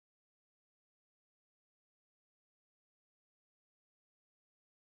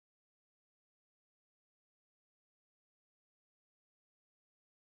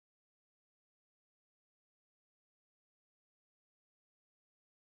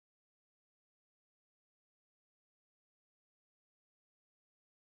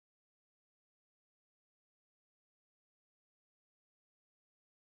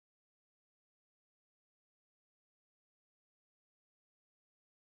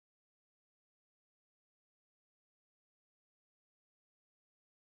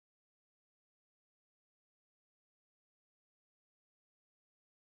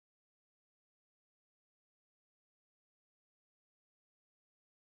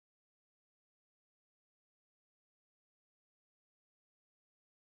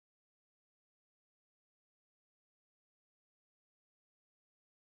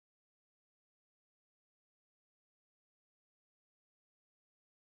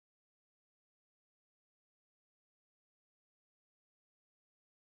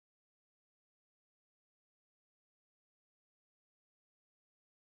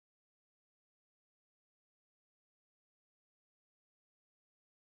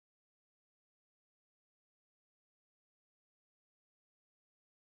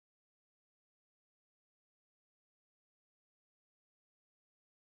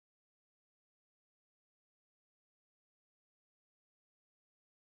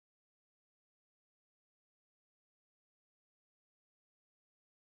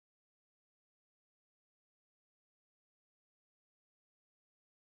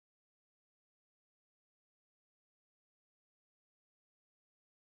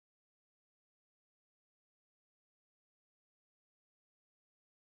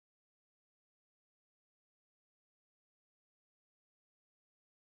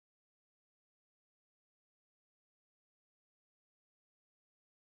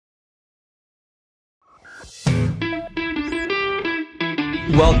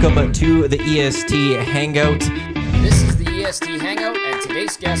Welcome to the EST Hangout. This is the EST Hangout, and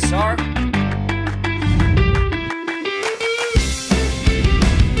today's guests are...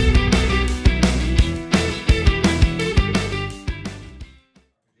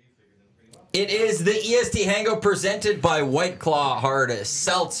 It is the EST Hangout presented by White Claw Hard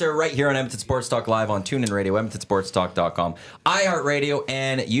Seltzer right here on Edmonton Sports Talk Live on TuneIn Radio, EdmontonSportsTalk.com, iHeartRadio,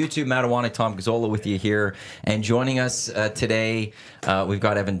 and YouTube. Iwanyk, Tom Gazzola with you here. And joining us today, we've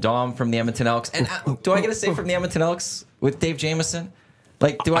got Evan Daum from the Edmonton Elks. And do I get to say from the Edmonton Elks with Dave Jamieson?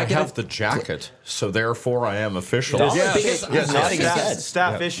 Like, do I have the jacket, so therefore I am official. Yeah, because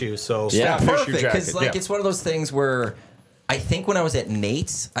staff issue. So staff issue jacket. Because like it's one of those things where I think when I was at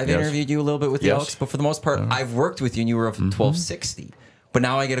Nate's, I've interviewed you a little bit with the Elks, but for the most part, I've worked with you, and you were of 1260. But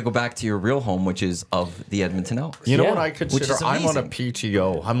now I got to go back to your real home, which is of the Edmonton Elks. You know what I consider? I'm on a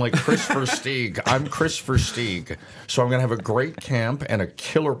PTO. I'm like Chris Versteeg. I'm Chris Versteeg. So I'm going to have a great camp and a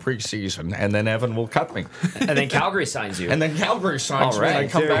killer preseason, and then Evan will cut me. And then Calgary signs you. And then Calgary signs me, and I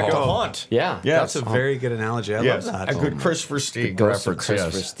come back to haunt. Yeah. That's a very good analogy. I love that. A good Chris Versteeg reference. Chris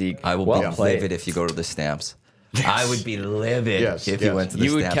Versteeg. I will be livid if you go to the Stamps. Yes. I would be livid if you went to the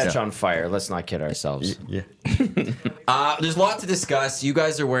Stamps. You would catch on fire. Let's not kid ourselves. Yeah. There's a lot to discuss. You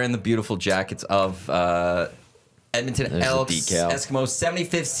guys are wearing the beautiful jackets of Edmonton Elks, Eskimos,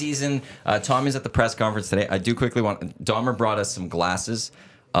 75th season. Tommy's at the press conference today. I do quickly want... Dahmer brought us some glasses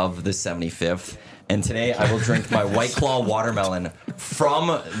of the 75th. And today I will drink my White Claw watermelon from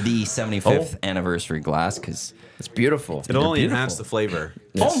the 75th anniversary glass because... It's beautiful. It'll only enhance the flavor.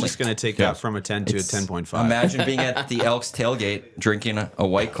 It's just going to take that from a 10 to a 10.5. Imagine being at the Elks tailgate drinking a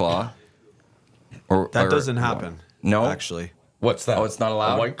White Claw. That doesn't happen. No? Actually. What's that? Oh, it's not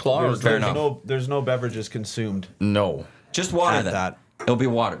allowed? A White Claw? There's no beverages consumed. No. Just water then. It'll be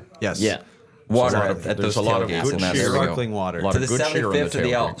water. Yes. Yeah. Water at those a lot of tailgates. good sparkling water. A lot To of the good cheer 75th of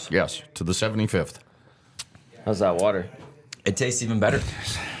the Elks. Yes, to the 75th. How's that water? It tastes even better.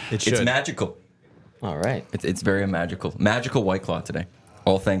 It's magical. All right. It's very magical. Magical White Claw today.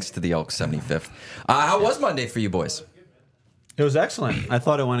 All thanks to the Elks 75th. How was Monday for you boys? It was excellent. I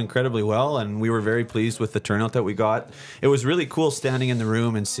thought it went incredibly well, and we were very pleased with the turnout that we got. It was really cool standing in the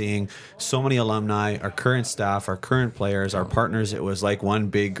room and seeing so many alumni, our current staff, our current players, our partners. It was like one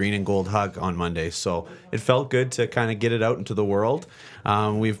big green and gold hug on Monday. So it felt good to kind of get it out into the world.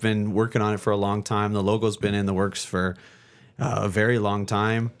 We've been working on it for a long time. The logo's been in the works for a very long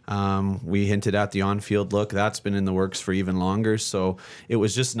time. We hinted at the on-field look. That's been in the works for even longer. So it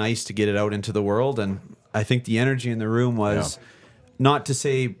was just nice to get it out into the world. And I think the energy in the room was not to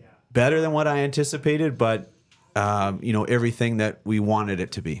say better than what I anticipated, but everything that we wanted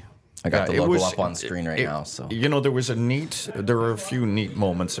it to be. I got the logo up on screen right now. So there were a few neat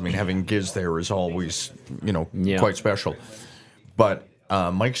moments. I mean, having Giz there is always, quite special. But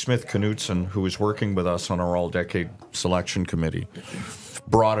Mike Smith-Knutson, who was working with us on our all-decade selection committee,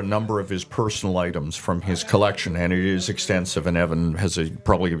 brought a number of his personal items from his collection, and it is extensive, and Evan has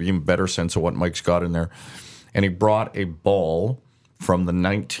probably an even better sense of what Mike's got in there. And he brought a ball from the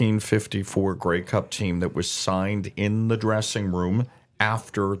 1954 Grey Cup team that was signed in the dressing room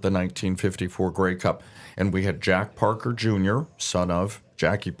after the 1954 Grey Cup. And we had Jack Parker Jr., son of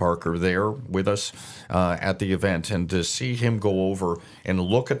Jackie Parker, there with us at the event. And to see him go over and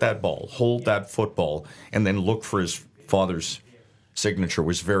look at that ball, hold that football, and then look for his father's signature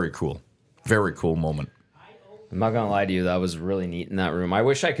was very cool. Very cool moment. I'm not going to lie to you. That was really neat in that room. I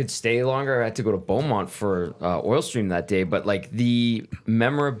wish I could stay longer. I had to go to Beaumont for Oil Stream that day. But like the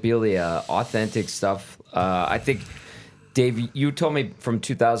memorabilia, authentic stuff, I think, Dave, you told me from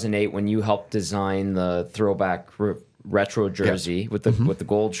 2008 when you helped design the throwback retro jersey with the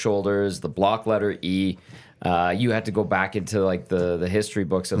gold shoulders, the block letter E. You had to go back into like the history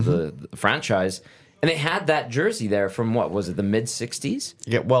books of the franchise. And they had that jersey there from, what, was it the mid-'60s?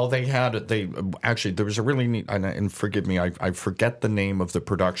 Yeah, well, they had it. Actually, there was a really neat, and forgive me, I forget the name of the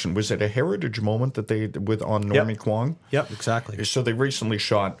production. Was it a heritage moment that they, on Normie Kwong? Yep, exactly. So they recently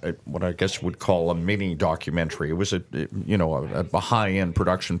shot what I guess would call a mini documentary. It was a high-end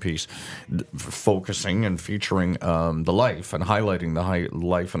production piece focusing and featuring the life and highlighting the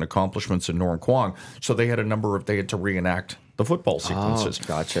life and accomplishments of Norm Kwong. So they had they had to reenact the football sequences. Oh,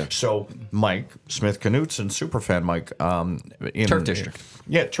 gotcha. So Mike Smith-Knutson, superfan Mike, in Turf District.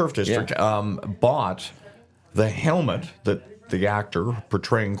 Turf District, bought the helmet that the actor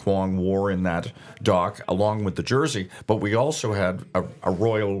portraying Kwong wore in that doc, along with the jersey. But we also had a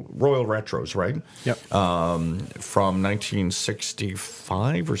Royal Retros, right? Yep. From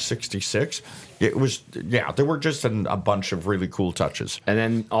 1965 or 66. It was, there were just a bunch of really cool touches. And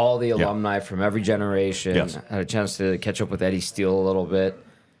then all the alumni from every generation. Yes. Had a chance to catch up with Eddie Steele a little bit.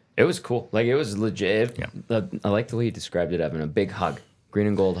 It was cool. Like, it was legit. I like the way you described it, Evan. A big hug. Green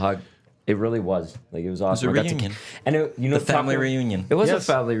and gold hug. It really was. Like, it was awesome. It was a reunion. And the family reunion. It was a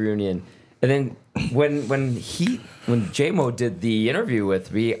family reunion. And then when JMO did the interview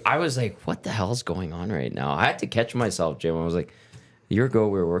with me, I was like, what the hell's going on right now? I had to catch myself, JMO. I was like, a year ago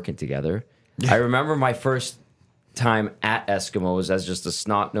we were working together. I remember my first time at Eskimos as just a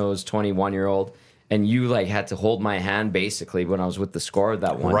snot-nosed 21-year-old. And you like had to hold my hand basically when I was with the Score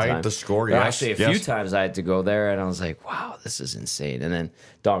that one time. Right, the Score, But yes. actually, a few times I had to go there, and I was like, wow, this is insane. And then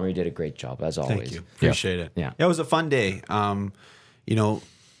Daum did a great job, as always. Thank you. Appreciate it. Yeah. It was a fun day.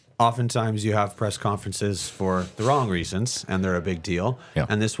 Oftentimes you have press conferences for the wrong reasons, and they're a big deal. Yeah.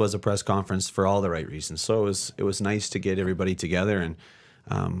 And this was a press conference for all the right reasons. So it was nice to get everybody together, and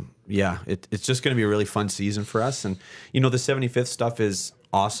it's just going to be a really fun season for us. And the 75th stuff is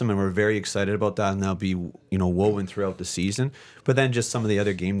awesome, and we're very excited about that, and that'll be woven throughout the season. But then just some of the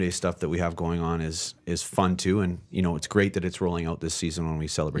other game day stuff that we have going on is fun too, and it's great that it's rolling out this season when we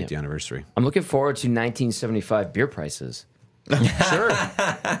celebrate the anniversary. I'm looking forward to 1975 beer prices. Sure.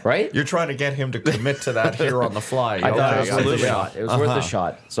 Right? You're trying to get him to commit to that here on the fly. I thought it was worth a absolutely. shot. It was worth a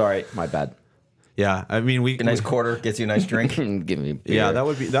shot. Sorry, my bad. Yeah, I mean A nice quarter gets you a nice drink. Give me beer. Yeah,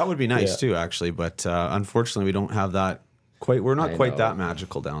 that would be nice too, actually. But unfortunately, we don't have that quite. We're not quite that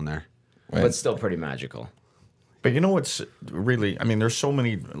magical down there. But still pretty magical. But what's really, I mean, there's so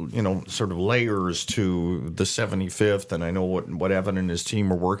many, sort of layers to the 75th, and I know what Evan and his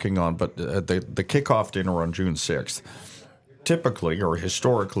team are working on, but the kickoff dinner on June 6th, typically or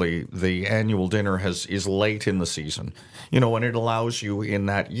historically, the annual dinner is late in the season, and it allows you in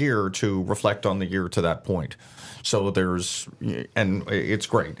that year to reflect on the year to that point. So and it's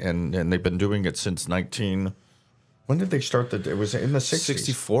great, and they've been doing it since when did they start? It was in the 60s.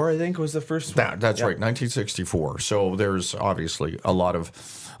 64, I think, was the first one. That's right, 1964. So there's obviously a lot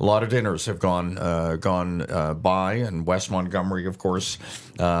of dinners have gone by, and Wes Montgomery, of course,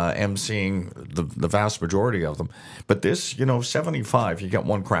 emceeing the vast majority of them. But this, 75, you get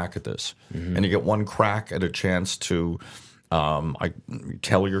one crack at this, and you get one crack at a chance to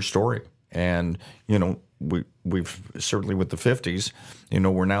tell your story. And we've certainly with the 50s,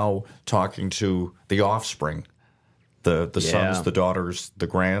 we're now talking to the offspring. The sons, the daughters, the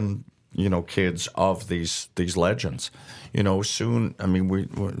grand, kids of these legends. Soon. I mean,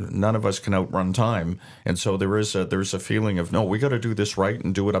 none of us can outrun time, and so there's a feeling of no, we got to do this right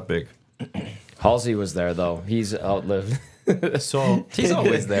and do it up big. Halsey was there though. He's outlived. So He's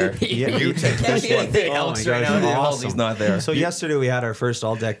always there. Yeah, You can't be anything else right now. Halsey's not there. So yesterday we had our first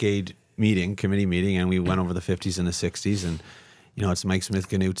all-decade committee meeting, and we went over the 50s and the 60s, and it's Mike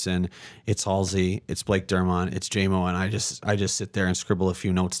Smith-Knutson, it's Halsey, it's Blake Dermont, it's JMO, and I just sit there and scribble a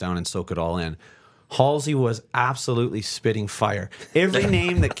few notes down and soak it all in. Halsey was absolutely spitting fire. Every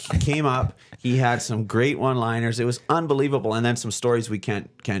name that came up, he had some great one-liners. It was unbelievable, and then some stories we can't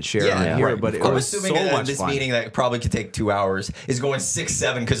share on here. Right. But it I'm was assuming so that much this fun. meeting that probably could take 2 hours is going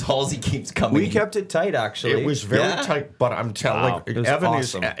 6-7 because Halsey keeps coming. We kept it tight, actually. It was very tight, but I'm telling It was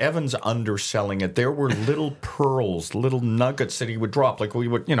awesome. Evan's underselling it. There were little pearls, little nuggets that he would drop, like we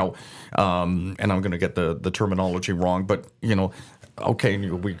would, and I'm going to get the terminology wrong, but okay,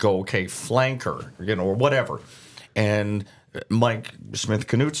 we go flanker, or whatever, and Mike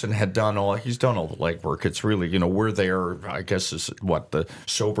Smith-Knutson had done all the legwork. It's really, we're there, I guess, is what the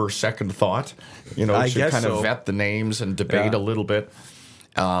sober second thought, I to guess kind of so. vet the names and debate a little bit.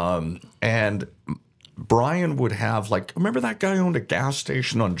 And Brian would have, remember that guy owned a gas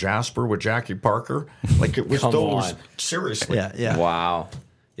station on Jasper with Jackie Parker? Like, it was Come those, on. seriously. Yeah. Wow.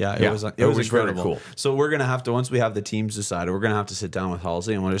 Yeah, Yeah, it was it was incredible. very cool. So we're gonna have to, once we have the teams decided, we're gonna have to sit down with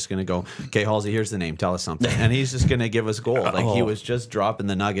Halsey, and we're just gonna go, okay, Halsey, here's the name, tell us something, and he's just gonna give us gold. Like he was just dropping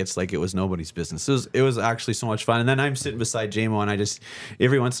the nuggets like it was nobody's business. It was actually so much fun. And then I'm sitting beside JMO, and I just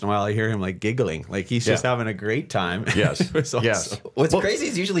every once in a while I hear him giggling, like he's just having a great time. Yes. It was awesome. Yes. What's crazy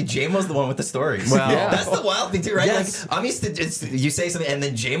is usually JMO's the one with the stories. Well- that's the wild thing too, right? Yes. I'm used to you say something and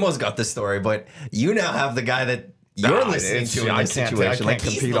then JMO's got the story, but you now have the guy that you're listening to in this situation. I can't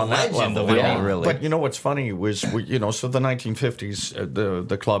he's compete the on that legend level. of it Yeah. all, really. But what's funny was, so the 1950s,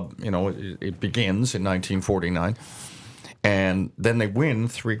 the club, it begins in 1949, and then they win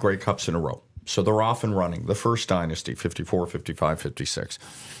 3 Grey Cups in a row. So they're off and running. The first dynasty, 54, 55, 56.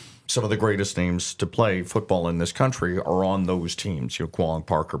 some of the greatest names to play football in this country are on those teams. You know, Kwong,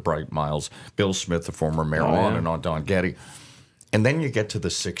 Parker, Bright, Miles, Bill Smith, the former mayor, on and on, Don Getty. And then you get to the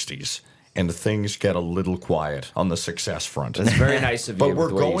 60s, and things get a little quiet on the success front. That's very nice of you. But we're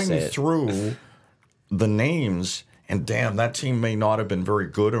going through the names, and damn, that team may not have been very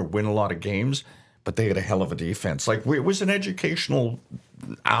good or win a lot of games, but they had a hell of a defense. Like, it was an educational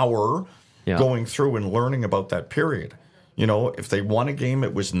hour going through and learning about that period. You know, if they won a game,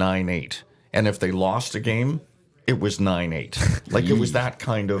 it was 9-8. And if they lost a game, it was 9-8. Like, it was that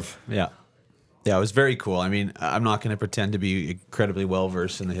kind of... Yeah, it was very cool. I mean, I'm not going to pretend to be incredibly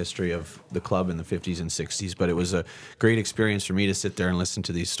well-versed in the history of the club in the 50s and 60s, but it was a great experience for me to sit there and listen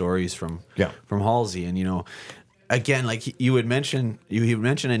to these stories from Halsey. And, you know, again, like you would mention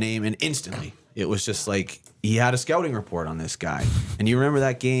a name, and instantly it was just like he had a scouting report on this guy. And you remember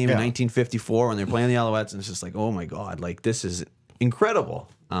that game in 1954 when they're playing the Alouettes, and it's just like, oh my God, like this is incredible.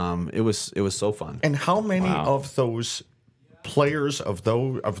 It was so fun. And how many of those players of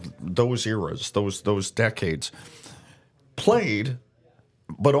those eras, those decades, played,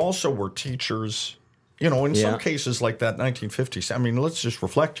 but also were teachers? You know, in some cases like that 1950s. I mean, let's just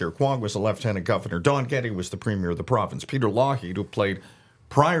reflect here. Kwong was a lieutenant governor. Don Getty was the premier of the province. Peter Lougheed, who played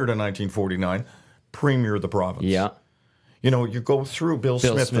prior to 1949, premier of the province. Yeah. You know, you go through Bill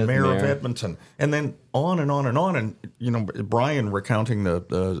Smith, the mayor of Edmonton, and then on and on and on. And, you know, Brian recounting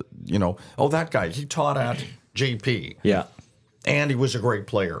you know, oh, that guy, he taught at JP. Yeah. And he was a great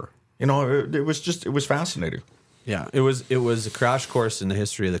player. You know, it was fascinating. Yeah, it was a crash course in the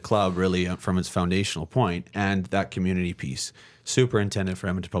history of the club, really, from its foundational point, and that community piece. Superintendent for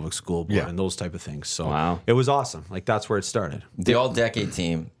Edmonton Public School Board and those type of things. So it was awesome. Like, that's where it started. The all-decade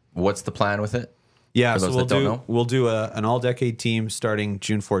team, what's the plan with it? Yeah, so we'll do an all-decade team starting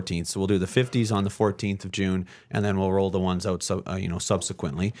June 14th. So we'll do the 50s on the 14th of June, and then we'll roll the ones out, you know,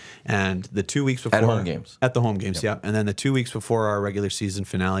 subsequently. And the 2 weeks before at home games, And then the 2 weeks before our regular season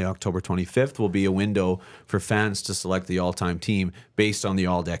finale, October 25th, will be a window for fans to select the all-time team based on the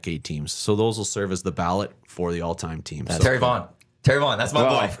all-decade teams. So those will serve as the ballot for the all-time team. So Terry Vaughn, that's my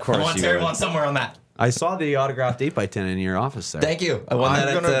boy. Of course, I want Terry Vaughn somewhere on that. I saw the autographed 8x10 in your office there. Thank you. I won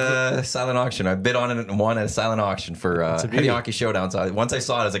that at silent auction. I bid on it and won at a silent auction for Heavy Hockey Showdown. So once I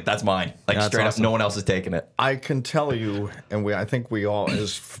saw it, I was like, that's mine. Like, straight up, no one else is taking it. I can tell you, and I think we all,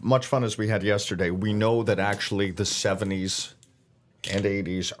 as much fun as we had yesterday, we know that actually the 70s and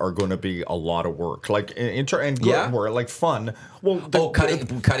 80s are going to be a lot of work. Like, and good work, like fun. Well,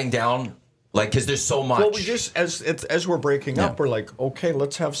 cutting down. Like, because there's so much. Well, we just, as we're breaking up, we're like, okay,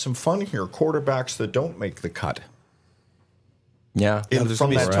 let's have some fun here. Quarterbacks that don't make the cut. Yeah. There's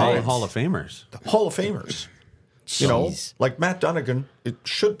going to be Hall of Famers. Hall of Famers. Jeez. You know, like Matt Dunnigan, it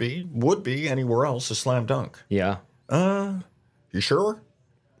would be anywhere else a slam dunk. Yeah. You sure?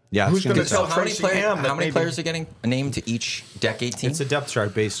 Yeah. Who's going to tell how many players are getting a name to each decade team? It's a depth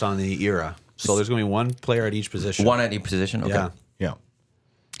chart based on the era. So there's going to be one player at each position. One at each position? Okay. Yeah.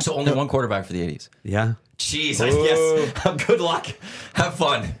 So only one quarterback for the 80s. Yeah. Jeez, yes. Good luck. Have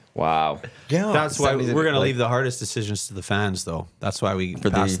fun. Wow. Yeah. That's why we're going to leave the hardest decisions to the fans, though. That's why we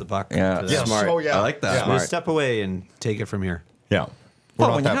pass the buck. Yeah. Smart. Oh, yeah. I like that. We'll step away and take it from here. Yeah.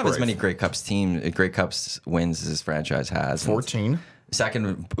 Well, when you have as many Grey Cups wins as this franchise has. 14.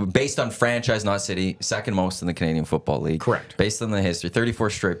 Second, based on franchise, not city, second most in the Canadian Football League. Correct. Based on the history,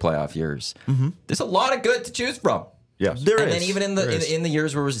 34 straight playoff years. There's a lot of good to choose from. Yes, there is. And then even in the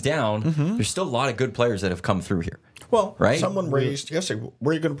years where it was down, there's still a lot of good players that have come through here. Well, right? Someone raised yesterday,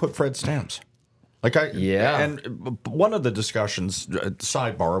 where are you going to put Fred Stamps? Like and one of the discussions,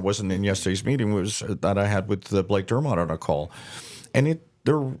 sidebar, wasn't in yesterday's meeting, was that I had with Blake Dermott on a call, and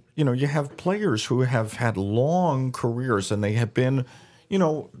you have players who have had long careers and they have been, you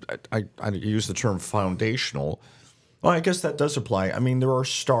know, I use the term foundational. Well, I guess that does apply. I mean, there are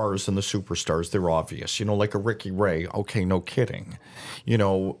stars and the superstars. They're obvious. You know, like a Ricky Ray. Okay, no kidding. You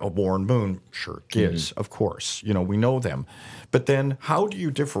know, a Warren Moon. Sure, Giz, of course. You know, we know them. But then how do you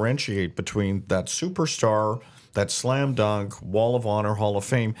differentiate between that superstar, that slam dunk, Wall of Honor, Hall of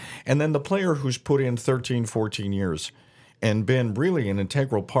Fame, and then the player who's put in 13, 14 years and been really an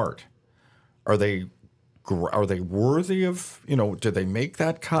integral part? Are they worthy of, you know, do they make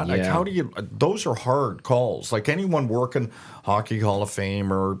that cut? Yeah. Like, how do you, those are hard calls. Like, anyone working Hockey Hall of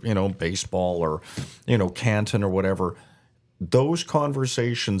Fame or, you know, baseball or, you know, Canton or whatever, those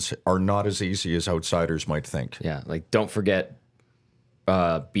conversations are not as easy as outsiders might think. Yeah, like, don't forget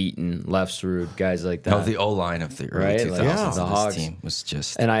Beaton, Lefsrud, guys like that. No, the O-line of the early Right? 2000s Like, yeah. of the this Hogs. team was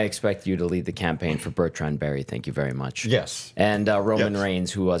just... And I expect you to lead the campaign for Bertrand Berry. Thank you very much. Yes. And Roman Yes.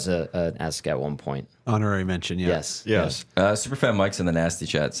 Reigns, who was an Esk at one point. Honorary mention, yeah. Yes. Yes. Superfan Mike's in the nasty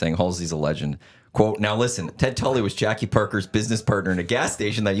chat saying Halsey's a legend. Quote, now listen, Ted Tully was Jackie Parker's business partner in a gas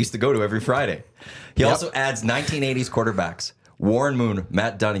station that I used to go to every Friday. He also adds 1980s quarterbacks. Warren Moon,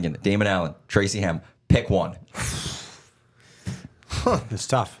 Matt Dunnigan, Damon Allen, Tracy Ham. Pick one. It's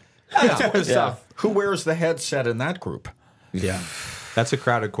tough. It's tough. Who wears the headset in that group? Yeah. That's a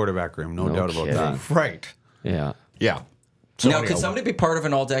crowded quarterback room, no doubt about kidding. that. Right. Yeah. Yeah. So Now, anyhow, could somebody be part of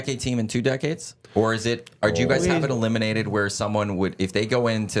an all-decade team in 2 decades? Or is it, or do you guys have it eliminated where someone would, if they go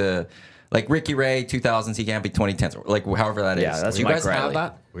into, like Ricky Ray, 2000s, he can't be 2010s, or like however that is. Yeah, that's do you Mike guys have Riley.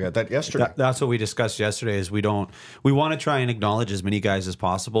 that? we had that yesterday. That's what we discussed yesterday. Is we want to try and acknowledge as many guys as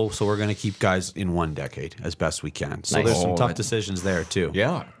possible. So we're going to keep guys in 1 decade as best we can. So Nice. there's some Oh, tough decisions there too.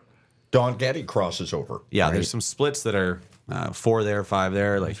 Yeah. Don Getty crosses over. Yeah, there's some splits that are 4 there, 5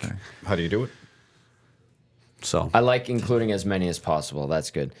 there. Like How do you do it? so. I like including as many as possible.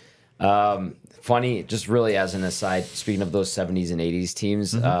 That's good. Funny, just really as an aside, speaking of those 70s and 80s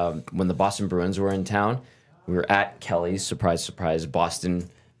teams, when the Boston Bruins were in town, we were at Kelly's, surprise, surprise, Boston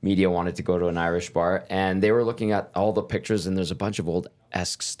media wanted to go to an Irish bar, and they were looking at all the pictures, and there's a bunch of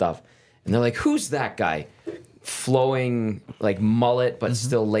old-esque stuff. And they're like, who's that guy? Flowing, like, mullet, but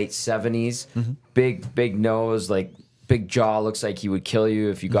still late 70s. Big nose, like, big jaw, looks like he would kill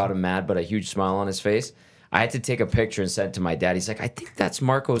you if you got him mad, but a huge smile on his face. I had to take a picture and send it to my dad. He's like, I think that's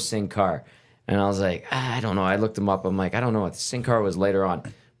Marco Sincar. And I was like, I don't know. I looked him up. I'm like, I don't know. Sincar was later on.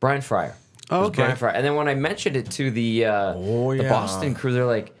 Brian Fryer. Oh, It was okay. Brian Fryer. And then when I mentioned it to the Boston crew, they're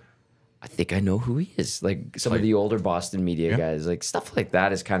like, I think I know who he is. Like some of the older Boston media guys. Like stuff like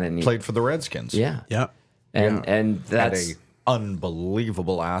that is kind of neat. Played for the Redskins. Yeah. Yeah. And Had that's a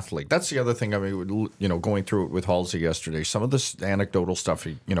unbelievable athlete. That's the other thing. I mean, going through it with Halsey yesterday, some of this anecdotal stuff,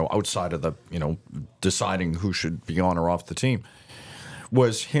 outside of the, deciding who should be on or off the team,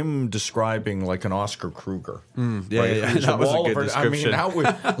 was him describing like an Oscar Kruger. Yeah, yeah. Who's That was a wall good of- I mean, description. how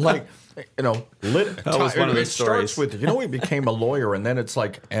would like That was one of it those starts stories. with he became a lawyer and then it's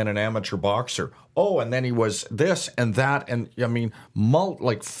like and an amateur boxer. Oh, and then he was this and that, and I mean,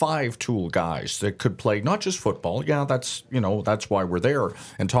 like 5 tool guys that could play not just football. Yeah, that's that's why we're there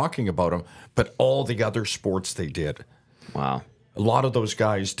and talking about them, but all the other sports they did. wow. A lot of those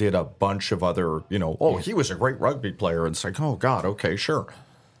guys did a bunch of other, he was a great rugby player. And it's like, oh, God, okay, sure.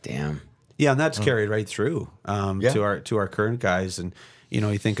 Damn. Yeah, and that's carried right through to our current guys. And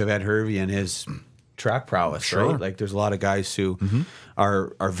you think of Ed Hervey and his track prowess, Sure. right? Like there's a lot of guys who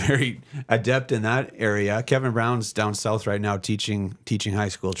are very adept in that area. Kevin Brown's down south right now teaching high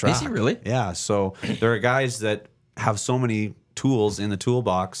school track. Is he really? Yeah. So there are guys that have so many tools in the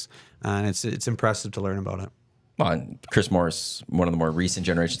toolbox, and it's impressive to learn about it. Well, and Chris Morris, one of the more recent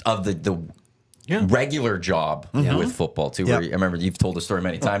generations of the regular job with football too. Where I remember you've told the story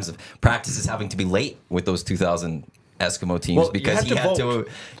many times of practices having to be late with those 2000 Eskimo teams Well, because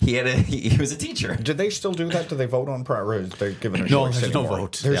he was a teacher. Did they still do that? Do they vote on prior? They're given a No, choice there's no anymore?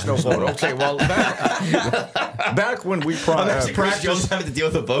 vote. There's no vote. Okay, well, back when we Chris Jones practiced having to deal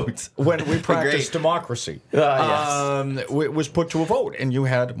with the votes. when we practiced Great. democracy, Yes. it was put to a vote, and you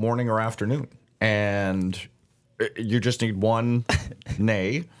had morning or afternoon, and you just need one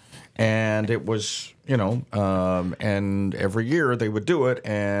nay, and it was and every year they would do it,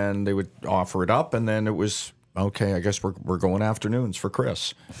 and they would offer it up, and then it was okay. I guess we're going afternoons for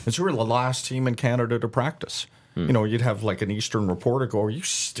Chris. It's really the last team in Canada to practice. You'd have like an Eastern reporter go, "Are you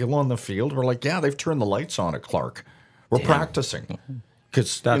still on the field?" We're like, "Yeah, they've turned the lights on at Clark. We're practicing."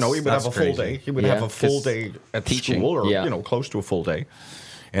 Because he would have That's a full crazy. day. He would have a full day at Teaching. school, or Yeah. close to a full day.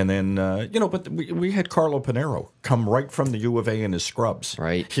 And then, but we had Carlo Pinero come right from the U of A in his scrubs.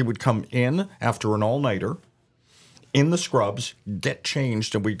 Right. He would come in after an all-nighter, in the scrubs, get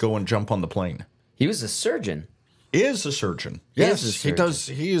changed, and we'd go and jump on the plane. He was a surgeon. Is a surgeon. He is Yes, a he surgeon. does.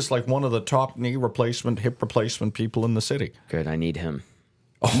 He is like one of the top knee replacement, hip replacement people in the city. Good. I need him.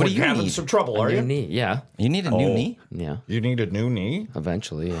 Oh, What do you having need? some trouble, A are new you? knee. Yeah. You need a new knee. Yeah. You need a new knee?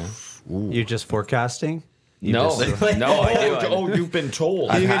 Eventually. Yeah. You're just forecasting? You No. just- No, I do. Oh, you've been told.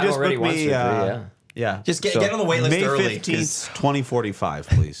 I've You can had just already book once me, or three, yeah. Yeah. Just get on the wait list May early, 15th, 2045,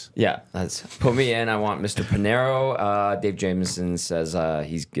 please. Yeah, that's put me in. I want Mr. Pinero. Dave Jamieson says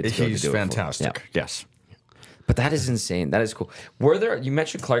he's good to go to He's do it for. fantastic. Yeah. Yes. But that is insane. That is cool. Were there? You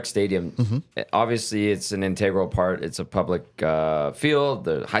mentioned Clark Stadium. Obviously, it's an integral part. It's a public field.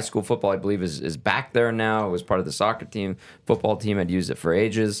 The high school football, I believe, is back there now. It was part of the soccer team, football team had used it for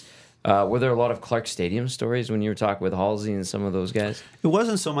ages. Were there a lot of Clark Stadium stories when you were talking with Halsey and some of those guys? It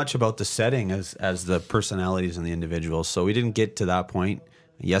wasn't so much about the setting as the personalities and the individuals. So we didn't get to that point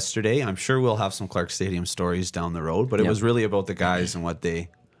yesterday. I'm sure we'll have some Clark Stadium stories down the road, but it was really about the guys and what they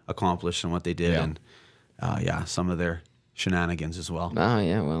accomplished and what they did, and some of their shenanigans as well. Oh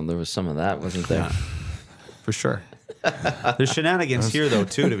yeah, well there was some of that, wasn't there? Yeah, for sure. There's shenanigans here though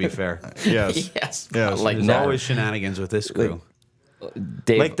too. To be fair, Yes. Yes. Like there's always shenanigans with this crew.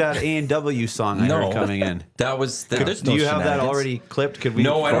 Dave, Like that A&W song I heard coming in. That was. There's Do no you have that shenanigans. already clipped? Could we?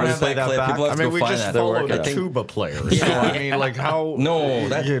 No, I don't have play that clip. back? People have to go we find just that. followed I a think- tuba player. So, I mean, like how? No,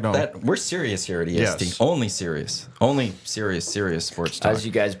 that, you know. that we're serious here at EST. Yes. Only serious sports talk. as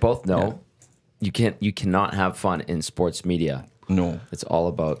you guys both know, you cannot have fun in sports media. No, It's all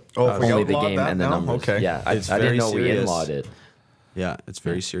about Oh, if we only the outlawed game that and the now? numbers. Okay. Yeah, It's I didn't very know we serious. inlawed it. Yeah, it's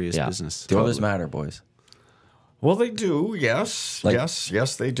very serious Yeah. business. do others matter, boys? Well, they do. Yes, Like-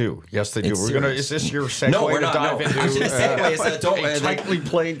 yes, they do. Yes, they do. It's We're gonna. serious. Is this your segue No, we're to not. dive No. into I was gonna segue, so don't- a tightly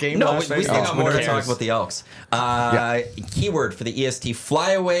played game? No, last we night? still got more who to talk cares? about the Elks. Keyword for the EST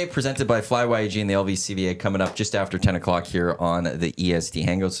Flyaway, presented by FlyYG and the LVCVA, coming up just after 10 o'clock here on the EST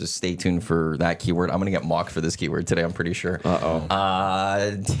Hangout, so stay tuned for that keyword. I'm going to get mocked for this keyword today, I'm pretty sure.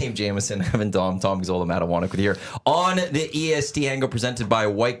 Dave Jamieson, Evan Daum, Tom Gazzola, Matt Iwanyk with you here on the EST Hangout, presented by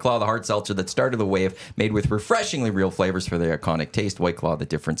White Claw, the hard seltzer that started the wave, made with refreshingly real flavors for their iconic taste. White Claw, the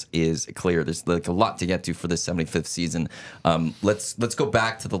difference is clear. There's like a lot to get to for this 75th season. Let's go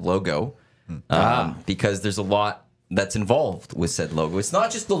back to the logo, because there's a lot that's involved with said logo. It's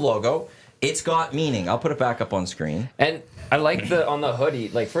not just the logo; it's got meaning. I'll put it back up on screen. And I like the on the hoodie.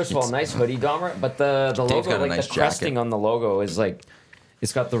 Like first of all, nice hoodie, Dahmer. But the logo, got a like nice the cresting jacket. on the logo is like,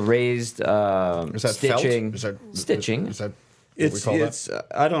 it's got the raised Is that stitching. felt? Is that stitching. Is that what we call that?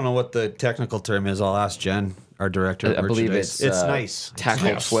 I don't know what the technical term is. I'll ask Jen, our director of I believe merchandise. it's nice. tackle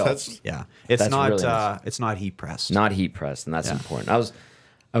Yes, twill. Yeah, it's That's not. really nice. It's not heat pressed. Not heat pressed, and that's important.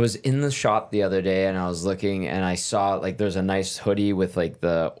 I was in the shop the other day and I was looking and I saw like there's a nice hoodie with like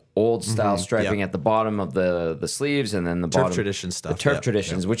the old style striping yeah. at the bottom of the sleeves and then the Turf bottom tradition stuff, The turf yeah,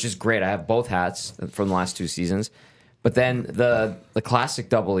 traditions, which is great. I have both hats from the last 2 seasons. But then the classic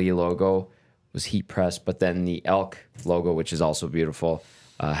double E logo was heat pressed, but then the Elk logo, which is also beautiful,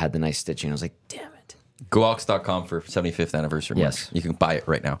 had the nice stitching. I was like, damn it. GoElks.com for 75th anniversary. Yes. merch. You can buy it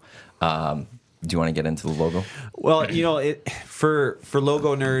right now. Do you want to get into the logo? Well, you know, for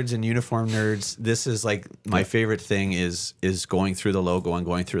logo nerds and uniform nerds, this is like my favorite thing is going through the logo and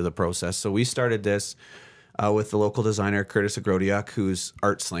going through the process. So we started this with the local designer Curtis Agrodiak, whose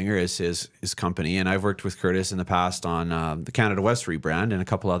Art Slinger is his company, and I've worked with Curtis in the past on the Canada West rebrand and a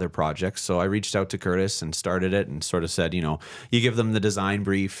couple other projects. So I reached out to Curtis and started it, and sort of said, you know, you give them the design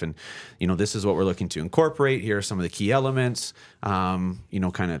brief, and you know, this is what we're looking to incorporate. Here are some of the key elements. You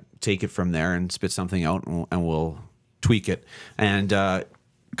know, kind of take it from there and spit something out, and we'll tweak it. And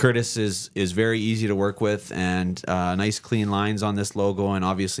Curtis is very easy to work with, and nice clean lines on this logo. And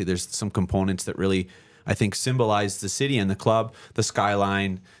obviously, there's some components that really, I think, symbolize the city and the club, the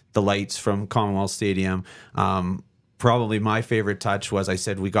skyline, the lights from Commonwealth Stadium. Probably my favorite touch was I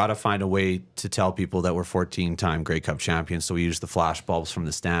said, we got to find a way to tell people that we're 14-time Grey Cup champions. So we used the flash bulbs from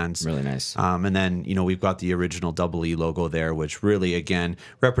the stands. Really nice. And then, you know, we've got the original double E logo there, which really, again,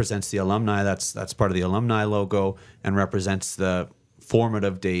 represents the alumni. That's part of the alumni logo and represents the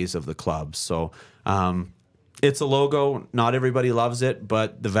formative days of the club. So, it's a logo. Not everybody loves it,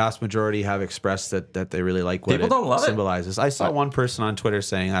 but the vast majority have expressed that they really like what People don't love it. symbolizes. I saw one person on Twitter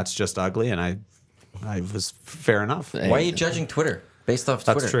saying that's just ugly, and I was fair enough. Why are you judging Twitter based off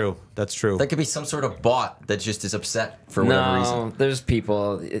Twitter? That's true. That's true. That could be some sort of bot that just is upset for whatever reason. There's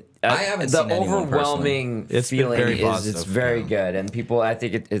people. I haven't the seen anyone overwhelming It's been feeling very is positive, it's very good, and people. I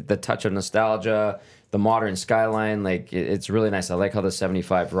think the touch of nostalgia, the modern skyline, like it's really nice. I like how the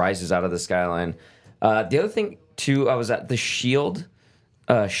 75 rises out of the skyline. The other thing too, I was at the shield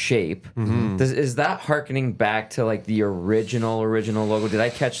shape. Is that harkening back to like the original logo? Did I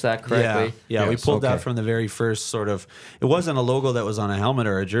catch that correctly? Yeah, we pulled that Okay. from the very first sort of. It wasn't a logo that was on a helmet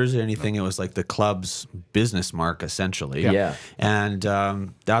or a jersey or anything. It was like the club's business mark, essentially. Yeah. And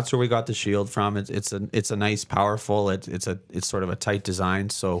that's where we got the shield from. It's a nice, powerful. It's sort of a tight design,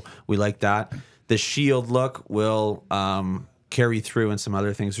 so we like that. The shield look will carry through in some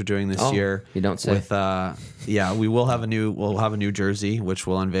other things we're doing this year. You don't say. With we'll have a new jersey which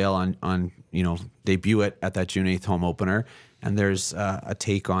we'll unveil on debut it at that June 8th home opener, and there's a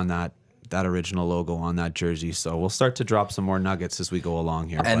take on that that original logo on that jersey. So we'll start to drop some more nuggets as we go along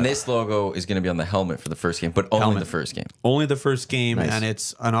here. And this logo is going to be on the helmet for the first game, but only the first game. Only the first game, Nice. and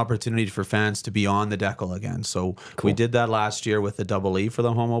it's an opportunity for fans to be on the decal again. So we did that last year with the Double E for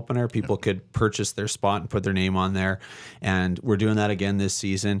the home opener. People could purchase their spot and put their name on there, and we're doing that again this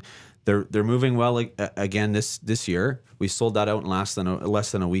season. They're moving well again this year. We sold that out in less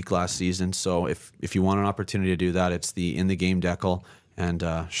than a week last season. So if you want an opportunity to do that, it's the in the game decal and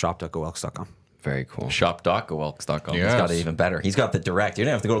shop.goelks.com. Very cool. Shop.goelks.com. Yes. He's got it even better. He's got the direct. You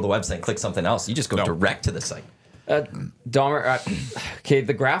don't have to go to the website and click something else. You just go direct to the site. Dahmer, okay,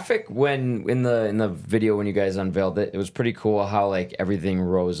 the graphic when in the video when you guys unveiled it, it was pretty cool how like everything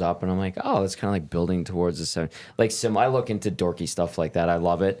rose up, and I'm like, oh, it's kind of like building towards the center. Like I look into dorky stuff like that. I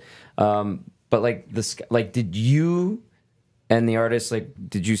love it. But like this, like, did you and the artist, like,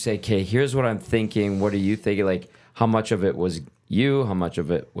 did you say, okay, here's what I'm thinking. What are you thinking? Like, how much of it was you? How much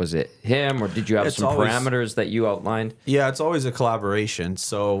of it was it him? Or did you have some parameters that you outlined? Yeah, it's always a collaboration.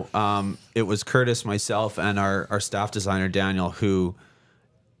 So it was Curtis, myself, and our staff designer, Daniel, who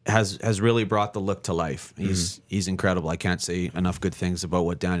has really brought the look to life. He's incredible. I can't say enough good things about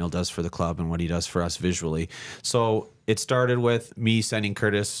what Daniel does for the club and what he does for us visually. So it started with me sending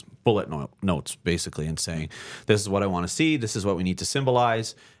Curtis bullet notes, basically, and saying, this is what I want to see. This is what we need to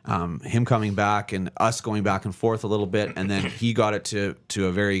symbolize. Him coming back and us going back and forth a little bit. And then he got it to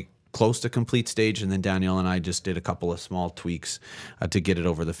a very close to complete stage. And then Daniel and I just did a couple of small tweaks to get it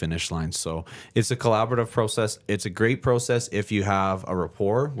over the finish line. So it's a collaborative process. It's a great process if you have a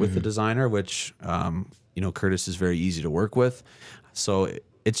rapport with the designer, which, you know, Curtis is very easy to work with. So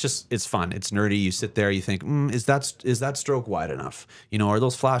it's fun. It's nerdy. You sit there, you think, is that stroke wide enough? You know, are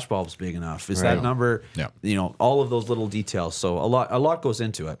those flash bulbs big enough? Is that number? Yeah. You know, all of those little details. So a lot goes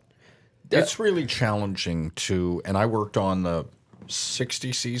into it. It's really challenging to, and I worked on the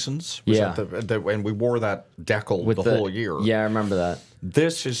 60 seasons. And we wore that decal with the whole year. Yeah, I remember that.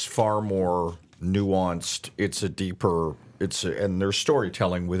 This is far more nuanced. It's a deeper. And there's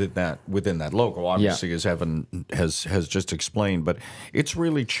storytelling within that logo, obviously, as Evan has just explained. But it's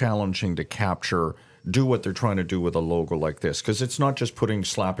really challenging to do what they're trying to do with a logo like this, because it's not just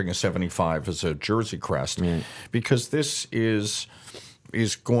slapping a 75 as a jersey crest, because this is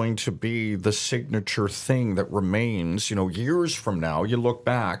going to be the signature thing that remains. You know, years from now, you look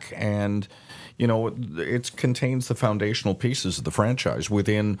back and, you know, it contains the foundational pieces of the franchise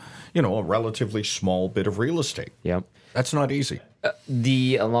within, you know, a relatively small bit of real estate. Yep. That's not easy.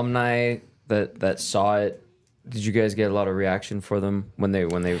 The alumni that saw it, did you guys get a lot of reaction for them when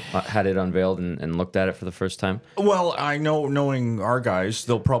they had it unveiled and looked at it for the first time? Well, I know, knowing our guys,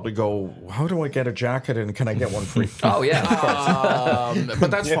 they'll probably go, how do I get a jacket and can I get one free? Oh, yeah, of course.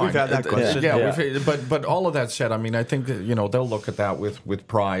 But that's fine. We've had that question. But all of that said, I mean, I think that, you know, they'll look at that with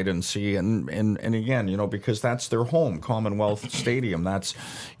pride and see, and again, you know, because that's their home, Commonwealth Stadium. That's,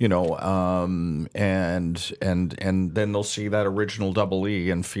 you know, and then they'll see that original Double E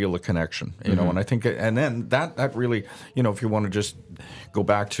and feel a connection, you know, and I think, and then that really, you know, if you want to just go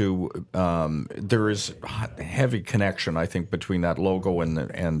back to, there is a heavy connection, I think, between that logo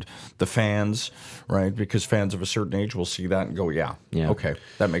and the fans, right? Because fans of a certain age will see that and go, yeah. Okay,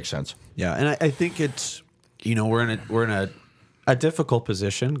 that makes sense. Yeah, and I think it's, you know, we're in a difficult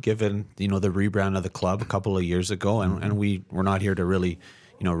position given, you know, the rebrand of the club a couple of years ago, and we're not here to really,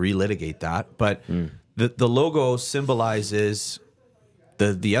 you know, relitigate that, but the logo symbolizes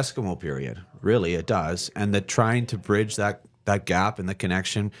the Eskimo period. Really, it does. And the trying to bridge that gap and the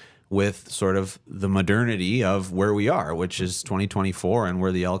connection with sort of the modernity of where we are, which is 2024, and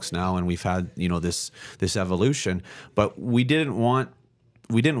we're the Elks now, and we've had, you know, this evolution. But we didn't want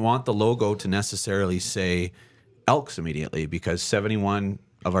the logo to necessarily say Elks immediately, because 71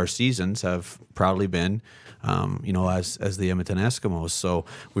 of our seasons have proudly been, you know, as the Edmonton Eskimos. So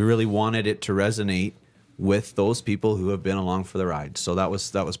we really wanted it to resonate with those people who have been along for the ride. So that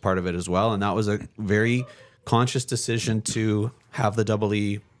was part of it as well. And that was a very conscious decision to have the Double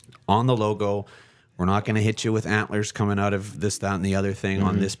E on the logo. We're not going to hit you with antlers coming out of this, that, and the other thing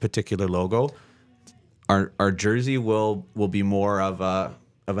on this particular logo. Our jersey will be more of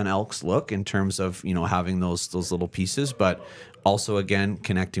an Elks look in terms of, you know, having those little pieces, but also, again,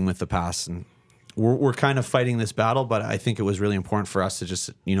 connecting with the past. And we're kind of fighting this battle, but I think it was really important for us to just,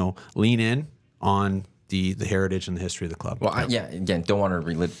 you know, lean in on the heritage and the history of the club. Well, again, don't want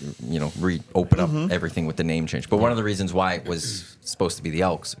to reopen up everything with the name change. But one of the reasons why it was supposed to be the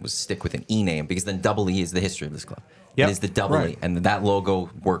Elks was stick with an E name, because then Double E is the history of this club. It is the Double E, and that logo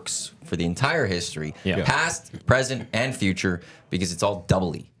works for the entire history, past, present, and future, because it's all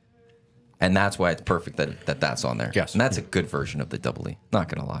Double E. And that's why it's perfect that that's on there. Yes. And that's a good version of the Double E. Not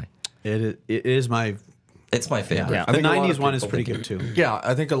going to lie. It is my. It's my favorite. Yeah. The '90s one is pretty good too. Yeah,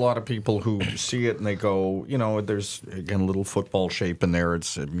 I think a lot of people who see it and they go, there's again a little football shape in there.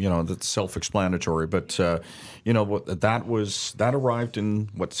 It's that's self-explanatory, but that arrived in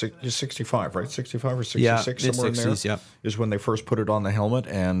 65, right? 65 or 66 somewhere in there. Yeah, is when they first put it on the helmet,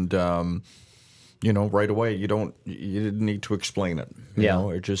 and right away you didn't need to explain it.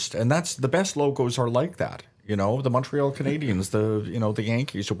 And that's the best logos are like that. The Montreal Canadiens, the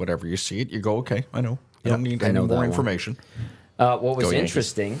Yankees or whatever. You see it, you go, okay, I know. I don't need any more information. What was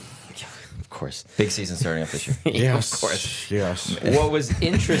interesting, of course. Big season starting up this year. Yes, of course. Yes. What was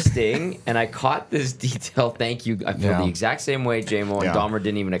interesting, and I caught this detail. Thank you. I feel the exact same way, JMO, and Dahmer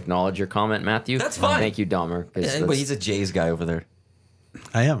didn't even acknowledge your comment, Matthew. That's fine. Thank you, Dahmer. But he's a Jays guy over there.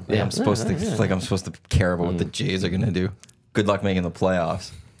 I am. Yeah, I'm supposed to care about what the Jays are going to do. Good luck making the playoffs.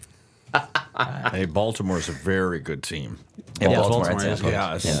 Hey, Baltimore's a very good team. Yeah, Baltimore and is Tampa.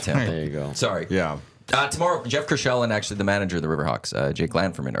 Yes. And Tampa. There you go. Sorry. Yeah. Tomorrow, Jeff Kershell and actually the manager of the Riverhawks, Jake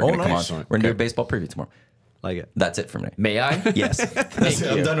Lanferman, are going to come nice. on. We're going to do a baseball preview tomorrow. Like it. That's it from me. May I? Yes.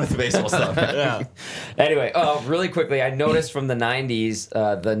 I'm you. done with the baseball stuff. Yeah. Anyway, really quickly, I noticed from the 90s,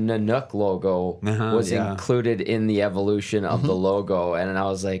 the Nanook logo was included in the evolution of the logo. And I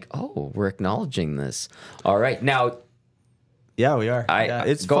was like, oh, we're acknowledging this. All right. Now, yeah, we are.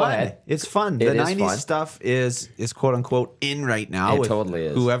 It's go fun. ahead. It's fun. It The is 90s fun. stuff is quote unquote in right now. It with totally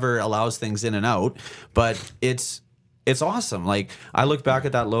is. Whoever allows things in and out, but it's awesome. Like I look back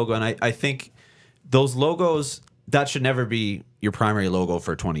at that logo and I think those logos that should never be your primary logo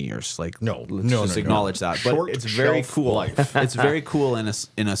for 20 years. Like let's just acknowledge that. Short But it's very shelf cool. life. It's very cool in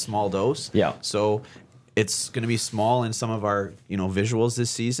a small dose. Yeah. So it's going to be small in some of our visuals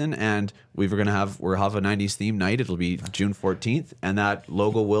this season, and we'll have a 90s theme night. It'll be June 14th, and that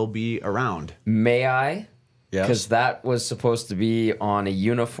logo will be around. may I? Yes. Because that was supposed to be on a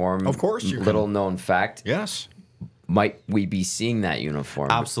uniform. Of course you can. Little known fact. Yes. Might we be seeing that uniform?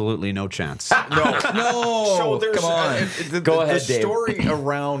 Absolutely no chance. No. No. So there's come on. Go ahead, the Dave. story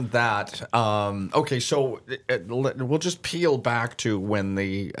around that. Okay, so we'll just peel back to when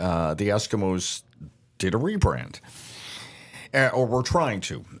the Eskimos did a rebrand, or were trying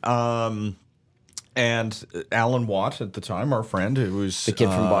to. And Alan Watt at the time, our friend, who was The kid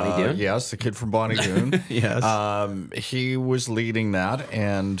from Bonnie Doon? Yes, the kid from Bonnie Doon. Yes. He was leading that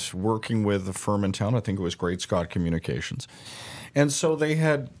and working with a firm in town. I think it was Great Scott Communications. And so they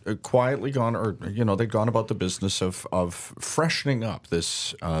had quietly gone, or they'd gone about the business of freshening up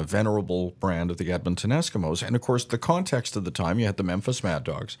this venerable brand of the Edmonton Eskimos. And of course, the context of the time, you had the Memphis Mad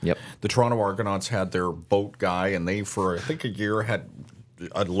Dogs. Yep. The Toronto Argonauts had their boat guy, and they for I think a year had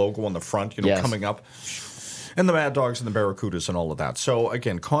a logo on the front, Yes. coming up. And the Mad Dogs and the Barracudas and all of that. So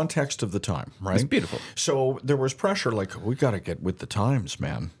again, context of the time, right? It's beautiful. So there was pressure, like, we got to get with the times,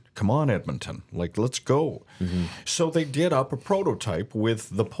 man. Come on, Edmonton. Like, let's go. Mm-hmm. So they did up a prototype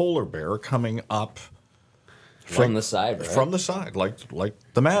with the polar bear coming up From the side, right? from the side, like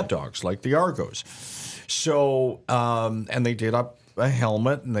the Mad Dogs, like the Argos. So, and they did up a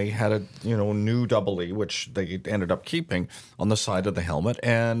helmet, and they had a new double E, which they ended up keeping on the side of the helmet,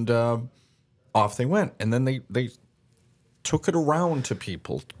 and off they went. And then they took it around to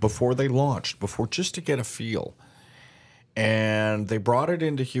people before they launched, just to get a feel. And they brought it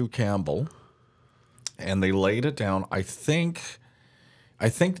into Hugh Campbell, and they laid it down. I think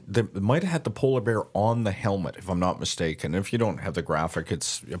they might have had the polar bear on the helmet, if I'm not mistaken. If you don't have the graphic,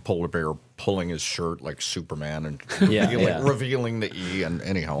 it's a polar bear pulling his shirt like Superman and revealing the E. And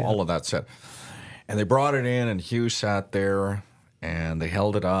anyhow, all of that said. And they brought it in, and Hugh sat there, and they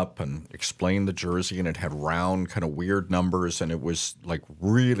held it up and explained the jersey, and it had round, kind of weird numbers, and it was like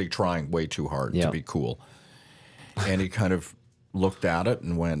really trying way too hard to be cool. And he kind of looked at it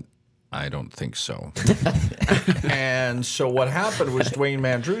and went, I don't think so. And so what happened was Dwayne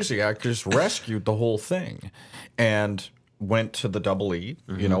Mandrusiak just rescued the whole thing and went to the double E,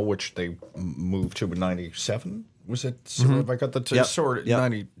 which they moved to in 97. Was it? Have I got the sort of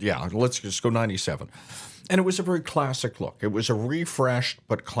 90? Yeah, let's just go 97. And it was a very classic look. It was a refreshed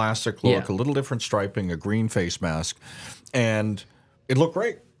but classic look, a little different striping, a green face mask, and it looked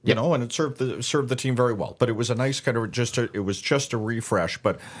great. And it served the team very well. But it was a nice kind of it was just a refresh.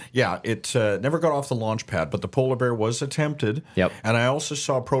 But yeah, it never got off the launch pad. But the polar bear was attempted. Yep. And I also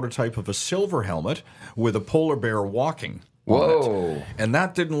saw a prototype of a silver helmet with a polar bear walking. Whoa. On it. And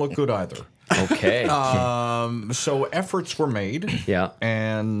that didn't look good either. Okay. So efforts were made. Yeah.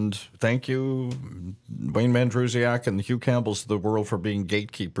 And thank you, Wayne Mandrusiak and the Hugh Campbells of the world for being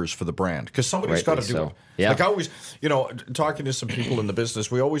gatekeepers for the brand. Because somebody's got to do it. Yeah. Like I always, you know, talking to some people in the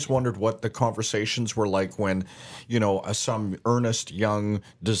business, we always wondered what the conversations were like when, you know, some earnest young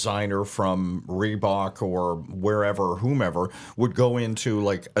designer from Reebok or wherever, whomever, would go into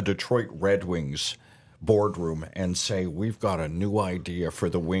like a Detroit Red Wings boardroom and say, we've got a new idea for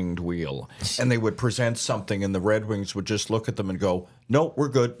the winged wheel. And they would present something and the Red Wings would just look at them and go, no, we're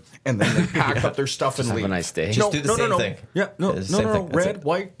good. And then they pack up their stuff and leave. Have a nice day. Just do the same thing. Yeah, no. Red,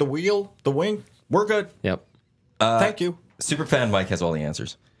 white, the wheel, the wing, we're good. Yep. Thank you. Superfan Mike has all the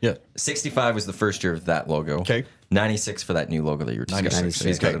answers. Yeah. 65 was the first year of that logo. Okay. 96 for that new logo that you were discussing. 96, So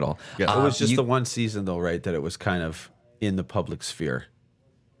he's got okay. it all. Yeah. It was just the one season, though, right? That it was kind of in the public sphere.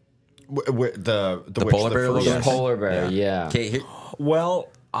 The polar bear first- logo? The polar bear, yeah. Okay, here, Well,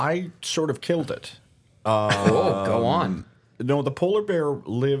 I sort of killed it. Go on. No, the polar bear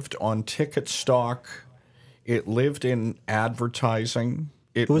lived on ticket stock. It lived in advertising.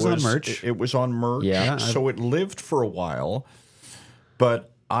 It was on merch. It was on merch. Yeah. So it lived for a while.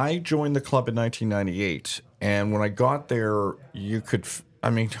 But I joined the club in 1998, and when I got there, you could. I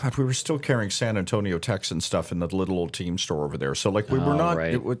mean, God, we were still carrying San Antonio Texan stuff in the little old team store over there. So, like, we were not.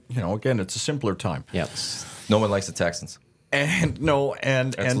 right. It would, you know, again, it's a simpler time. Yep. no one likes the Texans. And no,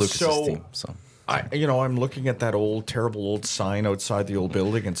 and That's and Lucas's so. team. So I'm looking at that old, terrible old sign outside the old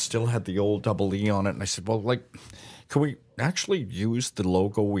building and still had the old double E on it. And I said, well, like, can we actually use the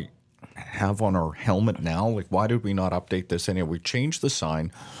logo we have on our helmet now? Like, why did we not update this anyway? We changed the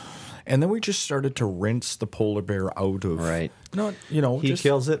sign. And then we just started to rinse the polar bear out of. Right. Not, you know. He just,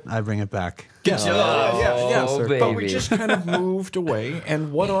 kills it, I bring it back. yeah. Oh, But we baby. just kind of moved away.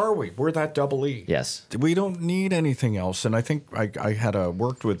 And what are we? We're that double E. Yes. We don't need anything else. And I think I had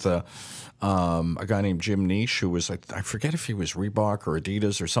worked with a guy named Jim Niche who was like, I forget if he was Reebok or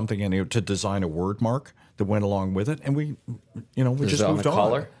Adidas or something, and to design a word mark that went along with it. And we just on moved the on.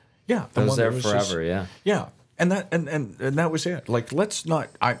 collar? Yeah, It was one there that forever, yeah. yeah. And that and that was it. Like, let's not.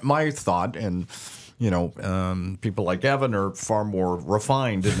 My thought, and people like Evan are far more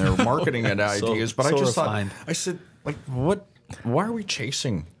refined in their marketing and ideas. But I just refined. thought, I said, like, what? Why are we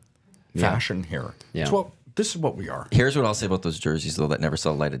chasing fashion here? Yeah. This is what we are. here's what I'll say about those jerseys, though, that never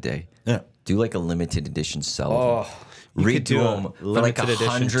saw the light of day. Yeah. Do like a limited edition sell. You could do Redo a them for like limited edition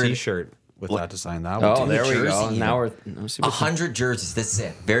 100. T-shirt with that design. That would Oh, do. there we go. jersey Now we're. even. let's see what's- 100 jerseys. That's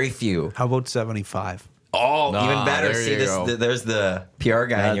it. Very few. How about 75? Oh, even better. there See, you go. there's the PR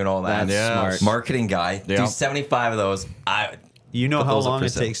guy and all that. that's smart. Marketing guy. Yeah. Do 75 of those. You know Put how those up long for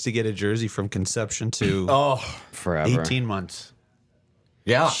it sale. takes to get a jersey from conception to Forever. 18 months.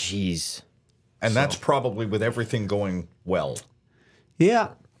 Yeah. Jeez. And that's probably with everything going well. Yeah.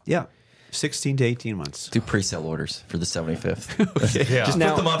 16 to 18 months. Do pre-sale orders for the 75th. Yeah. Just Now-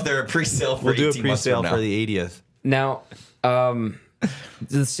 put them up there at pre-sale for We'll do a 18 months pre-sale from for now. the 80th. Now,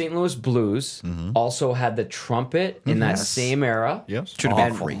 the St. Louis Blues also had the trumpet in that same era. Yes. Should have been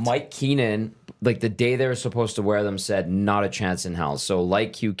And great. Mike Keenan, like the day they were supposed to wear them, said not a chance in hell. So,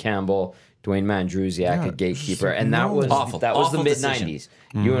 like Hugh Campbell, Dwayne Mandrusiak, a gatekeeper, and that was Awful. that was Awful the mid decision. '90s.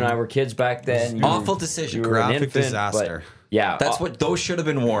 You and I were kids back then. You Awful were- decision. You were an Graphic infant, disaster. but yeah, That's what those should have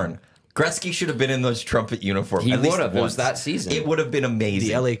been worn. Gretzky should have been in those trumpet uniforms. He at least would have. It was once. that season. It would have been amazing.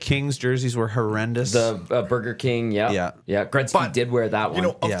 The LA Kings jerseys were horrendous. the Burger King. Yeah. Gretzky But, did wear that one. You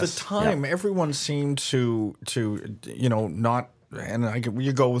know, of Yes. the time, everyone seemed to not. And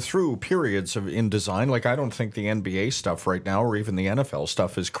you go through periods of in design. Like, I don't think the NBA stuff right now, or even the NFL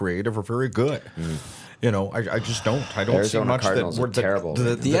stuff, is creative or very good. I just don't. I don't see Arizona much Cardinals that are terrible.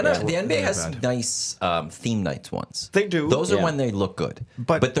 The NBA has bad. some nice theme nights ones. They do. Those are Yeah. when they look good.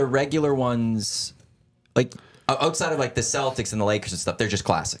 But- But the regular ones, like outside of like the Celtics and the Lakers and stuff, they're just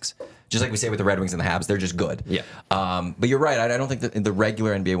classics. Just like we say with the Red Wings and the Habs, they're just good. Yeah. But you're right. I don't think that in the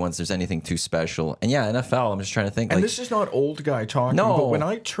regular NBA ones there's anything too special. And yeah, NFL. I'm just trying to think. And like, this is not old guy talking. No. But when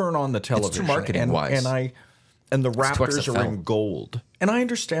I turn on the television, marketing-wise. and the too Raptors are XFL. in gold, and I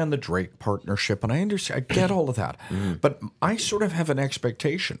understand the Drake partnership, and I get all of that, but I sort of have an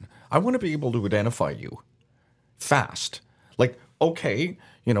expectation. I want to be able to identify you fast. Like, okay,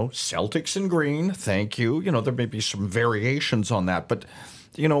 Celtics in green, thank you. There may be some variations on that, but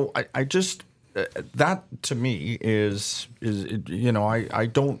I just. That to me is I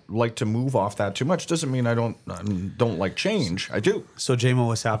don't like to move off that too much. Doesn't mean I don't like change. I do. So JMO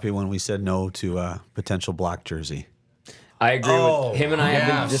was happy when we said no to a potential black jersey. I agree with him, and I have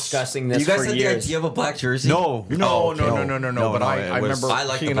been yes. discussing do this you guys for like years. the idea of a black jersey? No. But No, I it was- remember I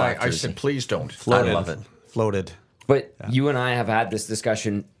like he the and black I jersey. said, please don't. I love it. Floated. But you and I have had this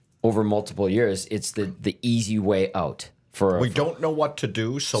discussion over multiple years, it's the easy way out. We don't know what to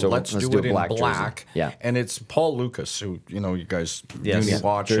do, so let's do it in black. Yeah. And it's Paul Lucas, who, you guys Yes.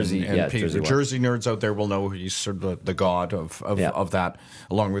 watch. Jersey, and Jersey Jersey nerds out there will know he's sort of the god of that,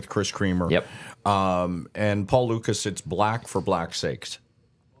 along with Chris Creamer. Yep. And Paul Lucas, it's black for black's sakes.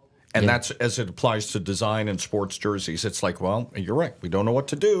 And that's as it applies to design and sports jerseys. It's like, well, you're right. We don't know what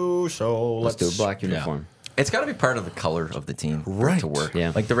to do, so let's do a black uniform. It's got to be part of the color of the team Right. to work.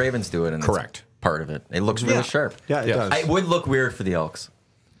 Yeah. Like the Ravens do it, and Correct. It's part of it. It looks really sharp. Yeah, it does. It would look weird for the Elks.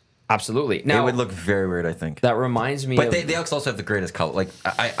 Absolutely. It Now, would look very weird, I think. that reminds me But of... the Elks also have the greatest color. Like,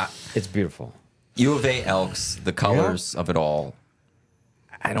 it's beautiful. U of A Elks, the colors of it all,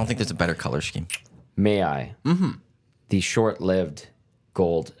 I don't think there's a better color scheme. May I? Mm-hmm. The short-lived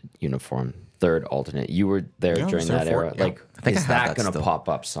gold uniform, third alternate. You were there during that era. Yeah. Like, I think is I have that that going to still. pop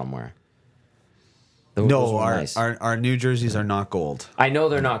up somewhere? Those No, were nice. our new jerseys are not gold. I know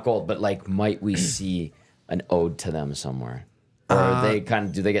they're not gold, but like, might we see an ode to them somewhere? Or are they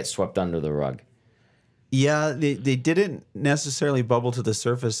do they get swept under the rug? Yeah, they didn't necessarily bubble to the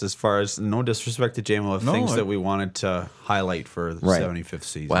surface as far as, no disrespect to JMO, of things that we wanted to highlight for the 75th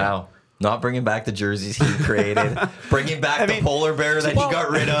season. Wow. Not bringing back the jerseys he created. Bringing back the polar bear that he got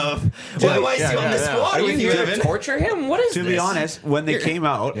rid of. Why is he on the squad Are with you you, here to Evan? torture him? What is To this? be honest, when they came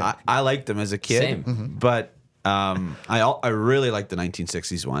out, I liked them as a kid. Same. But I really like the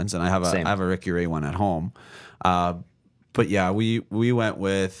 1960s ones, and I have a Ricky Ray one at home. But yeah, we went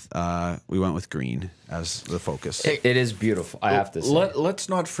with green as the focus. It is beautiful, I have to say. Let's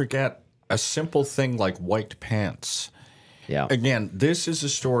not forget a simple thing like white pants. Yeah. Again, this is a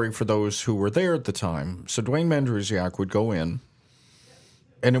story for those who were there at the time. So Dwayne Mandrusiak would go in,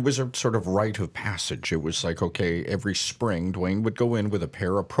 and it was a sort of rite of passage. It was like, okay, every spring, Dwayne would go in with a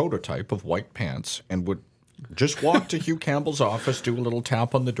pair of prototype of white pants and would just walk to Hugh Campbell's office, do a little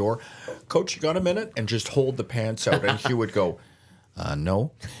tap on the door. Coach, you got a minute? And just hold the pants out. And Hugh would go,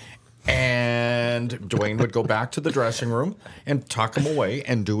 no. And Dwayne would go back to the dressing room and tuck them away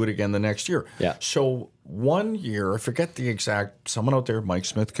and do it again the next year. Yeah. So one year, I forget the exact, someone out there, Mike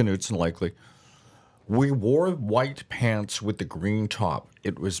Smith, Knutson likely, we wore white pants with the green top.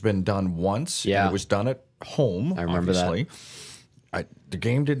 It was been done once. Yeah. And it was done at home, I remember obviously. The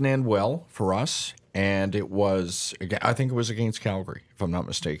game didn't end well for us. And it was, I think it was against Calgary, if I'm not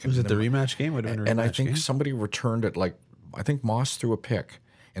mistaken. Was it the rematch game? Would have been a rematch And I think game? somebody returned it, like, I think Moss threw a pick.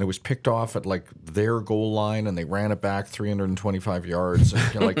 And it was picked off at, like, their goal line, and they ran it back 325 yards. And,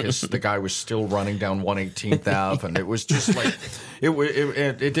 the guy was still running down 118th Ave. And it was just like,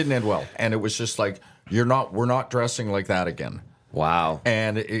 it didn't end well. And it was just like, we're not dressing like that again. Wow.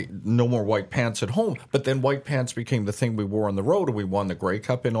 And no more white pants at home. But then white pants became the thing we wore on the road. We won the Grey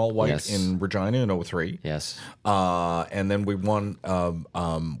Cup in all white in Regina in 03. Yes. And then we won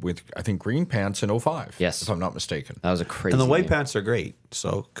with, I think, green pants in 05. Yes. If I'm not mistaken. That was a crazy And the white game. pants are great.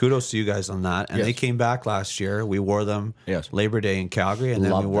 So kudos to you guys on that. And they came back last year. We wore them Labor Day in Calgary, and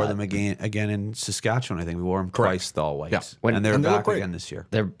then we wore them again in Saskatchewan. I think we wore them twice, the all whites. Yeah. And they're back again this year.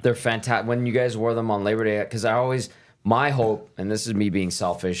 They're fantastic. When you guys wore them on Labor Day, because my hope, and this is me being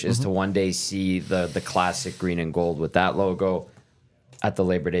selfish, is to one day see the classic green and gold with that logo at the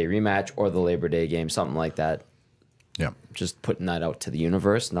Labor Day rematch or the Labor Day game, something like that. Yeah. Just putting that out to the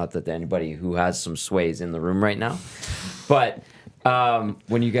universe. Not that anybody who has some sways in the room right now. But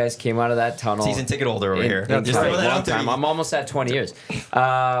when you guys came out of that tunnel... Season ticket holder over here. Just throw a that long out there. time. I'm almost at 20 years.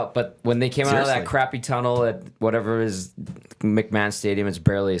 But when they came out of that Seriously. crappy tunnel at whatever is McMahon Stadium, it's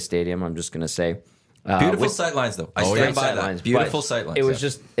barely a stadium, I'm just going to say. Beautiful sight lines, though. I stand by that. Beautiful sight lines. It was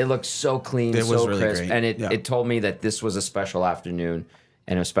just, it looked so clean, It so was really crisp. great. And it, Yeah. it told me that this was a special afternoon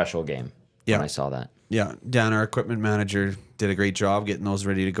and a special game when I saw that. Yeah, Dan, our equipment manager, did a great job getting those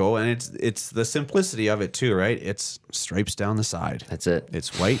ready to go, and it's the simplicity of it too, right? It's stripes down the side. That's it.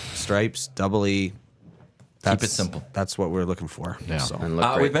 It's white stripes, double E. Keep it simple. That's what we're looking for. Yeah. So. And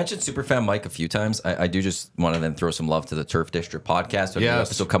look great. We've mentioned Superfan Mike a few times. I do just want to then throw some love to the Turf District podcast. Yes. The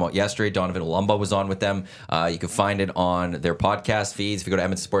episode come out yesterday. Donovan Olumba was on with them. You can find it on their podcast feeds. If you go to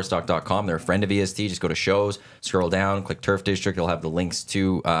edmontonsportstalk.com, they're a friend of EST. Just go to shows, scroll down, click Turf District. It'll have the links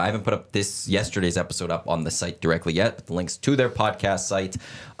to, I haven't put up yesterday's episode up on the site directly yet, but the links to their podcast site.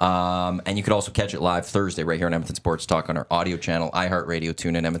 And you can also catch it live Thursday right here on Edmonton Sports Talk on our audio channel, iHeartRadio,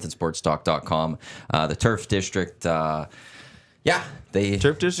 tune in, edmontonsportstalk.com. The Turf District, Turf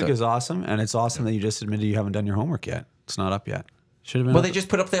District is awesome, and it's awesome that you just admitted you haven't done your homework yet. It's not up yet. Should have been. Well, up. they just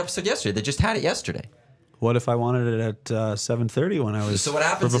put up the episode yesterday. They just had it yesterday. what if I wanted it at 7:30 when I was? So what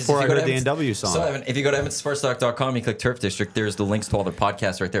happens before is I heard the A&W song? So Evan, if you go to EdmontonSportsTalk.com, you click Turf District. There's the links to all their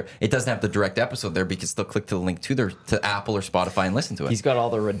podcasts right there. It doesn't have the direct episode there because they'll click to the link to Apple or Spotify and listen to it. He's got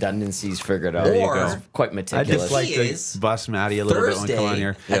all the redundancies figured out. Or- He's quite I meticulous. just like He to is bust Maddie a little bit when we come on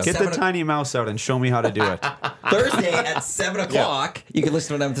here. Thursday Get at the 7 tiny mouse out and show me how to do it. Thursday at 7 o'clock. You can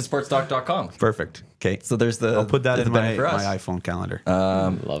listen to EdmontonSportsTalk.com. Perfect. Okay. So there's the. I'll put that there's in the my, benefit for us. my iPhone calendar.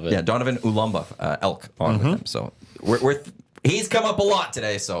 Love it. Yeah, Donovan Ulumba, Elk, on with him. So he's come up a lot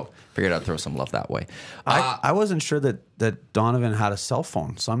today. So figured I'd throw some love that way. I wasn't sure that Donovan had a cell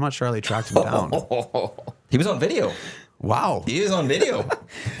phone, so I'm not sure how they tracked him down. He was on video. Wow. He was on video.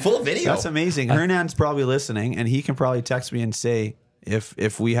 Full video. That's amazing. Hernan's probably listening, and he can probably text me and say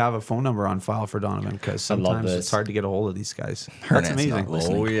if we have a phone number on file for Donovan, because sometimes this. it's hard to get a hold of these guys. Hernan's That's amazing. not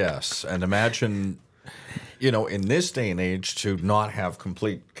listening. Oh, yes. And imagine, in this day and age, to not have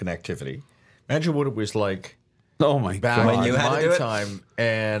complete connectivity. Imagine what it was like Oh my back god. When you in had to my do it? time.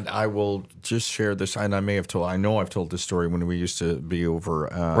 And I will just share this. And I know I've told this story when we used to be over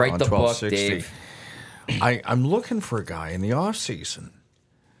Write on the book, 1260. Dave. I'm looking for a guy in the off season.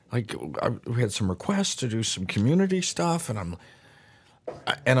 Like we had some requests to do some community stuff, and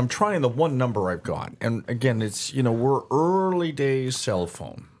I'm trying the one number I've got. And again, it's we're early days cell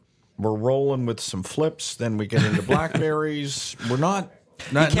phone. We're rolling with some flips, then we get into Blackberries. We're not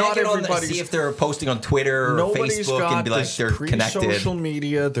You can't not get on and everybody's. see if they're posting on Twitter or Nobody's Facebook got and be like this they're connected. pre-social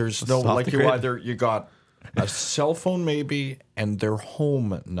media. There's no off like the grid. you got a cell phone maybe and their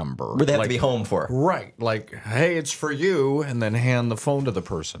home number. Where they have Like, to be home for. Right. Like, hey, it's for you, and then hand the phone to the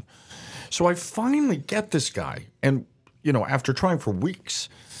person. So I finally get this guy, and, after trying for weeks,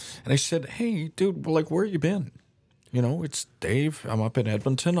 and I said, hey, dude, like, where you been? It's Dave. I'm up in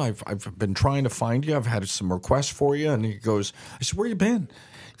Edmonton. I've been trying to find you. I've had some requests for you. And he goes, I said, where you been?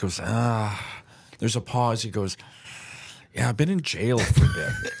 He goes, there's a pause. He goes, yeah, I've been in jail for a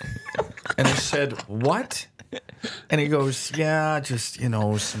bit. And I said, what? And he goes, yeah, just,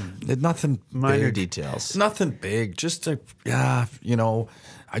 nothing Minor big. details. Nothing big. Just I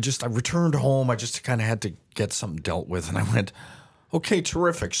returned home. I just kind of had to get something dealt with. And I went, okay,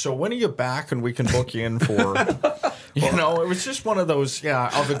 terrific. So when are you back and we can book you in for, it was just one of those,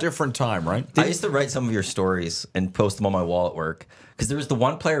 of a different time, right? I used to write some of your stories and post them on my wall at work because there was the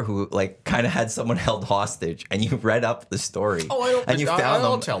one player who kind of had someone held hostage, and you read up the story. And you found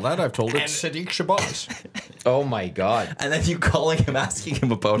I'll them, tell that. I've told it. Sadiq Shabazz. Oh my God. and then you calling him, asking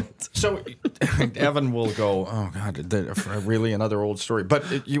him about it. So Evan will go, oh God, really another old story.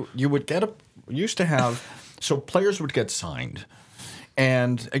 But you would used to have, so players would get signed.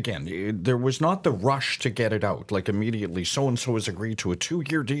 And again, there was not the rush to get it out, like immediately so-and-so has agreed to a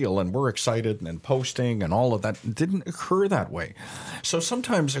 2-year deal and we're excited and posting and all of that. It didn't occur that way. So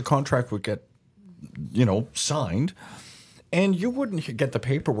sometimes a contract would get, signed and you wouldn't get the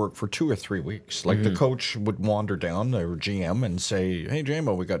paperwork for 2 or 3 weeks. Like the coach would wander down, or GM, and say, hey,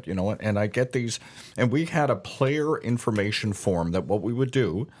 JMO, we got, and I get these. And we had a player information form that what we would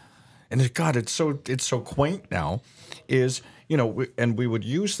do, and God, it's so quaint now, is and we would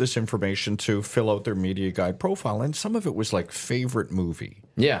use this information to fill out their media guide profile, and some of it was like favorite movie,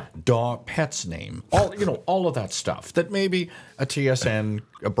 dog, pet's name, all of that stuff that maybe a TSN,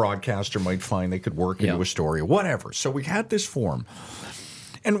 a broadcaster might find they could work into a story or whatever. So we had this form,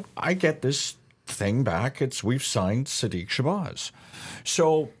 and I get this thing back. We've signed Sadiq Shabazz,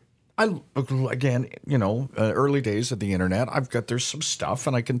 so. Early days of the internet, there's some stuff,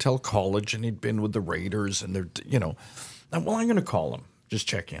 and I can tell college, and he'd been with the Raiders, and they're, I'm going to call him, just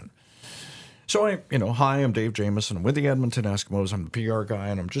check in. So hi, I'm Dave Jamieson. I'm with the Edmonton Eskimos. I'm the PR guy,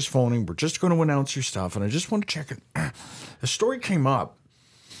 and I'm just phoning. We're just going to announce your stuff, and I just want to check it. The story came up,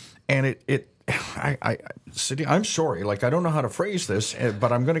 and I'm sorry, I don't know how to phrase this,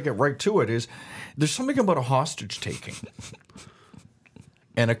 but I'm going to get right to it. There's something about a hostage taking.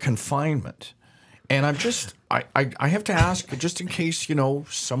 And a confinement, and I have to ask, just in case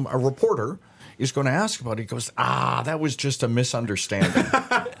a reporter is going to ask about it. He goes, that was just a misunderstanding.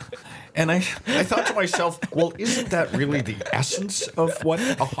 And I thought to myself, well, isn't that really the essence of what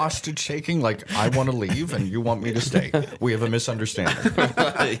a hostage taking? Like, I want to leave and you want me to stay. We have a misunderstanding.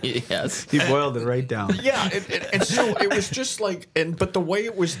 Yes. He boiled it right down. Yeah, and so it was just like, but the way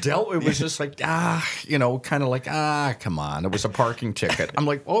it was dealt, it was just like, kind of like, come on. It was a parking ticket. I'm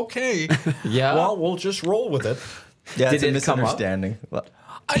like, okay, well, we'll just roll with it. Yeah, Did it's a it come up? misunderstanding.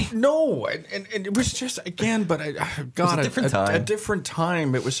 No, and it was just, again, but God, a different time. A different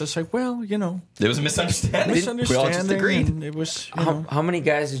time. It was just like, well, There was a misunderstanding. We all just misunderstanding. agreed. And it was, How many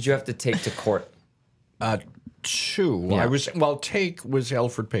guys did you have to take to court? two. Yeah. Take was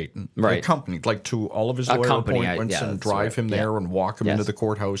Alfred Payton, Right. accompanied like to all of his lawyer appointments and drive him there and walk him into the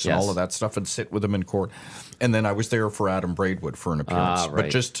courthouse and all of that stuff and sit with him in court. And then I was there for Adam Braidwood for an appearance, right. but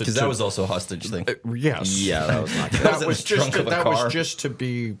just Because that was also a hostage thing. yes, Yeah, that was not good. that was just to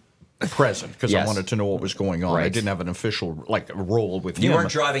be present because I Yes. wanted to know what was going on. I Right. didn't have an official role with him. You weren't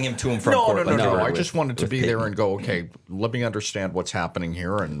driving him to and from court. No. I with- just wanted to with be there Peyton. and go, okay, let me understand what's happening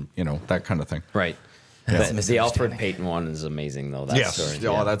here, and that kind of thing. Right. The Alfred Payton one is amazing, though. That Yes. story.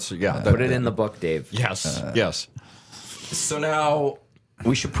 Oh, that's Put it in the book, Dave. Yes. Yes. So now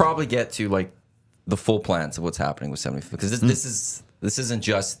we should probably get to like the full plans of what's happening with 75 because this isn't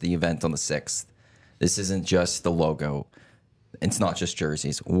just the event on the 6th. This isn't just the logo. It's not just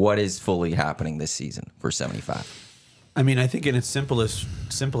jerseys. What is fully happening this season for 75? I mean, I think in its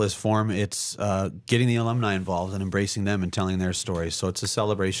simplest form, it's getting the alumni involved and embracing them and telling their stories. So it's a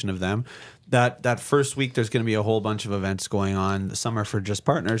celebration of them. That first week, there's going to be a whole bunch of events going on. Some are for just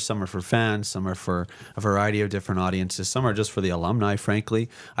partners, some are for fans, some are for a variety of different audiences, some are just for the alumni, frankly.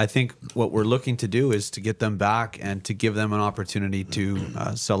 I think what we're looking to do is to get them back and to give them an opportunity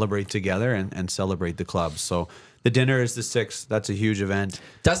to celebrate together and celebrate the club. So the dinner is the 6th. That's a huge event.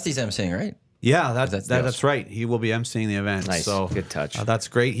 Dusty's emceeing, right? Yeah, That's that's right. He will be emceeing the event. Nice. So Good touch. That's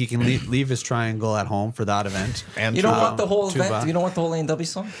great. He can leave his triangle at home for that event. And You don't want the whole Tuba. event? You don't want the whole A&W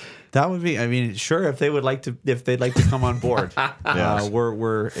song? That would be. I mean, sure. If they'd like to come on board,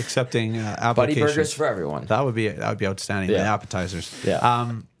 we're accepting Buddy applications. burgers for everyone. That would be outstanding. Yeah. The appetizers.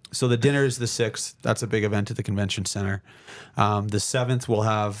 Yeah. So the dinner is the 6th. That's a big event at the convention center. The 7th we'll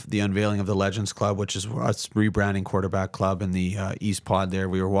have the unveiling of the Legends Club, which is us rebranding Quarterback Club in the East Pod. There,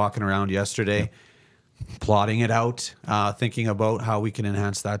 we were walking around yesterday, plotting it out, thinking about how we can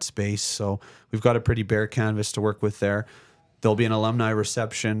enhance that space. So we've got a pretty bare canvas to work with there. There'll be an alumni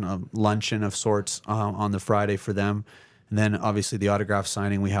reception, a luncheon of sorts on the Friday for them. And then obviously the autograph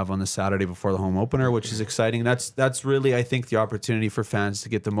signing we have on the Saturday before the home opener, which is exciting. That's really, I think, the opportunity for fans to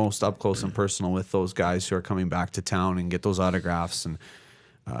get the most up close and personal with those guys who are coming back to town and get those autographs. And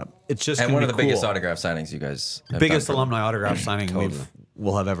it's just And one of the cool. biggest autograph signings you guys have biggest done for- alumni autograph signing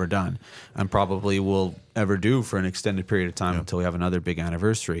we'll have ever done, and probably will ever do for an extended period of time until we have another big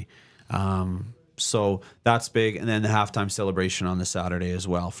anniversary. So that's big, and then the halftime celebration on the Saturday as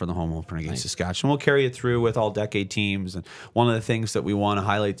well for the home opener against Saskatchewan. We'll carry it through with all decade teams, and one of the things that we want to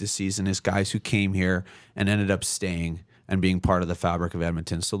highlight this season is guys who came here and ended up staying and being part of the fabric of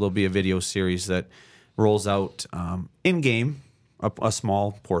Edmonton. So there'll be a video series that rolls out in game. A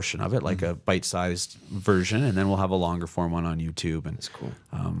small portion of it, like a bite-sized version, and then we'll have a longer form one on YouTube. And That's cool.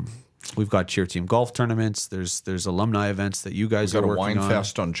 We've got cheer team golf tournaments. There's alumni events that you guys We've are got a working wine on.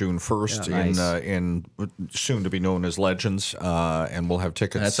 fest on June 1st in soon to be known as Legends, and we'll have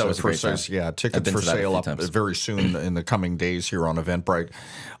tickets That's always a for great time. sale. Yeah, I've tickets been for to that a sale few up times. very soon in the coming days here on Eventbrite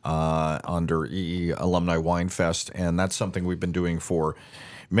under EE Alumni Wine Fest, and that's something we've been doing for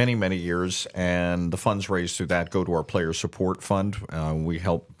many years, and the funds raised through that go to our player support fund. We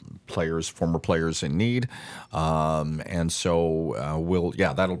help former players in need, and so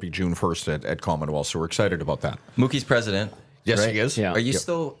that'll be June 1st at Commonwealth. So we're excited about that. Mookie's president. Yes, right? he is. Yeah. Are you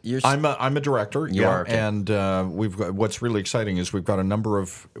still? I'm a director. You are, okay. And we've got what's really exciting is we've got a number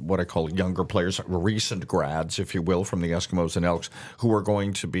of what I call younger players, recent grads, if you will, from the Eskimos and Elks, who are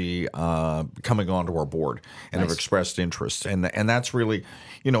going to be coming onto our board and have expressed interest. And that's really,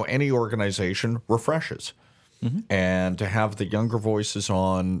 any organization refreshes. Mm-hmm. And to have the younger voices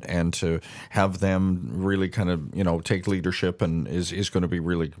on and to have them really kind of, take leadership and is going to be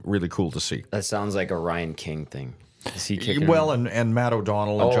really, really cool to see. That sounds like a Ryan King thing. Is he kicking Well, him? and Matt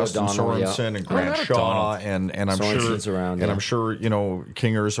O'Donnell and Justin O'Donnell, Sorensen yeah. and Grant Matt Shaw O'Donnell. and I'm Sorensen's sure around, and yeah. I'm sure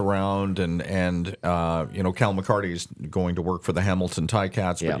Kinger's around and Cal McCarty's going to work for the Hamilton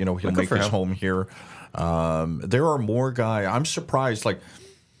Ticats, Yeah. but he'll Good make for his him. home here. There are more guys. I'm surprised. Like,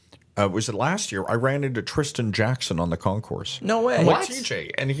 was it last year? I ran into Tristan Jackson on the concourse. No way. I'm like, What?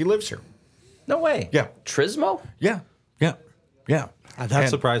 TJ, and he lives here. No way. Yeah, Trismo? yeah. That And-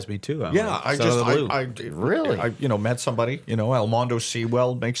 surprised me too. Yeah, I Out of the blue. Really? I met somebody. Almondo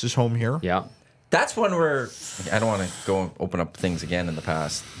Sewell makes his home here. Yeah. That's one where I don't want to go and open up things again in the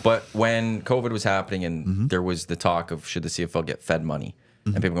past. But when COVID was happening and there was the talk of should the CFL get Fed money,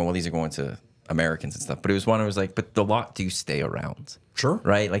 and people going, well, these are going to Americans and stuff. But it was one where it was like, but the lot do stay around. Sure.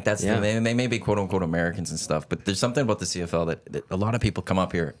 Right? Like that's Yeah. they may be quote unquote Americans and stuff, but there's something about the CFL that a lot of people come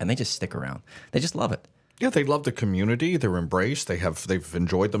up here and they just stick around. They just love it. Yeah, they love the community. They're embraced. They've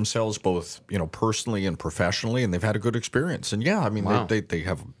enjoyed themselves both, personally and professionally, and they've had a good experience. And yeah, I mean, they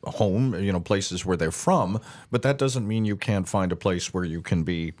have a home, places where they're from, but that doesn't mean you can't find a place where you can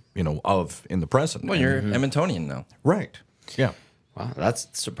be, in the present. Well, you're Edmontonian now. Right. Yeah. Wow, that's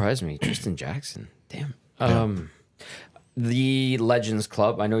surprised me. Tristan Jackson. Damn. The Legends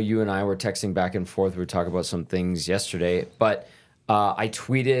Club. I know you and I were texting back and forth. We were talking about some things yesterday, but I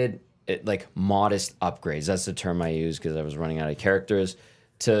tweeted like modest upgrades. That's the term I use because I was running out of characters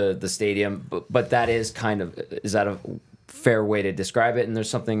to the stadium. But that is is that a fair way to describe it? And there's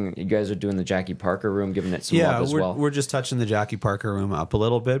something you guys are doing the Jackie Parker room, giving it some love as well. We're just touching the Jackie Parker room up a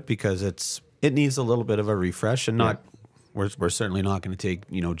little bit because it needs a little bit of a refresh, and not. We're certainly not going to take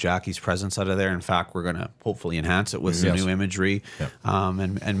Jackie's presence out of there. In fact, we're going to hopefully enhance it with some new imagery,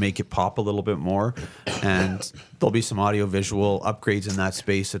 and make it pop a little bit more. And there'll be some audio visual upgrades in that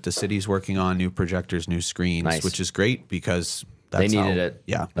space that the city's working on, new projectors, new screens, which is great because they needed it.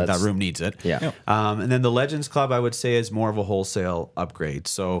 Yeah, that room needs it. Yeah. And then the Legends Club, I would say, is more of a wholesale upgrade.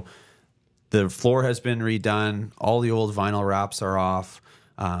 So the floor has been redone. All the old vinyl wraps are off.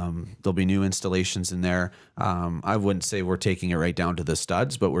 There'll be new installations in there. I wouldn't say we're taking it right down to the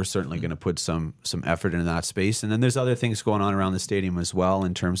studs, but we're certainly going to put some effort into that space. And then there's other things going on around the stadium as well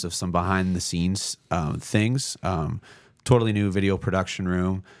in terms of some behind the scenes things. Totally new video production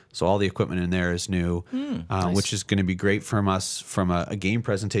room. So all the equipment in there is new, nice. Which is going to be great from us from a game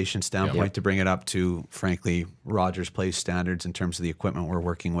presentation standpoint to bring it up to, frankly, Rogers Place standards in terms of the equipment we're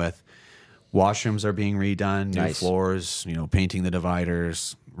working with. Washrooms are being redone, new floors, painting the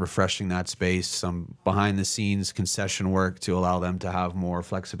dividers, refreshing that space, some behind-the-scenes concession work to allow them to have more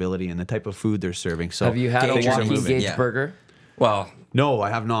flexibility in the type of food they're serving. So, have you had a Joaquin Gage burger? Well, no, I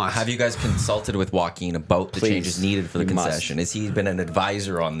have not. Have you guys consulted with Joaquin about the changes needed for the concession? Has he been an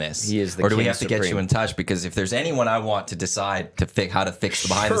advisor on this? He is the Or do we have to get you in touch? Because if there's anyone I want to decide to how to fix the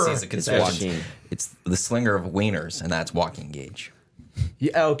behind-the-scenes of concessions, it's the slinger of wieners, and that's Joaquin Gage.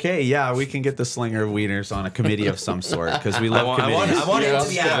 Yeah, okay, yeah, we can get the slinger of wieners on a committee of some sort because we love committees. I want him to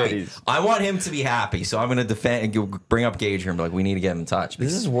be happy. I want him to be happy, so I'm going to defend and bring up Gage here and be like, we need to get him in touch.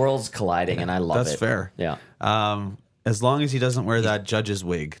 This is worlds colliding, and I love it. That's fair. Yeah. As long as he doesn't wear that judge's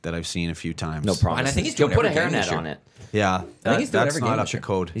wig that I've seen a few times. No problem. And I think he's doing put a every game hairnet on it. Yeah, I think he's doing every game not up this to year.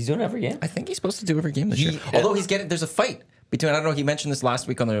 code. He's doing it every game? I think he's supposed to do every game this year. Although there's a fight between, I don't know, he mentioned this last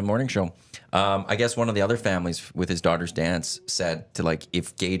week on the morning show. I guess one of the other families with his daughter's dance said to, like,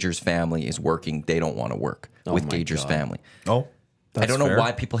 if Gager's family is working, they don't want to work with Gager's family. Oh, I don't know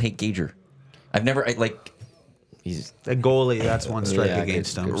why people hate Gager. I've never, he's a goalie. That's one strike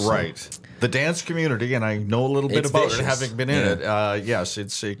against him. Right. The dance community, and I know a little bit about it, having been in it. Yes,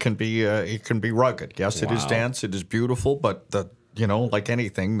 it can be rugged. Yes, it is dance. It is beautiful, but like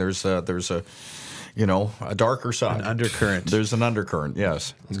anything, there's a darker side, an undercurrent. There's an undercurrent.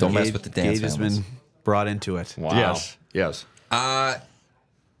 Yes. Don't mess with the dance. Gage has been brought into it. Wow. Yes.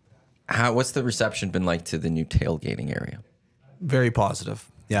 What's the reception been like to the new tailgating area? Very positive.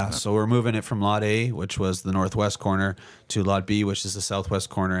 Yeah, so we're moving it from Lot A, which was the northwest corner, to Lot B, which is the southwest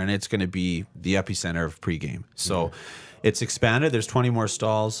corner, and it's going to be the epicenter of pregame. So it's expanded. There's 20 more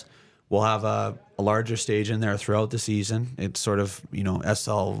stalls. We'll have a larger stage in there throughout the season. It's sort of,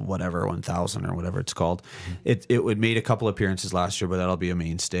 SL whatever, 1000 or whatever it's called. It would made a couple appearances last year, but that'll be a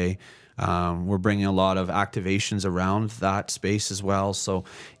mainstay. We're bringing a lot of activations around that space as well. So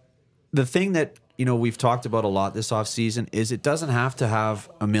the thing that we've talked about a lot this offseason is it doesn't have to have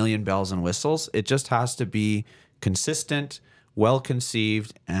a million bells and whistles. It just has to be consistent,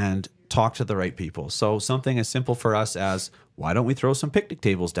 well-conceived, and talk to the right people. So something as simple for us as, why don't we throw some picnic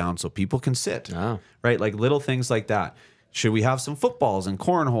tables down so people can sit? Right? Like little things like that. Should we have some footballs and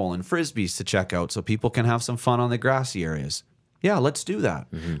cornhole and frisbees to check out so people can have some fun on the grassy areas? Yeah, let's do that.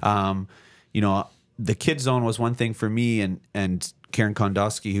 The kid zone was one thing for me and Karen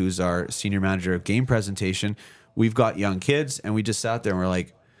Kondowski, who's our senior manager of game presentation. We've got young kids, and we just sat there and we're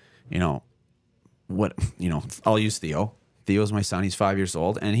like, I'll use Theo. Theo's my son. He's 5 years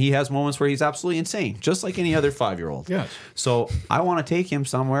old, and he has moments where he's absolutely insane, just like any other 5-year-old. Yes. So I want to take him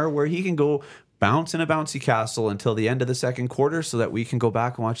somewhere where he can go bounce in a bouncy castle until the end of the second quarter so that we can go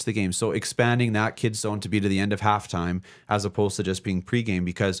back and watch the game. So expanding that kids zone to be to the end of halftime as opposed to just being pregame,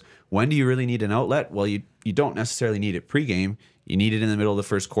 because when do you really need an outlet? Well, you don't necessarily need it pregame. You need it in the middle of the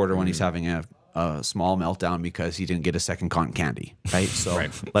first quarter when he's having a small meltdown because he didn't get a second cotton candy, right? So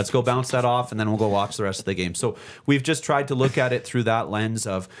let's go bounce that off, and then we'll go watch the rest of the game. So we've just tried to look at it through that lens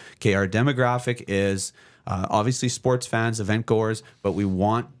of, okay, our demographic is obviously sports fans, event goers, but we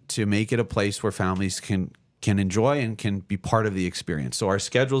want to make it a place where families can can enjoy and can be part of the experience. So our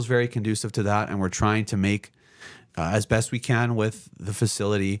schedule is very conducive to that, and we're trying to make as best we can with the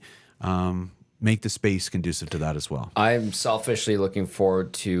facility, make the space conducive to that as well. I'm selfishly looking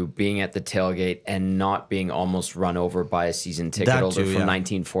forward to being at the tailgate and not being almost run over by a season ticket holder from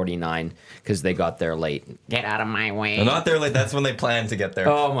 1949 because they got there late. Get out of my way. They're not there late. That's when they plan to get there.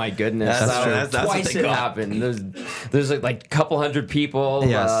 Oh my goodness. That's Twice it happened. There's like a couple hundred people.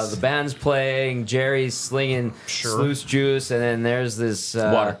 Yes. The band's playing. Jerry's slinging sluice juice. And then there's this...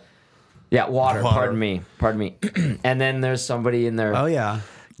 water. Yeah, water. Pardon me. And then there's somebody in there. Oh, yeah.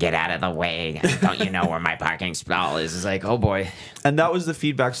 Get out of the way. Don't you know where my parking stall is? It's like, oh boy. And that was the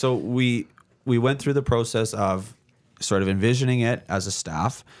feedback. So we went through the process of sort of envisioning it as a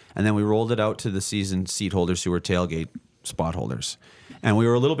staff, and then we rolled it out to the season seat holders who were tailgate spot holders. And we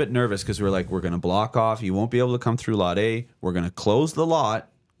were a little bit nervous because we were like, we're going to block off. You won't be able to come through lot A. We're going to close the lot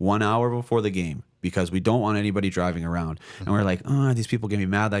 1 hour before the game because we don't want anybody driving around. And we're like, oh, these people get me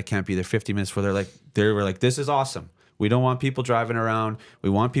mad that I can't be there 50 minutes before. They were like, this is awesome. We don't want people driving around. We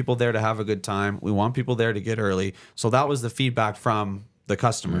want people there to have a good time. We want people there to get early. So that was the feedback from the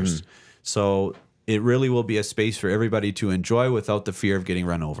customers. So it really will be a space for everybody to enjoy without the fear of getting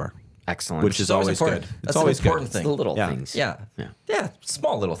run over. Excellent. Which is always good. That's always an important good. thing. The little Yeah. things. Yeah,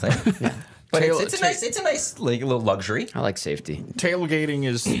 small little thing. Yeah. But it's a nice like, little luxury. I like safety. Tailgating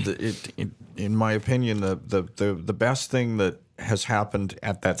is, in my opinion, the best thing that has happened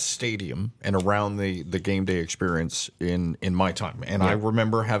at that stadium and around the game day experience in my time. And I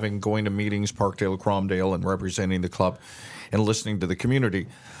remember going to meetings, Parkdale, Cromdale, and representing the club and listening to the community.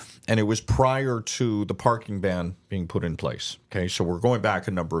 And it was prior to the parking ban being put in place. Okay, so we're going back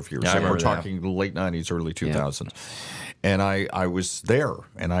a number of years. Yeah, so we're that. talking late 90s, early 2000s. And I was there,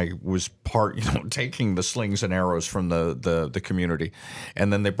 and I was taking the slings and arrows from the community.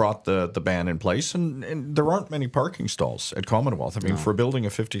 And then they brought the ban in place, and there aren't many parking stalls at Commonwealth. I mean, for a building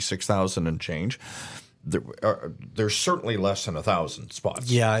of 56,000 and change, there's certainly less than 1,000 spots.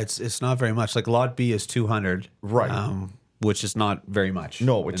 Yeah, it's not very much. Like lot B is 200. Right. Which is not very much.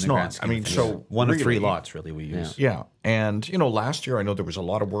 No, it's not. I mean, so one of 3 really, lots really we use. Yeah. And, last year I know there was a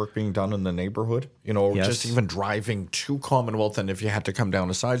lot of work being done in the neighborhood, just even driving to Commonwealth, and if you had to come down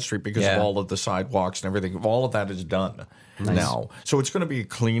a side street because of all of the sidewalks and everything, all of that is done now. So it's going to be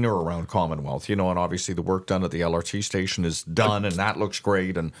cleaner around Commonwealth, and obviously the work done at the LRT station is done, and that looks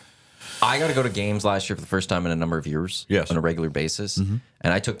great. And I got to go to games last year for the first time in a number of years on a regular basis. And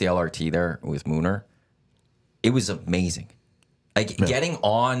I took the LRT there with Mooner. It was amazing. Like getting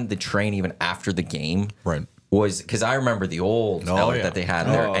on the train even after the game was because I remember the old that they had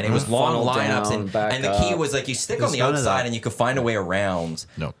there, and it was long lineups, and the key was like you stick on the outside and you could find a way around.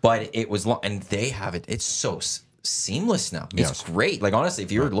 But it was long, and they have it. It's so seamless now. It's great. Like honestly,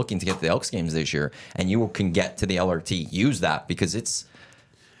 if you're looking to get to the Elks games this year and you can get to the LRT, use that because it's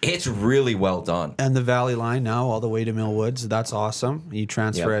really well done. And the Valley line now all the way to Mill Woods. That's awesome. You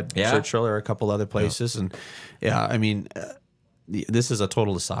transfer at Churchill or a couple other places. And I mean, this is a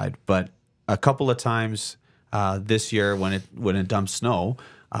total aside, but a couple of times this year when it dumped snow,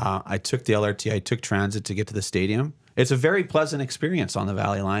 I took the LRT, I took transit to get to the stadium. It's a very pleasant experience on the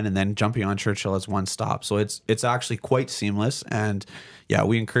Valley line, and then jumping on Churchill as one stop. So it's actually quite seamless, and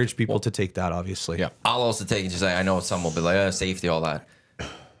we encourage people to take that, obviously. Yeah, I'll also take it. Just I know some will be like safety, all that.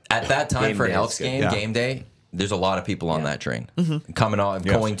 At that time Game for an day Elks is good. game, game day, there's a lot of people on that train coming on,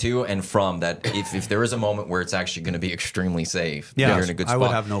 going to and from that. If there is a moment where it's actually going to be extremely safe, you're in a good spot. I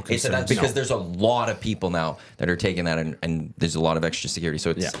would have no concerns. That's because there's a lot of people now that are taking that, and there's a lot of extra security.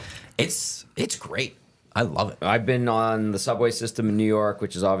 So it's great. I love it. I've been on the subway system in New York,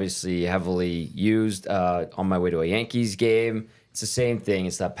 which is obviously heavily used on my way to a Yankees game. It's the same thing.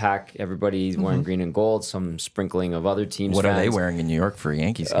 It's that pack. Everybody's wearing green and gold. Some sprinkling of other teams. What are they wearing in New York for a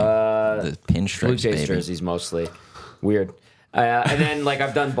Yankees game? The pinstripes, Blue Jays baby. jerseys mostly. Weird. And then like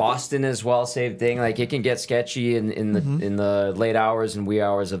I've done Boston as well. Same thing. Like it can get sketchy in the late hours and wee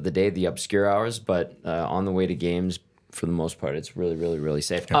hours of the day, the obscure hours. But on the way to games, for the most part, it's really, really, really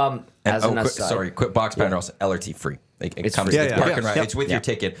safe. As an aside, quick box banner also LRT free. It comes free. with parking right. It's with your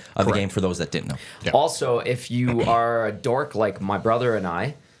ticket of the game for those that didn't know. Yeah. Also, if you are a dork like my brother and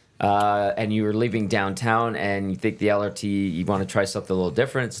I, and you were leaving downtown and you think the LRT, you want to try something a little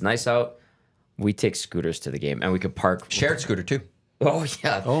different, it's nice out, we take scooters to the game and we could park. Shared scooter too. Oh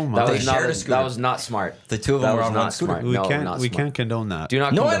yeah. Oh, my. That They was not. shared a scooter. That was not smart. The two of That them were was on not one scooter. smart. We No, can't not we smart. can't condone that. Do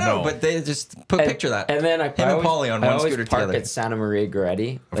not. No, I condone know, No. but they just put picture that. And then him and Polly on I one always scooter park together. at Santa Maria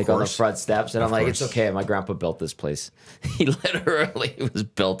Goretti, like on the course. front steps, and I'm like, course. it's okay. My grandpa built this place. He literally was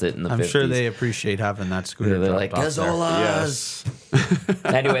built it in the 50s. I'm sure they appreciate having that scooter. They're dropped like off there. Gazzolas.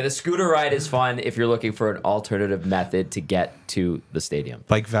 Anyway, the scooter ride is fun if you're looking for an alternative method to get to the stadium.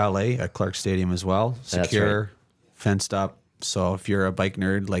 Bike valet at Clark Stadium as well. That's Secure, right. fenced up. So if you're a bike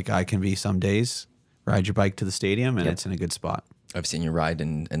nerd like I can be some days, ride your bike to the stadium and it's in a good spot. I've seen you ride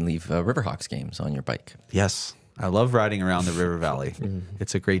and leave Riverhawks games on your bike. Yes. I love riding around the River Valley.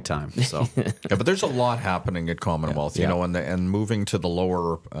 It's a great time. So Yeah, but there's a lot happening at Commonwealth, you know, and moving to the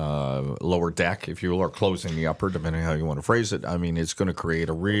lower deck, if you will, or closing the upper, depending how you want to phrase it. I mean, it's going to create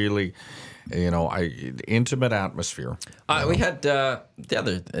a really, intimate atmosphere. We had the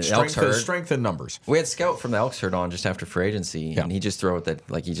other Elks herd. Strength in numbers. We had Scout from the Elks herd on just after free agency, and he just threw out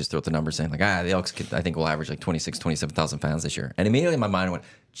the numbers saying the Elks I think will average like 27,000 fans this year. And immediately my mind went,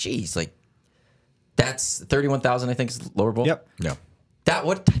 geez, like that's 31,000 I think is lower bowl. Yep. Yeah.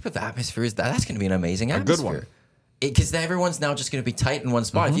 What type of atmosphere is that? That's going to be an amazing atmosphere. good one. Because everyone's now just going to be tight in one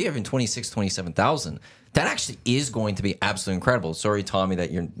spot. If you have 27,000, that actually is going to be absolutely incredible. Sorry, Tommy,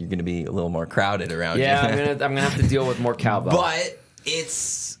 that you're going to be a little more crowded around you. Yeah, I'm gonna have to deal with more cowbell. But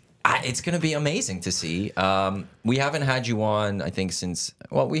it's going to be amazing to see. We haven't had you on, I think, since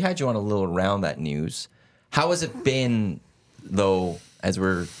we had you on a little around that news. How has it been, though, as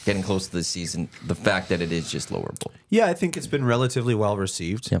we're getting close to the season, the fact that it is just lower bowl? yeah, I think it's been relatively well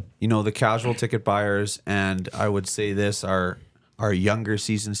received. Yep. You know, the casual ticket buyers, and I would say this, our younger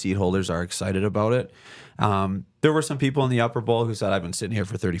season seat holders are excited about it. There were some people in the upper bowl who said, I've been sitting here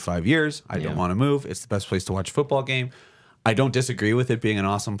for 35 years. I don't want to move. It's the best place to watch a football game. I don't disagree with it being an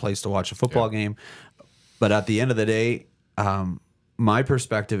awesome place to watch a football game. But at the end of the day, my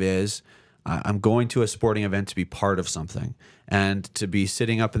perspective is I'm going to a sporting event to be part of something, and to be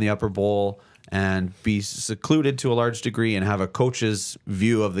sitting up in the upper bowl and be secluded to a large degree and have a coach's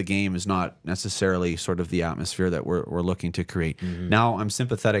view of the game is not necessarily sort of the atmosphere that we're looking to create. Now, I'm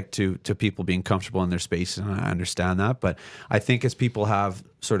sympathetic to people being comfortable in their space, and I understand that. But I think as people have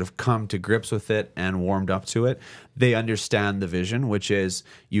sort of come to grips with it and warmed up to it, they understand the vision, which is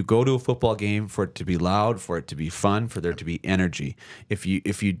you go to a football game for it to be loud, for it to be fun, for there to be energy. If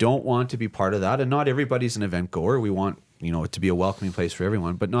you don't want to be part of that, and not everybody's an event goer, we want it to be a welcoming place for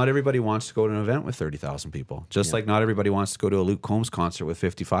everyone, but not everybody wants to go to an event with 30,000 people. Just like not everybody wants to go to a Luke Combs concert with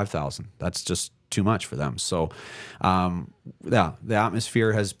 55,000. That's just too much for them. So, the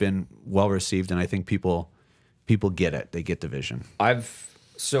atmosphere has been well received, and I think people get it. They get the vision.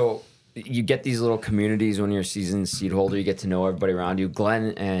 So you get these little communities when you're a season seat holder. You get to know everybody around you.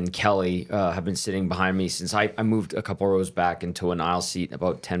 Glenn and Kelly have been sitting behind me since I moved a couple rows back into an aisle seat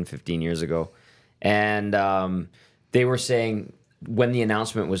about 10, 15 years ago. And they were saying when the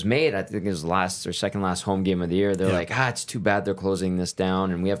announcement was made, I think it was last or second last home game of the year, they're like, it's too bad they're closing this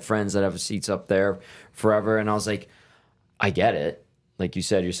down. And we have friends that have seats up there forever. And I was like, I get it. Like you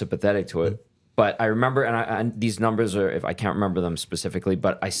said, you're sympathetic to it. But I remember, and these numbers are, if I can't remember them specifically,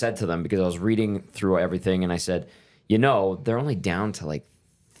 but I said to them, because I was reading through everything, and I said, they're only down to like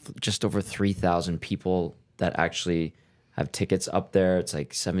just over 3,000 people that actually have tickets up there. It's like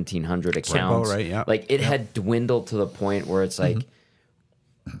 1,700 accounts. Right, yeah. Like it had dwindled to the point where it's like,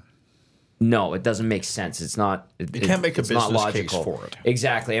 no, it doesn't make sense. It's not. You can't make a it's not business logical. case for it.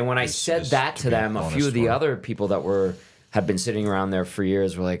 Exactly. And when I said that to them, a few of the other people that had been sitting around there for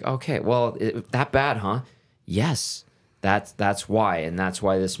years were like, okay, well, that bad, huh? Yes, that's why, and that's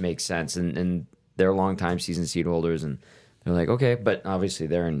why this makes sense. And they're longtime season seat holders, and they're like, okay, but obviously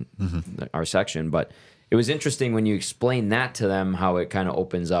they're in our section. But it was interesting when you explain that to them, how it kind of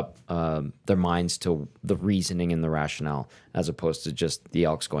opens up their minds to the reasoning and the rationale, as opposed to just the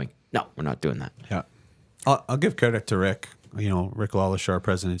Elks going, no, we're not doing that. Yeah. I'll give credit to Rick, Rick Lawless, our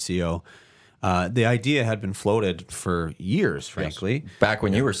president and CEO. The idea had been floated for years, frankly. Back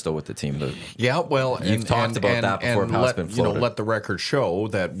when you were still with the team. You've talked about that before, how it's been floated. let the record show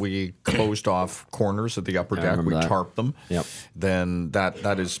that we closed off corners of the upper deck. We tarped them. Yep. Then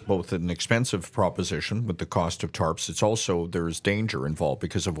that is both an expensive proposition with the cost of tarps. It's also, there's danger involved,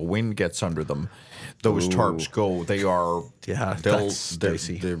 because if a wind gets under them, those tarps go. They are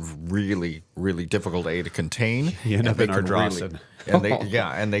they're really, really difficult to contain. You end up in our Drawson. And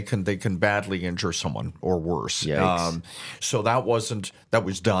they can badly injure someone or worse. So that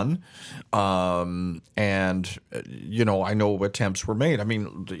was done. I know attempts were made. I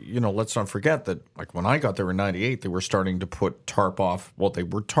mean, let's not forget that, like, when I got there in '98, they were starting to put tarp off. Well, they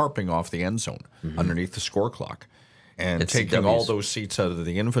were tarping off the end zone underneath the score clock. and taking all those seats out of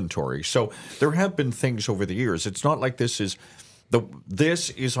the inventory. So there have been things over the years. It's not like this is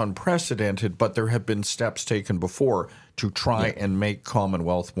unprecedented, but there have been steps taken before to try and make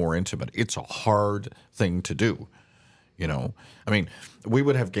Commonwealth more intimate. It's a hard thing to do, you know. I mean, we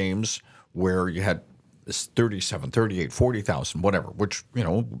would have games where you had 37, 38, 40,000, whatever, which, you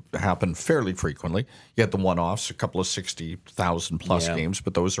know, happened fairly frequently. You had the one-offs, a couple of 60,000 plus games,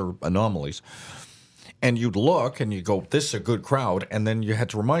 but those are anomalies. And you'd look and you go, this is a good crowd. And then you had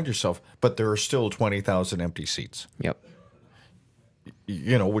to remind yourself, but there are still 20,000 empty seats. Yep.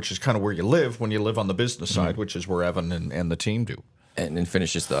 You know, which is kind of where you live when you live on the business side, which is where Evan and the team do. And then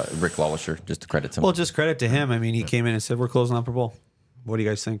finishes Rick Lawlisher, just to credit him. Well, just credit to him. I mean, he came in and said, we're closing Upper Bowl. What do you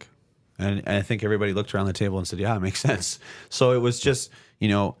guys think? And I think everybody looked around the table and said, yeah, it makes sense. So it was just, you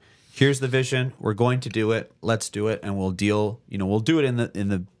know, here's the vision. We're going to do it. Let's do it. And we'll deal, you know, we'll do it in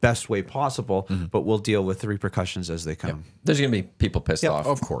the best way possible, but we'll deal with the repercussions as they come. There's going to be people pissed off.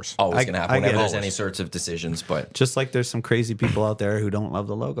 Of course. Always going to happen whenever there's any sorts of decisions. But just like there's some crazy people out there who don't love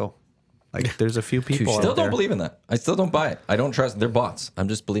the logo. Like there's a few people still don't believe in that. I still don't buy it. I don't trust. They're bots. I'm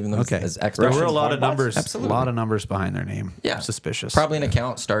just believing them as experts. There were a lot of numbers. Absolutely. A lot of numbers behind their name. Yeah, suspicious. Probably an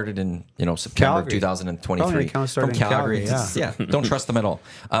account started in September of 2023 from Calgary. Yeah, don't trust them at all.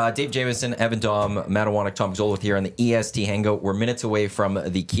 Dave Jamieson, Evan Daum, Matt Iwanyk, Tom Gazzola here on the EST Hangout. We're minutes away from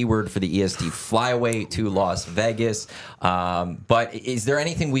the keyword for the EST flyaway to Las Vegas. But is there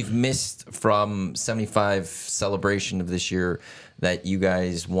anything we've missed from 75 celebration of this year that you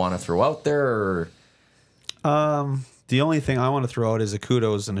guys want to throw out there? Or? The only thing I want to throw out is a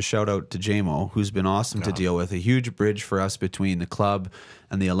kudos and a shout out to JMO, who's been awesome to deal with. A huge bridge for us between the club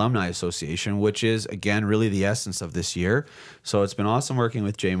and the Alumni Association, which is, again, really the essence of this year. So it's been awesome working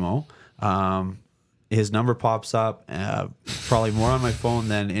with JMO. His number pops up probably more on my phone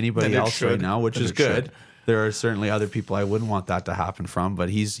than anybody else right now, which is good. There are certainly other people I wouldn't want that to happen from, but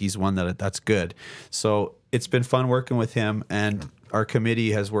he's one that's good. So it's been fun working with him, and our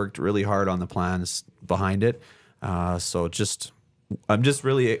committee has worked really hard on the plans behind it. So I'm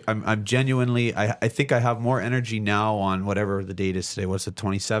genuinely, I think I have more energy now on whatever the date is today. What's the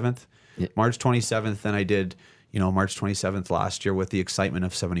 27th? Yeah. March 27th than I did, March 27th last year with the excitement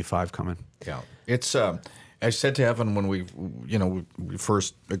of 75 coming. Yeah. It's, I said to Evan when we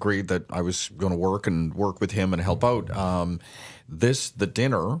first agreed that I was going to work with him and help out, the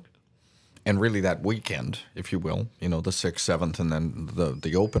dinner and really that weekend, if you will, the 6th, 7th, and then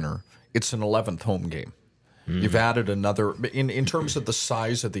the opener, it's an 11th home game. You've added another, in terms of the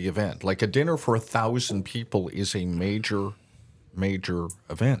size of the event, like a dinner for 1,000 people is a major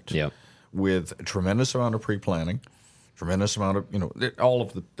event. Yep. With a tremendous amount of pre-planning, tremendous amount of, all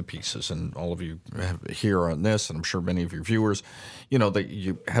of the pieces, and all of you here on this, and I'm sure many of your viewers, that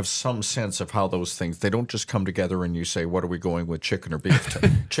you have some sense of how those things, they don't just come together and you say, what are we going with, chicken or beef?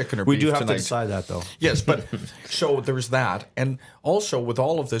 We do have to decide that, though. Yes, but so there's that. And also with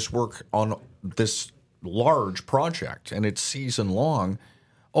all of this work on this large project, and it's season long,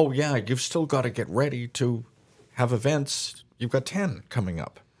 you've still got to get ready to have events. You've got 10 coming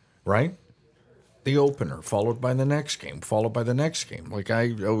up, right? The opener, followed by the next game, followed by the next game. Like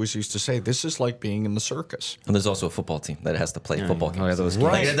I always used to say, this is like being in the circus. And there's also a football team that has to play football games. Oh, yeah, those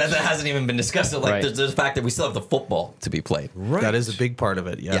right. Like, that hasn't even been discussed. Like there's the fact that we still have the football to be played. Right. That is a big part of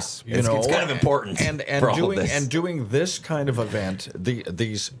it. Yes, it's kind of important. And doing this kind of event,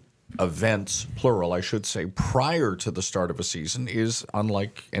 these events, plural, I should say, prior to the start of a season is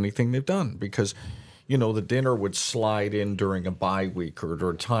unlike anything they've done, because the dinner would slide in during a bye week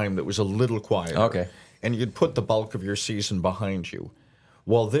or a time that was a little quieter. Okay. And you'd put the bulk of your season behind you.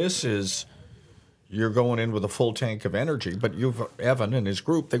 Well, this is, you're going in with a full tank of energy, but Evan and his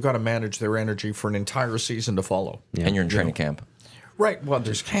group, they've got to manage their energy for an entire season to follow. Yeah. And you're in training camp. Right. Well,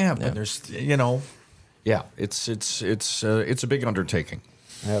 there's camp and there's, it's a big undertaking.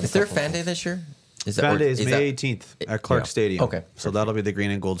 Is there a fan day this year? Fan day is May 18th at Clark Stadium. Okay. So that'll be the green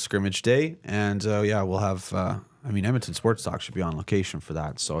and gold scrimmage day. And we'll have, Edmonton Sports Talk should be on location for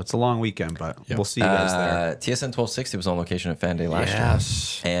that. So it's a long weekend, but we'll see you guys there. TSN 1260 was on location at Fan Day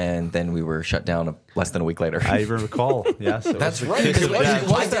last year. And then we were shut down less than a week later. I recall. Yes. That's right. I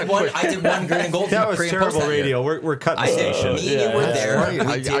did one green and gold. That was terrible radio. We're cutting the station. Me and you were there.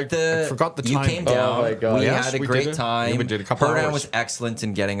 Right. I forgot the time. You came down. Oh my God. We had a great time. We did a couple Hernan hours. was excellent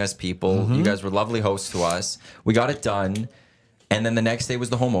in getting us people. You guys were lovely hosts to us. We got it done. And then the next day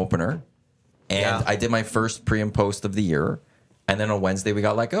was the home opener. And I did my first pre and post of the year. And then on Wednesday, we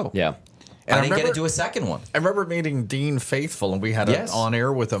got let go. Yeah. And I didn't get to do a second one. I remember meeting Dean Faithful, and we had it on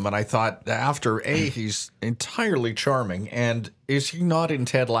air with him. And I thought, he's entirely charming. And is he not in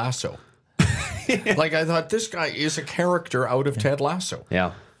Ted Lasso? Like, I thought, this guy is a character out of Ted Lasso.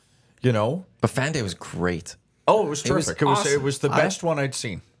 Yeah. You know? But Fan Day was great. Oh, it was terrific. awesome. It was the best one I'd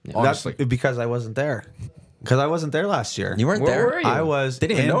seen, honestly. That's because I wasn't there. Because I wasn't there last year. You weren't Where there? were you? I was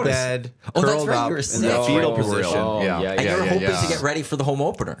Didn't even in notice. bed, Oh, that's curled right, you up were in sick. the fetal Oh, you were position. Oh, Yeah. yeah, And you were yeah. hoping to get ready for the home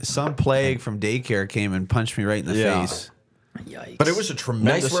opener. Some plague from daycare came and punched me right in the Yeah. face. Yikes. But it was a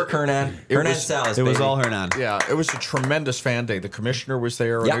tremendous... Nice work, Hernan. It Hernan was- Salas, It was baby. all Hernan. Yeah, it was a tremendous fan day. The commissioner was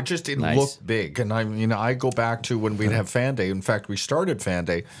there, Yeah. and it Nice. looked big. And I go back to when we'd have fan day. In fact, we started fan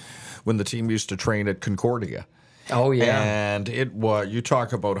day when the team used to train at Concordia. Oh, yeah. And it was, you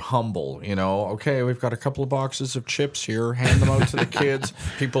talk about humble, okay, we've got a couple of boxes of chips here, hand them out to the kids.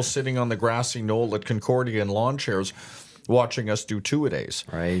 People sitting on the grassy knoll at Concordia in lawn chairs watching us do two-a-days.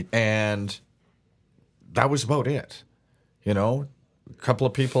 Right. And that was about it, A couple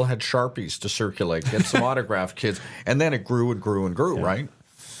of people had Sharpies to circulate, get some autograph kids, and then it grew and grew and grew, right?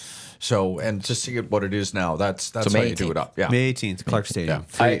 So, and to see it what it is now, that's how May you do it 18th. up. Yeah. May 18th, Clark Stadium.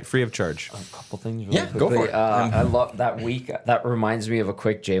 Free of charge. Couple things really Yeah, go quickly. for it. I love that week. That reminds me of a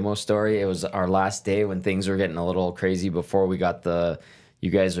quick JMO story. It was our last day when things were getting a little crazy before we got the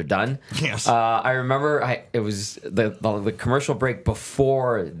 "you guys are done." Yes. I remember it was the commercial break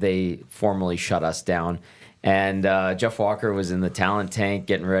before they formally shut us down. And Jeff Walker was in the talent tank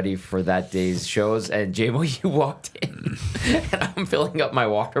getting ready for that day's shows. And JMO, you walked in, and I'm filling up my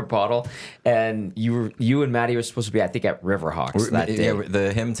water bottle. And you and Maddie were supposed to be, I think, at Riverhawks that day.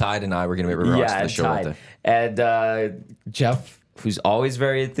 Yeah, him, Tide, and I were going to be at River Rocks for the show that and day. And Jeff, who's always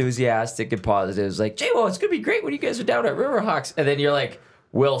very enthusiastic and positive, is like, JMO, it's going to be great when you guys are down at Riverhawks. And then you're like,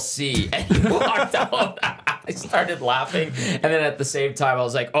 we'll see. And you walked out. I started laughing. And then at the same time, I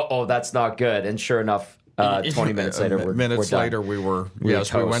was like, oh, that's not good. And sure enough, 20 minutes later, we're done. We were We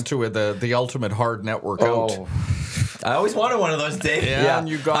we went to the ultimate hard network out. I always wanted one of those, Dave. Yeah, and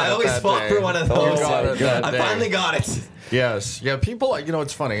you got I it always that fought day. for one of You those. got it that I day. finally got it. Yes, yeah. People,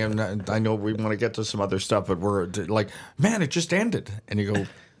 it's funny, and I know we want to get to some other stuff, but we're like, man, it just ended, and you go,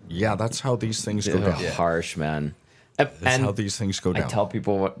 yeah, that's how these things go down. Harsh, man. That's how these things go down. I tell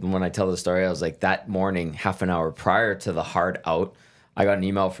people when I tell the story, I was like, that morning, half an hour prior to the hard out, I got an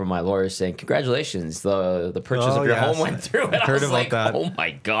email from my lawyer saying, congratulations, the purchase of your home went through. And I was like, that. oh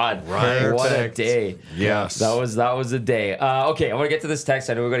my God, Right. what a Perfect. day. Yes. That was a day. Okay, I want to get to this text.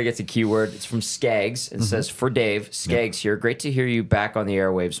 I know we're going to get to keyword. It's from Skaggs. It says, for Dave, Skaggs here. Great to hear you back on the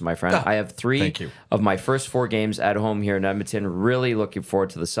airwaves, my friend. I have thank you. of my first 4 games at home here in Edmonton. Really looking forward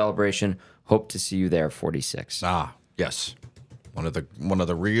to the celebration. Hope to see you there, 46. Yes. One of the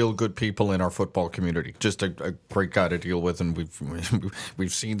real good people in our football community. Just a great guy to deal with, and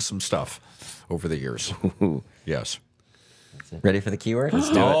we've seen some stuff over the years. Yes. Ready for the keyword? Let's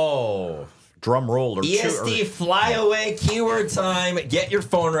do it. Oh, drum roll or EST flyaway keyword time. Get your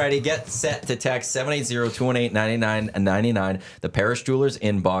phone ready. Get set to text 780-218-9999. The Parish Jewelers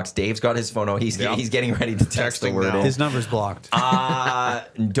inbox. Dave's got his phone out. He's getting ready to text the Texting word now. in. His number's blocked.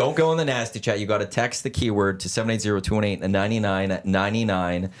 Don't go in the nasty chat. You got to text the keyword to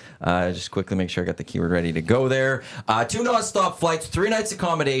 780-218-9999. Just quickly make sure I got the keyword ready to go there. 2 non-stop flights, 3 nights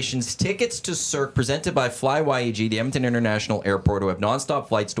accommodations, tickets to Cirque, presented by FlyYEG, the Edmonton International Airport, who have non-stop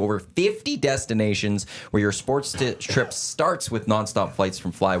flights to over 50 destinations, where your sports trip starts with non-stop flights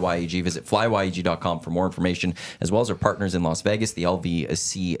from FlyYEG. Visit flyyeg.com for more information, as well as our partners in Las Vegas, the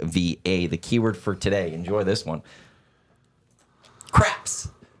LVCVA. The keyword for today, enjoy this one. Craps.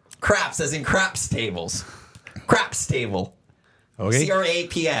 Craps, as in craps tables. Craps table. Okay.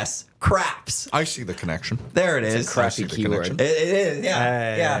 CRAPS. Craps. I see the connection. There it is. Crappy I see the keyword. connection. It is,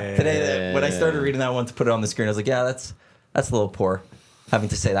 yeah. Yeah. Today, when I started reading that one to put it on the screen, I was like, yeah, that's a little poor, having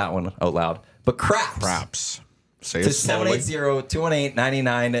to say that one out loud. But craps. Craps. Say To it slowly.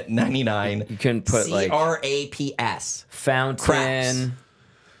 780-218-9999. You can put like CRAPS. fountain. Craps.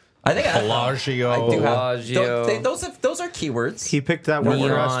 I think Bellagio. I do have Bellagio. those are keywords. He picked that one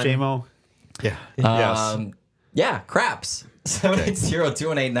for us, Neon. JMO. Yeah. Yes. Yeah, craps.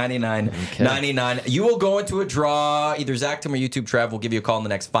 780-218-9999. You will go into a draw. Either Zach, Tim, or YouTube Trev will give you a call in the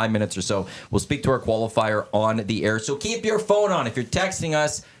next 5 minutes or so. We'll speak to our qualifier on the air. So keep your phone on. If you're texting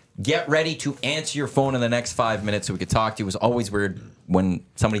us, get ready to answer your phone in the next 5 minutes so we could talk to you. It was always weird when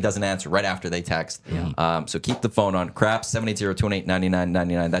somebody doesn't answer right after they text. Yeah. So keep the phone on. Craps,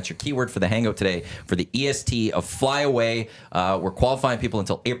 780-218-9999. That's your keyword for the Hangout today for the EST of Flyaway. We're qualifying people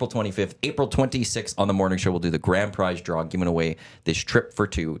until April 25th. April 26th on the morning show, we'll do the grand prize draw, giving away this trip for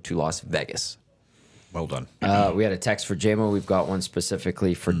 2 to Las Vegas. Well done. We had a text for JMO. We've got one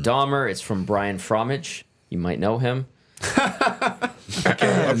specifically for Dahmer. It's from Brian Fromage. You might know him.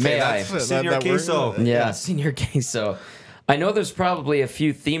 May I? Senior queso. Yeah, Senior Queso. I know there's probably a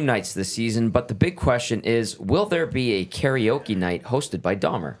few theme nights this season, but the big question is, will there be a karaoke night hosted by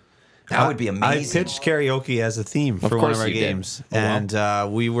Dahmer? That would be amazing. I pitched karaoke as a theme for one of our games, and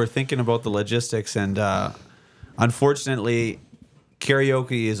we were thinking about the logistics, and unfortunately,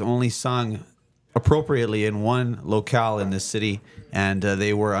 karaoke is only sung appropriately in one locale in this city, and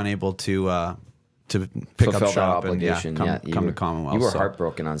they were unable to pick Fulfill up shop that obligation. and come to Commonwealth. You were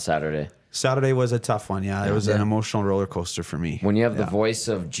heartbroken on Saturday. Saturday was a tough one. Yeah, it was an emotional roller coaster for me. When you have the voice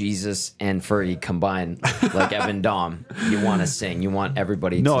of Jesus and Fergie combined, like Evan Daum, you want to sing. You want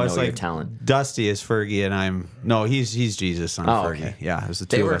everybody to know your talent. Dusty is Fergie, and he's Jesus on Fergie. Okay. Yeah, it was the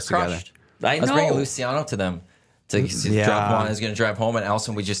two of us crushed. together. I was bringing Luciano to them. To drop one, I was going to drive home, and all of a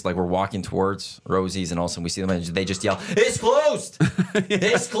sudden we just we're walking towards Rosie's, and all of a sudden we see them, and they just yell, "It's closed!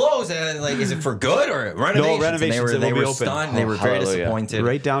 It's closed!" And is it for good or renovations? No, renovations. And they were stunned. They were very disappointed.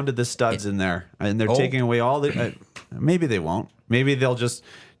 Right down to the studs in there, and they're taking away all the. Maybe they won't. Maybe they'll just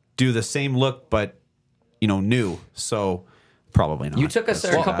do the same look, but new. So probably not. You took us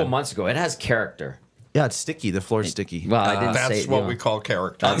there a couple months ago. It has character. Yeah, it's sticky. The floor's sticky. Well, I didn't say that's what we call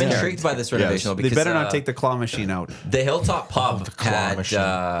character. I'm intrigued by this renovation, though, because they better not take the claw machine out. The Hilltop Pub had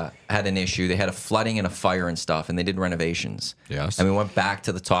an issue. They had a flooding and a fire and stuff, and they did renovations. Yes. And we went back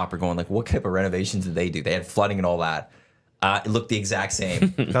to the top. We're going what type of renovations did they do? They had flooding and all that. It looked the exact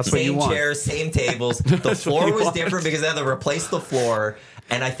same. That's what you want. Same chairs, same tables. The floor was different because they had to replace the floor.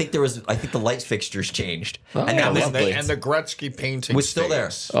 And I think the light fixtures changed. Oh, and that was and the Gretzky painting was still there.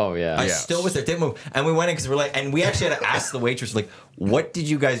 Oh yeah, I still was there. Didn't move. And we went in because we're and we actually had to ask the waitress what did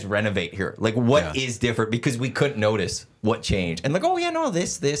you guys renovate here? What is different? Because we couldn't notice what changed. And oh yeah, no,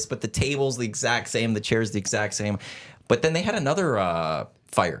 this, but the table's the exact same, the chair's the exact same. But then they had another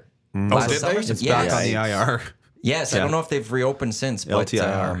fire. Did they? It's back on the IR. Yes, I don't know if they've reopened since, but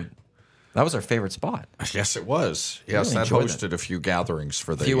LTIR. That was our favorite spot. Yes, it was. Yes, Really that hosted a few gatherings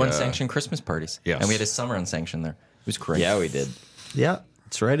for the... A few unsanctioned Christmas parties. Yes. And we had a summer unsanctioned there. It was great. Yeah, we did. Yeah,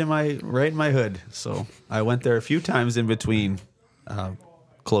 it's right in my hood. So I went there a few times in between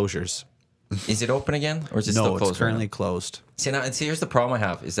closures. Is it open again, or is it still closed? No, it's currently closed. See, here's the problem I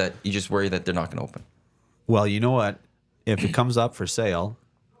have, is that you just worry that they're not going to open. Well, you know what? If it comes up for sale,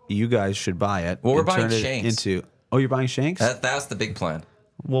 you guys should buy it. Well, we're buying Shanks. Oh, you're buying Shanks? That's the big plan.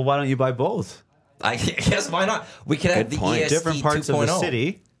 Well, why don't you buy both? I guess why not? We could have the EST different parts 2.0. of the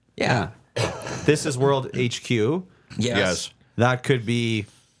city. Yeah. This is World HQ. Yes. That could be,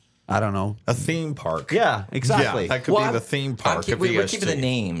 I don't know, a theme park. Yeah, exactly. Yeah, that could be the theme park of we're EST. keeping the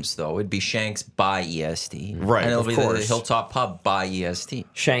names, though. It'd be Shanks by EST. Right, and it'll be course. the Hilltop Pub by EST.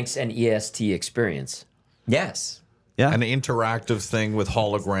 Shanks and EST experience. Yes. Yeah. An interactive thing with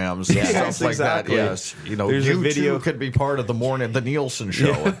holograms and stuff like exactly. that. Yes. There's a video could be part of the Nielsen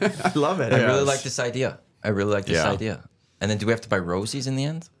show. I love it. I really like this idea. idea. And then do we have to buy Rosie's in the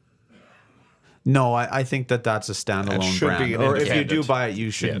end? No, I think that's a standalone brand. Or if you do buy it,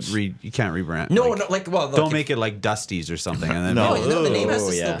 you shouldn't you can't rebrand. No, don't make it like Dusty's or something. And then the name has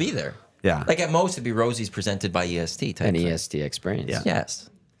to still be there. Yeah. At most it'd be Rosie's presented by EST type. An thing. EST experience. Yeah.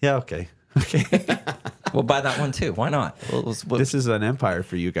 Yes. Yeah, okay. We'll buy that one too. Why not? This is an empire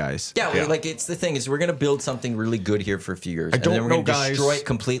for you guys. Yeah, it's the thing is we're gonna build something really good here for a few years, and then we're gonna destroy it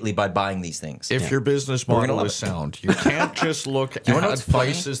completely by buying these things. If your business model is sound, you can't just look at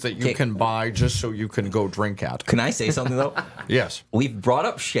places that you can buy just so you can go drink at. Can I say something though? Yes. We've brought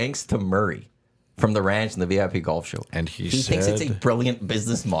up Shanks to Murray from the ranch and the VIP golf show, and he thinks it's a brilliant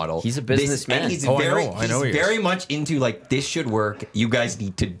business model. He's a businessman. He's very much into this should work. You guys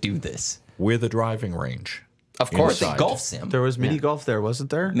need to do this. With a driving range. Of course, a golf sim. There was mini golf there,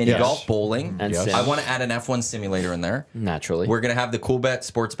 wasn't there? Mini golf, bowling. And I want to add an F1 simulator in there. Naturally. We're going to have the Cool Bet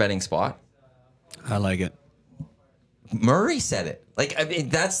sports betting spot. I like it. Murray said it.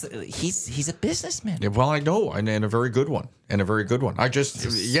 He's a businessman. Yeah, well, I know, and a very good one. I just,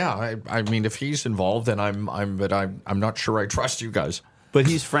 I mean, if he's involved, then I'm not sure I trust you guys. But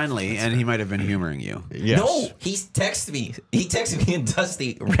he's friendly, and he might have been humoring you. Yes. No, he's texted me. He texted me and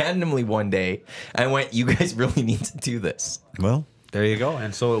Dusty randomly one day and went, "You guys really need to do this." Well, there you go.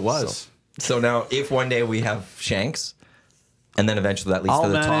 And so it was. So now, if one day we have Shanks, and then eventually that leads to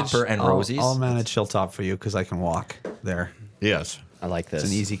the Topper and Rosie's. I'll manage Hilltop for you because I can walk there. Yes. I like this.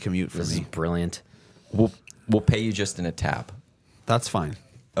 It's an easy commute for me. This is brilliant. We'll pay you just in a tab. That's fine.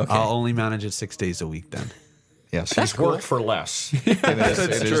 Okay. I'll only manage it 6 days a week then. Yes, he's worked for less.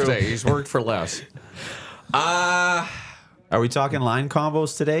 That's true. He's worked for less. Are we talking line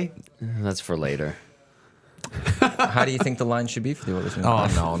combos today? That's for later. How do you think the line should be for the Oilers?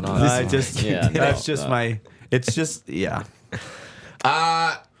 Oh, no. It's just my. It's just, yeah.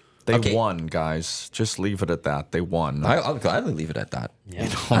 They won, guys. Just leave it at that. They won. I'll gladly leave it at that. Yeah.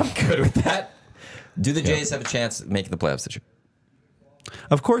 I'm good with that. Do the Jays have a chance at making the playoffs this year?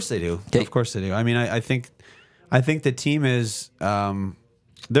 Of course they do. Okay. Of course they do. I mean, I think the team is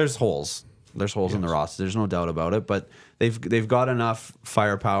there's holes. There's holes in the roster. There's no doubt about it. But they've got enough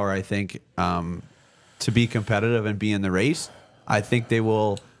firepower, I think, to be competitive and be in the race. I think they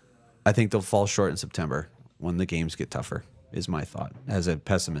will. I think they'll fall short in September when the games get tougher. Is my thought as a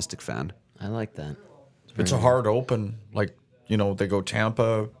pessimistic fan. I like that. It's a hard open. Like, you know, they go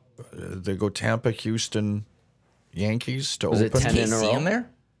Tampa, Houston, Yankees to Was open. it 10 in a row? in there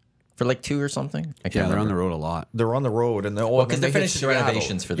for like 2 or something? I can't Yeah, they're on remember. the road a lot. They're on the road, and because they're finishing the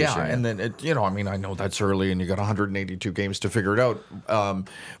renovations for this year. Yeah, and then you know, I mean, I know that's early, and you got 182 games to figure it out.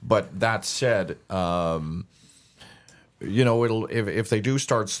 But that said, you know, it'll if they do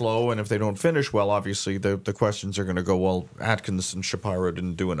start slow and if they don't finish well, obviously the questions are going to go. Well, Atkins and Shapiro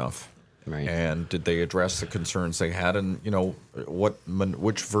didn't do enough, Right. and did they address the concerns they had? And you know,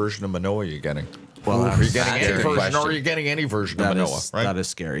 which version of Manoah are you getting? Well, are you getting that's a any good version, question. or are you getting any version That of Manoah? is Right? that is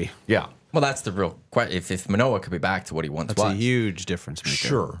scary. Yeah, Well, that's the real question. If Manoah could be back to what he once That's was. a huge difference maker.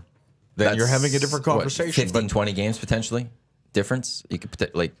 sure. Then you're having a different conversation. 15, 20 games potentially difference. You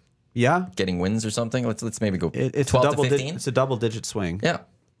could like Yeah, getting wins or something. Let's maybe go it's 12 a to double. 15. It's a double-digit swing. Yeah.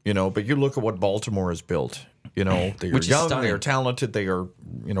 You know, but you look at what Baltimore has built. You know, they are Which is young, stunning. they are talented, they are,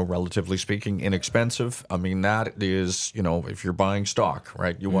 you know, relatively speaking, inexpensive. I mean, that is, you know, if you're buying stock,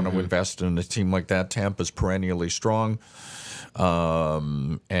 right, you want to invest in a team like that. Tampa's perennially strong,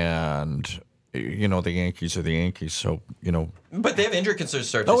 and you know the Yankees are the Yankees, so you know. But they have injury concerns to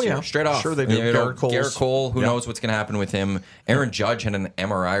start this year. Straight off. Sure they do. You know, Garrett Cole, who knows what's going to happen with him. Aaron Judge had an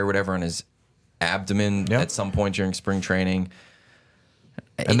MRI or whatever on his abdomen at some point during spring training.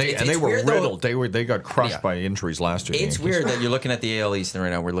 And they were weird, though. riddled. They got crushed by injuries last year. the It's Yankees. weird that you're looking at the AL East, and right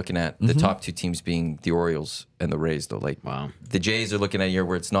now we're looking at the top 2 teams being the Orioles and the Rays, though. Like, Wow. the Jays are looking at a year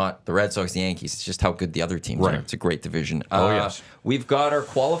where it's not the Red Sox, the Yankees. It's just how good the other teams Right. are. It's a great division. Yes. We've got our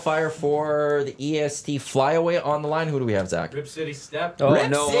qualifier for the EST Flyaway on the line. Who do we have, Zach? Rip City Step. Oh,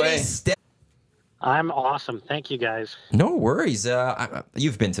 Rip no City way. Step. I'm awesome. Thank you, guys. No worries.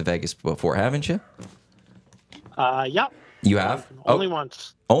 You've been to Vegas before, haven't you? Yep. You have? Only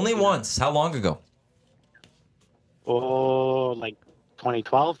once. Only once. How long ago? Oh, like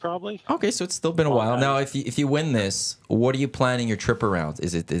 2012, probably. Okay, so it's still been a while. Now, if you win this, what are you planning your trip around?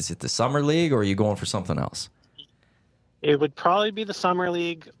 Is it the Summer League, or are you going for something else? It would probably be the Summer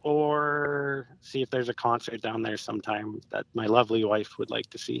League, or see if there's a concert down there sometime that my lovely wife would like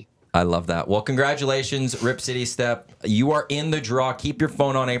to see. I love that. Well, congratulations, Rip City Step. You are in the draw. Keep your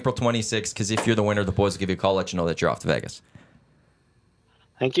phone on April 26th, because if you're the winner, the boys will give you a call, let you know that you're off to Vegas.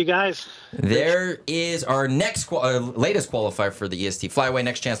 Thank you, guys. There is our next latest qualifier for the EST Flyway.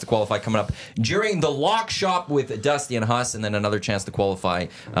 Next chance to qualify coming up during the lock shop with Dusty and Huss, and then another chance to qualify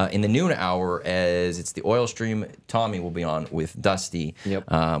in the noon hour as it's the oil stream. Tommy will be on with Dusty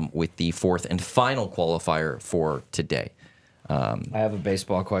with the 4th and final qualifier for today. I have a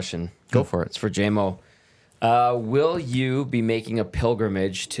baseball question. Go for it. It's for JMO. Will you be making a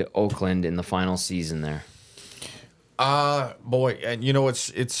pilgrimage to Oakland in the final season there? Boy, and you know,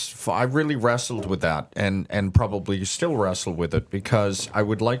 I really wrestled with that, and probably still wrestle with it, because I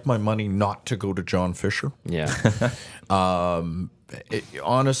would like my money not to go to John Fisher. Yeah. And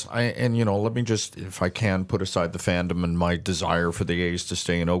you know, let me just, if I can, put aside the fandom and my desire for the A's to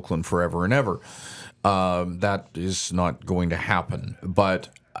stay in Oakland forever and ever. That is not going to happen. But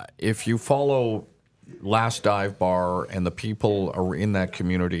if you follow Last Dive Bar and the people are in that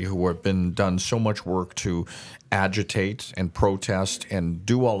community who have done so much work to agitate and protest and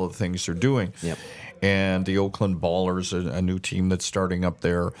do all of the things they're doing, and the Oakland Ballers, a new team that's starting up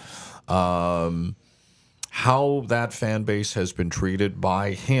there, how that fan base has been treated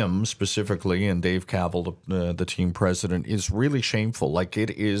by him specifically and Dave Cavill, the team president, is really shameful. Like, it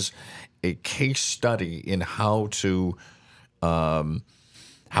is a case study in how to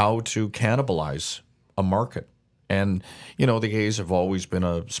cannibalize a market. And, you know, the A's have always been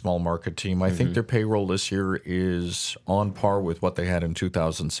a small market team. I think their payroll this year is on par with what they had in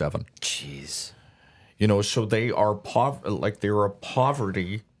 2007. Jeez. You know, so they are they're a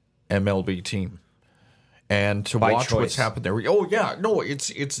poverty MLB team. And to By watch choice. what's happened there. Oh yeah, no, it's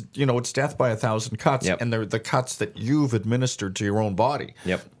you know, it's death by 1,000 cuts, and they're the cuts that you've administered to your own body.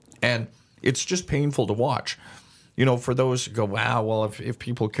 And it's just painful to watch. You know, for those who go, wow, well, if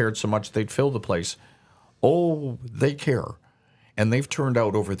people cared so much, they'd fill the place. Oh, they care. And they've turned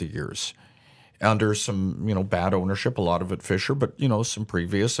out over the years under some, you know, bad ownership, a lot of it Fisher, but, you know, some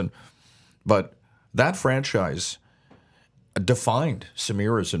previous. But that franchise defined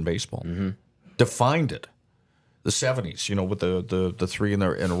Samira's in baseball. Defined it. The 70s, you know, with the three in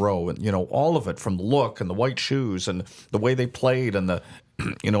a row, and you know, all of it, from the look and the white shoes and the way they played and the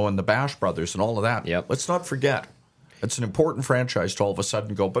you know, and the Bash Brothers and all of that. Yep. Let's not forget, it's an important franchise to all of a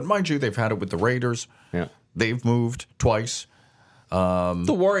sudden go. But mind you, they've had it with the Raiders. Yeah. They've moved twice. The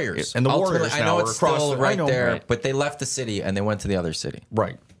Warriors. And the Ultimately, Warriors I now know are it's across still the- right there, Right. but they left the city and they went to the other city.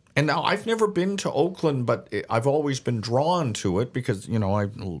 Right. And now I've never been to Oakland, but I've always been drawn to it because, you know, I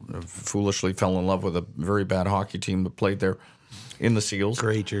foolishly fell in love with a very bad hockey team that played there in the Seals.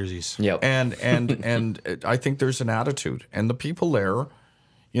 Great jerseys. Yep. And I think there's an attitude. And the people there,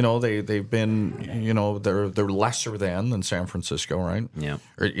 you know, they've been, you know, they're lesser than San Francisco, right? Yeah.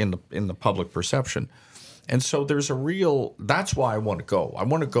 Or in the public perception. And so there's a real, that's why I want to go. I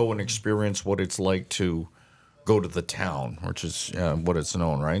want to go and experience what it's like to go to the town, which is what it's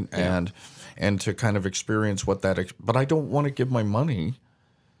known, right? Yeah. And to kind of experience what that, but I don't want to give my money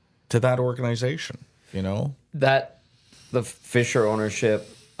to that organization, you know? That the Fisher ownership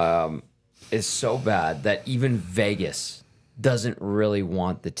is so bad that even Vegas doesn't really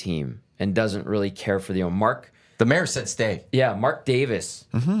want the team and doesn't really care for the Mark. The mayor said stay. Yeah, Mark Davis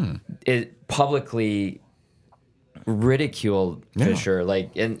it publicly ridiculed Fisher,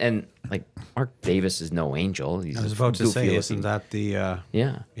 like and like Mark Davis is no angel. He's I was about to say, goofy isn't that the?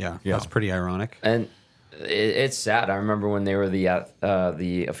 yeah. That's pretty ironic. And it's sad. I remember when they were the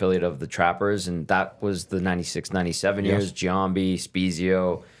affiliate of the Trappers, and that was the 96, 97 years. Giambi,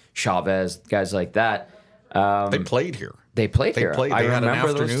 Spezio, Chavez, guys like that. They played here. They played here. They I had an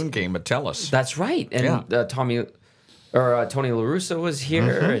remember afternoon game at Telus. That's right. And Tony La Russa was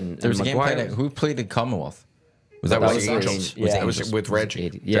here, and There was a game McGuire. played who played in Commonwealth? Was That was White the Angels. Sox? Was Yeah. That was with Reggie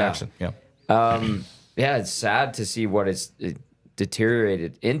Jackson. Yeah. Yeah, it's sad to see what it's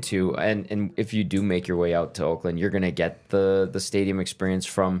deteriorated into. And if you do make your way out to Oakland, you're going to get the stadium experience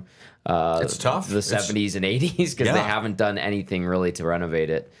from It's tough. the 70s and 80s because they Yeah. haven't done anything really to renovate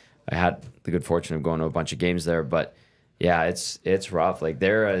it. I had the good fortune of going to a bunch of games there, but yeah, it's rough. Like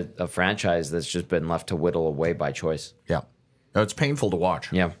they're a franchise that's just been left to whittle away by choice. Yeah. No, it's painful to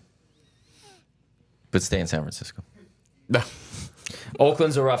watch. Yeah. But stay in San Francisco.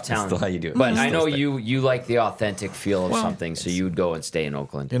 Oakland's a rough town. Still how you do it. But Still I know stay. you like the authentic feel of something, so you would go and stay in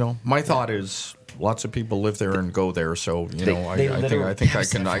Oakland. You know, my thought is lots of people live there and go there, so you know, they I literally- think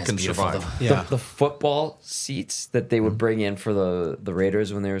I can survive. Yeah. The football seats that they would bring in for the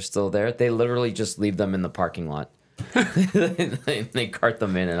Raiders when they were still there, they literally just leave them in the parking lot. they cart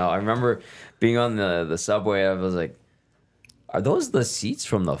them in and out. I remember being on the subway. I was like, "Are those the seats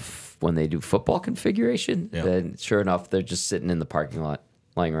from when they do football configuration?" Yeah. And sure enough, they're just sitting in the parking lot,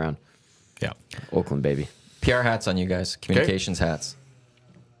 lying around. Yeah. Oakland, baby. PR hats on you guys. Communications hats.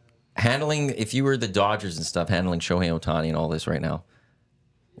 Handling, if you were the Dodgers and stuff, handling Shohei Ohtani and all this right now,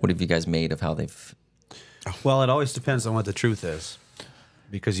 what have you guys made of how they've... Well, it always depends on what the truth is,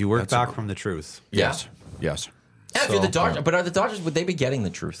 because you work back from the truth. Yes. Yes. Yeah, if you're the Dodgers, but are the Dodgers, would they be getting the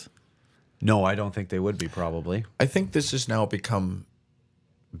truth? No, I don't think they would be, probably. I think this has now become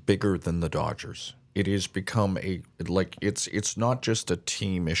bigger than the Dodgers. It has become it's not just a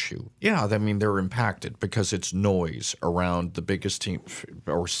team issue. Yeah, I mean they're impacted because it's noise around the biggest team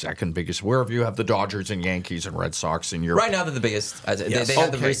or second biggest, wherever you have the Dodgers and Yankees and Red Sox in Europe. Right now, they're the biggest. They had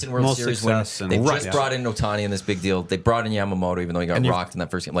the Okay. recent World Most Series win. success They and- just Right. brought in Ohtani in this big deal. They brought in Yamamoto, even though he got rocked in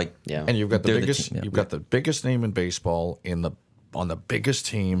that first game. Like, Yeah. And you've got the They're the biggest team, yeah. you've got the biggest name in baseball on the biggest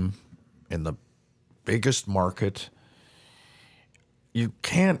team in the biggest market. You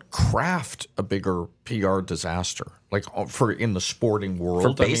can't craft a bigger PR disaster like in the sporting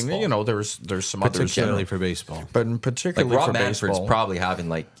world. I baseball. mean, you know, there's some others, Particularly for baseball. but in particularly Rob for Manfred's baseball, probably having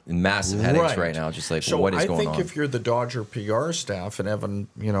like massive headaches right now. Just like, so what is I going think on? if you're the Dodger PR staff, and Evan,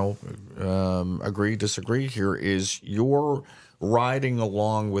 you know, agree, disagree here, is you're riding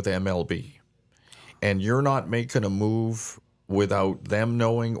along with MLB, and you're not making a move without them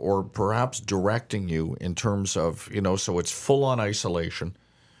knowing or perhaps directing you in terms of, you know, so it's full on isolation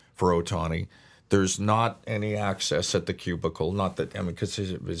for Ohtani. There's not any access at the cubicle. Not that, I mean, because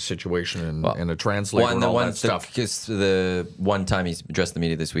his situation and a translator and all that stuff. Because the one time he's addressed the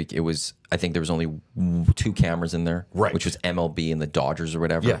media this week, it was, I think there was only 2 cameras in there, Right. which was MLB and the Dodgers or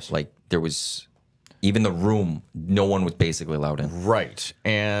whatever. Yes. Like there was, even the room, no one was basically allowed in. Right.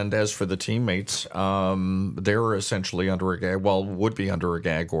 And as for the teammates, they're essentially under a gag, would be under a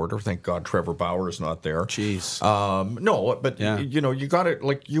gag order. Thank God Trevor Bauer is not there. Jeez. No, but, Yeah. you know, you got to,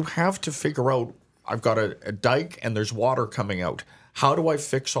 like, you have to figure out, I've got a dike and there's water coming out. How do I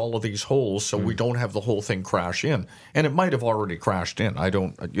fix all of these holes so we don't have the whole thing crash in? And it might have already crashed in. I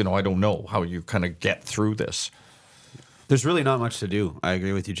don't know how you kind of get through this. There's really not much to do. I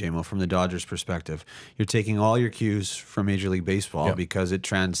agree with you, JMO, from the Dodgers' perspective. You're taking all your cues from Major League Baseball because it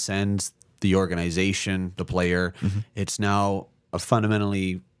transcends the organization, the player. It's now it's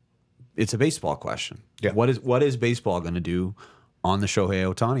a baseball question. Yeah. What is baseball going to do on the Shohei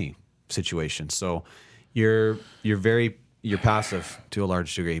Ohtani situation? So you're passive to a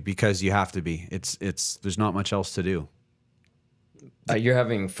large degree because you have to be. There's not much else to do. You're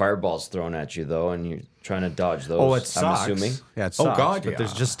having fireballs thrown at you though, and you're trying to dodge those. Oh, it sucks. I'm assuming. Yeah, it sucks. But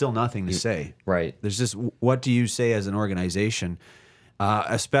there's just still nothing to say. Right. There's just what do you say as an organization,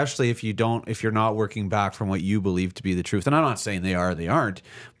 especially if you're not working back from what you believe to be the truth. And I'm not saying they aren't,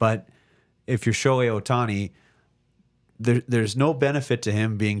 but if you're Shohei Ohtani, there's no benefit to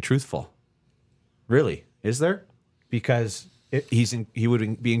him being truthful. Really, is there? Because he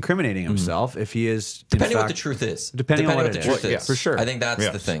would be incriminating himself if he is depending what the truth is. Depending on what the truth is, for sure. I think that's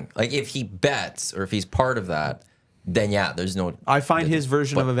the thing. Like if he bets or if he's part of that, then there's no. I find his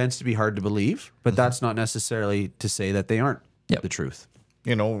version of events to be hard to believe, but that's not necessarily to say that they aren't the truth.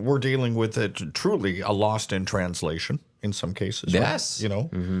 You know, we're dealing with truly a lost in translation in some cases. Yes. Right? You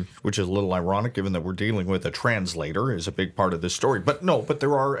know, which is a little ironic given that we're dealing with a translator is a big part of this story. But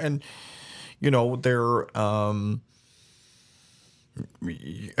there are, and you know,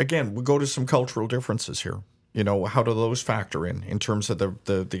 again, we go to some cultural differences here. You know, how do those factor in terms of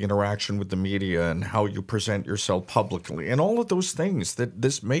the interaction with the media and how you present yourself publicly and all of those things that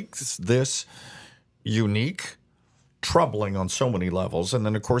this makes this unique, troubling on so many levels. And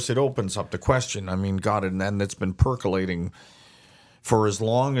then, of course, it opens up the question. I mean, God, and it's been percolating for as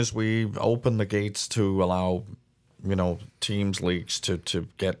long as we've opened the gates to allow, you know, teams, leagues to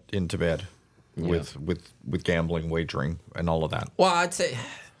get into bed. With gambling, wagering, and all of that. Well, I'd say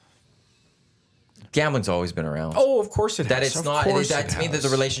gambling's always been around. Oh, of course it has. That it's not. That to me, that the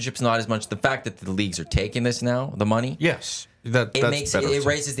relationship's not as much. The fact that the leagues are taking this now, the money. Yes, it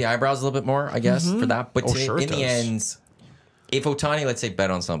raises the eyebrows a little bit more, I guess, for that. But in the end, if Ohtani, let's say, bet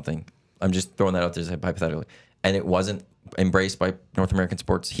on something, I'm just throwing that out there hypothetically, and it wasn't embraced by North American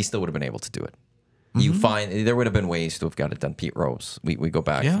sports, he still would have been able to do it. You find there would have been ways to have got it done. Pete Rose, we go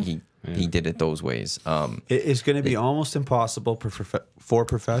back. Yeah. He did it those ways. It's going to be almost impossible for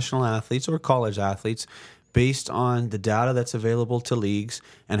professional athletes or college athletes, based on the data that's available to leagues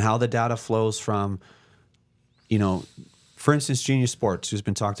and how the data flows from, you know, for instance, Genius Sports, who's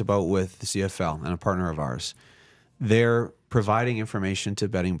been talked about with the CFL and a partner of ours. They're providing information to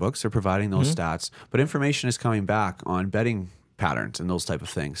betting books. They're providing those stats, but information is coming back on betting patterns and those type of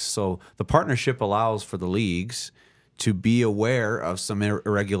things. So the partnership allows for the leagues to be aware of some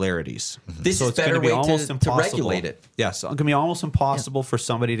irregularities. This is a better way to regulate it. Yes, it's going to be almost impossible for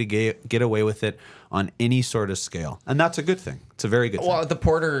somebody to get away with it on any sort of scale. And that's a good thing. It's a very good thing. Well, the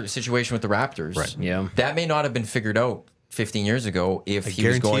Porter situation with the Raptors, that may not have been figured out 15 years ago if he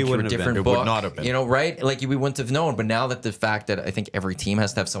was going through a different book. It would not have been. You know, right? Like we wouldn't have known. But now that the fact that I think every team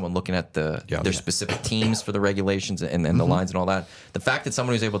has to have someone looking at their specific teams for the regulations and the lines and all that, the fact that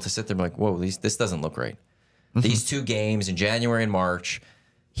someone who's able to sit there and be like, whoa, this doesn't look right. These 2 games in January and March,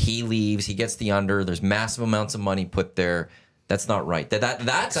 he leaves, he gets the under, there's massive amounts of money put there. That's not right.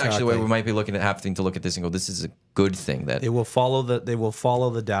 That's actually where we might be having to look at this and go, this is a good thing. That they will follow the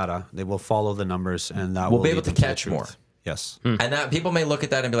data, they will follow the numbers, and that we'll be able to catch more. Yes. And that people may look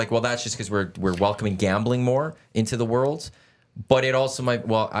at that and be like, well, that's just because we're welcoming gambling more into the world. But it also might,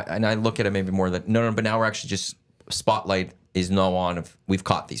 I look at it maybe more that, no, but now we're actually just, spotlight is now on if we've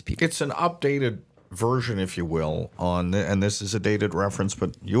caught these people. It's an updated version, if you will, and this is a dated reference,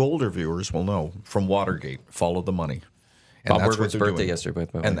 but you older viewers will know from Watergate, follow the money. And Bob Woodward's birthday yesterday, by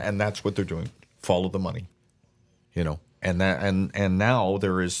the way. And that's what they're doing. Follow the money. You know. And now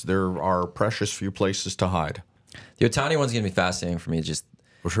there are precious few places to hide. The Ohtani one's going to be fascinating for me. Just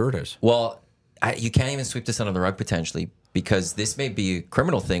for sure it is. Well, you can't even sweep this under the rug potentially, because this may be a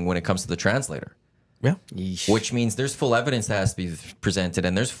criminal thing when it comes to the translator. Yeah. Which means there's full evidence that has to be presented,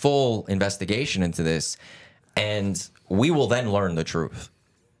 and there's full investigation into this, and we will then learn the truth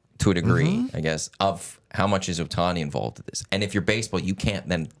to a degree, I guess, of how much is Ohtani involved in this. And if you're baseball, you can't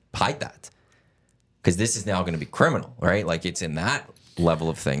then hide that, because this is now going to be criminal, right? Like it's in that level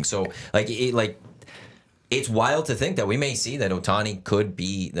of thing. So it's wild to think that we may see that Ohtani could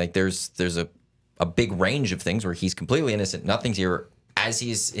be like there's a big range of things where he's completely innocent, nothing's here. As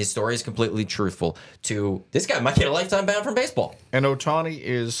his story is completely truthful, to this guy might get a lifetime ban from baseball. And Ohtani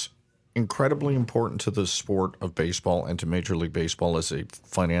is incredibly important to the sport of baseball and to Major League Baseball as a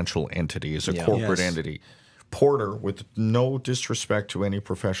financial entity, as a corporate entity. Porter, with no disrespect to any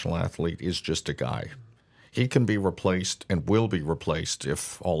professional athlete, is just a guy. He can be replaced and will be replaced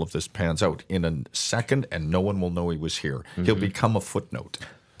if all of this pans out in a second, and no one will know he was here. He'll become a footnote.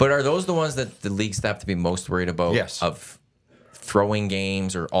 But are those the ones that the league staff to be most worried about? Yes. Of throwing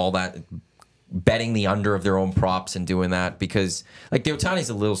games or all that, betting the under of their own props and doing that? Because like the Ohtani's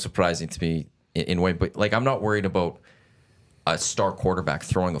a little surprising to me in a way, but like I'm not worried about a star quarterback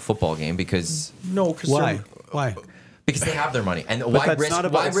throwing a football game because Why? Because they have their money, and But why that's risk? not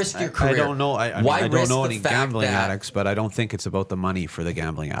about, Why risk your career? I don't know. I mean, why I don't risk know the any fact gambling that- addicts, but I don't think it's about the money for the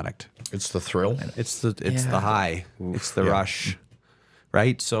gambling addict. It's the thrill. It's the high. It's the rush,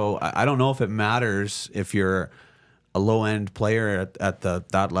 right? So I don't know if it matters if you're a low end player at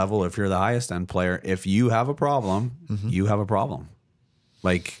that level. If you're the highest end player, if you have a problem, you have a problem.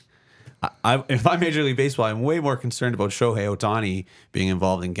 Like. If I'm Major League Baseball, I'm way more concerned about Shohei Ohtani being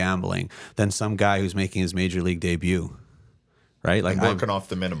involved in gambling than some guy who's making his Major League debut, right? Like working off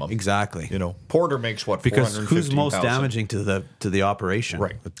the minimum. Exactly. You know, Porter makes what? Because who's most 415,000? damaging to the operation?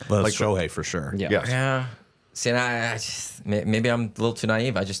 Right. Well, Like Shohei for sure. Yeah. Yes. Yeah. See, and I just, maybe I'm a little too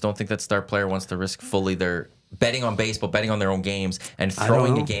naive. I just don't think that star player wants to risk fully their betting on baseball, betting on their own games, and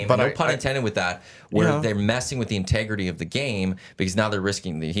throwing a game. But no pun intended with that, where they're messing with the integrity of the game because now they're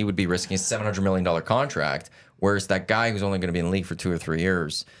risking. He would be risking a $700 million contract, whereas that guy who's only going to be in the league for 2 or 3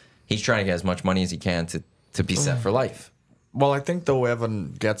 years, he's trying to get as much money as he can to be set for life. Well, I think though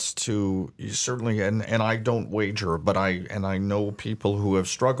Evan gets to certainly, and I don't wager, but I know people who have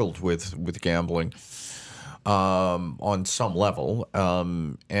struggled with gambling on some level,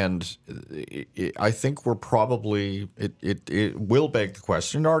 and I think we're probably it will beg the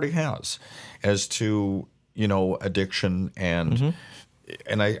question, it already has, as to addiction and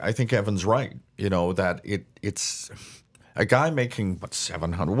I think Evan's right, that it's a guy making what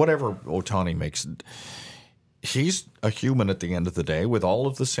 700 whatever Ohtani makes. He's a human at the end of the day with all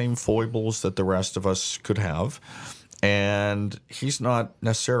of the same foibles that the rest of us could have, and he's not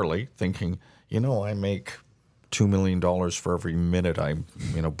necessarily thinking, I make $2 million for every minute I'm,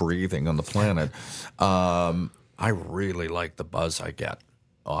 breathing on the planet. I really like the buzz I get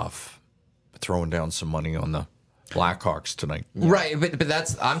off throwing down some money on the Blackhawks tonight. Right,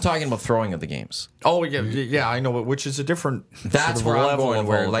 but I'm talking about throwing of the games. Oh yeah, I know, which is a different. That's sort of where I'm level going. of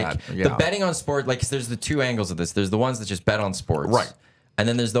Where all like that. Yeah. the betting on sport, like there's the two angles of this. There's the ones that just bet on sports, Right. And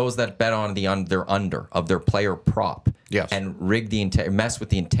then there's those that bet on their under of their player prop, Yes. and mess with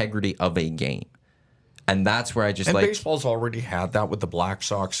the integrity of a game. And that's where I just And like baseball's already had that with the Black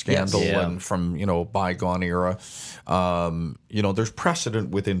Sox scandal Yeah. and from bygone era. There's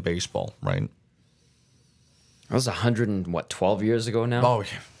precedent within baseball, right? That was 112 years ago now. Oh,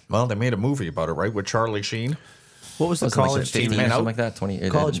 well, they made a movie about it, right, with Charlie Sheen. What was the Wasn't it like college 15 team? or something like that? 20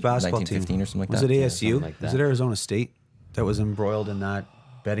 College basketball team 1915 or something like was that. it ASU? something like Was that. it Arizona State that was embroiled in that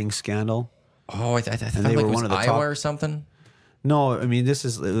betting scandal? Oh, I thought they like were it was one of the Iowa top- or something. No, I mean this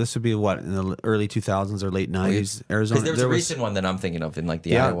would be what in the early 2000s or late 90s. Arizona. Because there was a recent one that I'm thinking of in like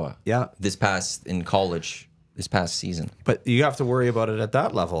the Yeah, Iowa. yeah. In college this past season. But you have to worry about it at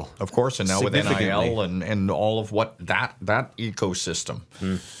that level. Of course, and now with Significantly. NIL and all of what that ecosystem.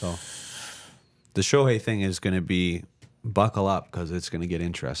 So the Shohei thing is going to be buckle up because it's going to get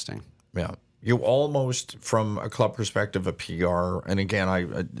interesting. Yeah. You almost, from a club perspective, a PR, and again,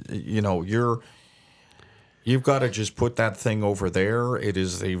 you've got to just put that thing over there. It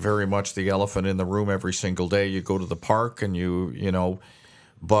is very much the elephant in the room every single day. You go to the park and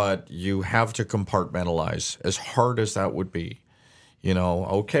but you have to compartmentalize, as hard as that would be.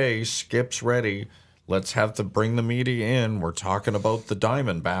 Okay, Skip's ready. Let's bring the media in. We're talking about the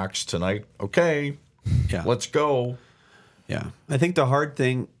Diamondbacks tonight. Okay, Yeah. let's go. Yeah. I think the hard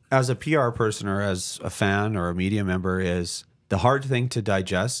thing as a PR person or as a fan or a media member is the hard thing to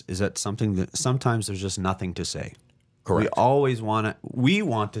digest is that sometimes there's just nothing to say. Correct. We always we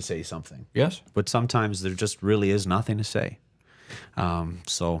want to say something. Yes. But sometimes there just really is nothing to say.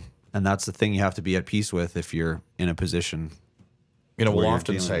 And that's the thing you have to be at peace with if you're in a position. We'll where you're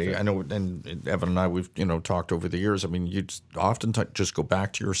often dealing say, with it. I know, and Evan and I, we've talked over the years. I mean, you'd often just go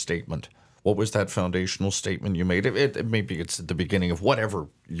back to your statement. What was that foundational statement you made? Maybe it's at the beginning of whatever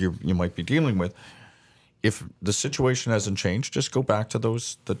you might be dealing with. If the situation hasn't changed, just go back to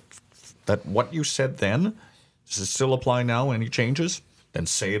those that what you said then. Does it still apply now? Any changes? Then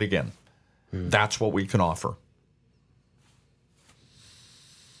say it again. That's what we can offer.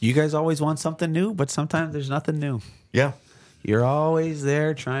 You guys always want something new, but sometimes there's nothing new. Yeah. You're always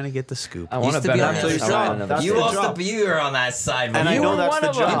there trying to get the scoop. I want Used to to bet be on on this. the I want job. another You six. also you were on that side. And I you know were that's one the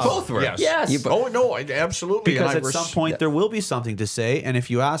of job. us. You both were. Yes. Yes. Oh no, absolutely. Because And at some point there will be something to say, and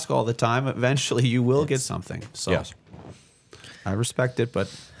if you ask all the time, eventually you will get something. So Yes. I respect it,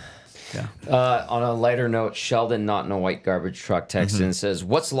 but On a lighter note, Sheldon, not in a white garbage truck, texts in and says,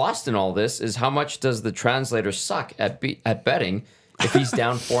 "What's lost in all this is how much does the translator suck at betting if he's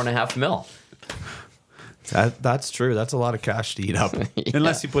down $4.5 million?" That's true. That's a lot of cash to eat up,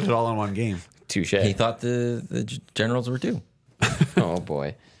 unless you put it all in one game. Touche. He thought the Generals were due. Oh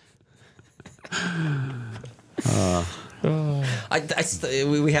boy.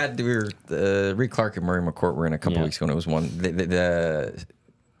 We were Reed Clark and Murray McCourt were in a couple weeks ago, and it was one. The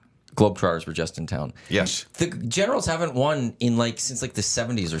Globetrotters were just in town. Yes. The Generals haven't won in since the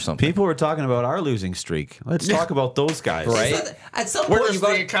 70s or something. People were talking about our losing streak. Let's talk about those guys. Right? At some point, Where's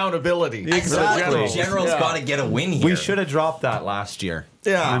the accountability? Exactly. The Generals got to get a win here. We should have dropped that last year.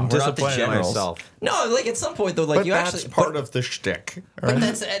 Yeah, I'm We're not the disappointed in Generals. myself. No, at some point though, But you that's actually part of the shtick. But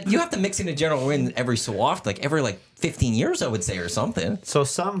that's you have to mix in a general win every so often, every 15 years, I would say, or something. So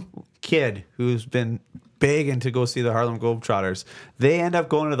some kid who's been begging to go see the Harlem Globetrotters, they end up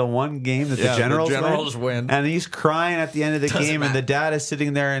going to the one game that the Generals win, and he's crying at the end of the game, and the dad is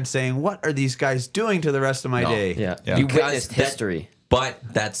sitting there and saying, "What are these guys doing to the rest of my day?" Yeah. You witnessed history. But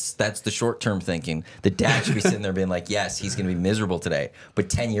that's the short-term thinking. The dad should be sitting there being like, yes, he's going to be miserable today. But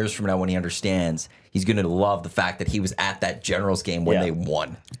 10 years from now, when he understands, he's going to love the fact that he was at that Generals game when they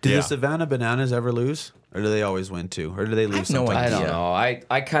won. Did the Savannah Bananas ever lose? Or do they always win too? Or do they lose sometimes? I don't know.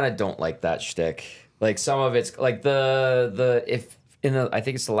 I kind of don't like that shtick. Some of it's like I think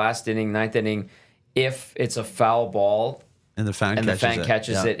it's the last inning, ninth inning, if it's a foul ball and the fan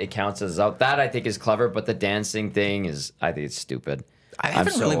catches it, it counts as out. That I think is clever, but the dancing thing I think it's stupid. I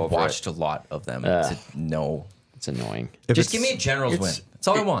haven't really watched a lot of them to know. It's annoying. Just give me a Generals win. That's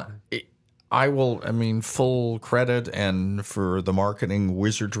all I want. I will, full credit and for the marketing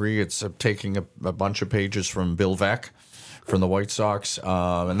wizardry. It's taking a bunch of pages from Bill Veeck from the White Sox,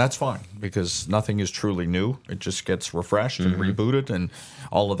 and that's fine because nothing is truly new. It just gets refreshed and rebooted and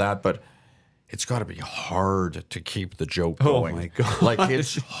all of that, but it's got to be hard to keep the joke going. Oh, my God.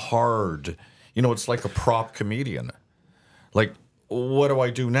 It's hard. It's like a prop comedian. What do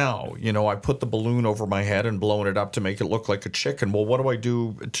I do now? I put the balloon over my head and blowing it up to make it look like a chicken. Well, what do I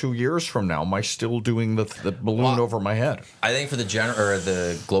do 2 years from now? Am I still doing the balloon over my head? I think for the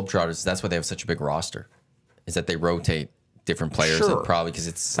Globetrotters, that's why they have such a big roster, is that they rotate different players, and probably because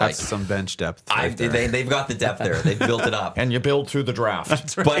it's that's some bench depth. They've got the depth there. They've built it up, and you build through the draft.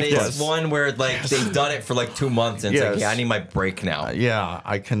 That's right. But it's one where they've done it for 2 months, and it's I need my break now.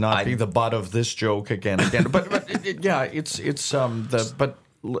 I cannot be the butt of this joke again. But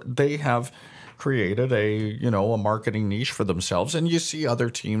they have created a marketing niche for themselves, and you see other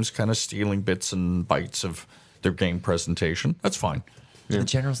teams kind of stealing bits and bytes of their game presentation. That's fine. The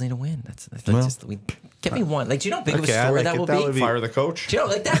Generals need a win. Get me one. Do you know how big of a story that will be? Fire the coach. Do you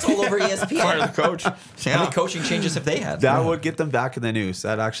know, that's all over ESPN. Fire the coach. How many coaching changes have they had? That would get them back in the news.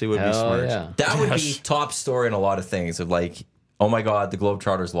 That actually would be smart. Yeah. That would be top story in a lot of things. Of oh my God, the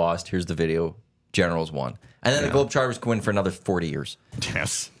Globetrotters lost. Here's the video. Generals won. And then the Globetrotters go in for another 40 years.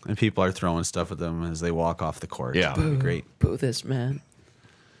 Yes. And people are throwing stuff at them as they walk off the court. Yeah. That'd be great. Boo this man.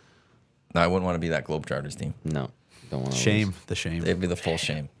 No, I wouldn't want to be that Globetrotters team. No. Don't want to Shame. The shame. It'd be the full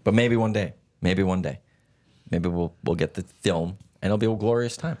shame. But maybe one day. Maybe one day. Maybe we'll get the film and it'll be a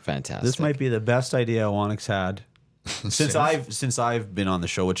glorious time. Fantastic. This might be the best idea Iwanyk had since I've been on the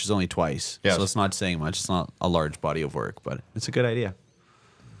show, which is only twice. Yes. So it's not saying much. It's not a large body of work, but it's a good idea.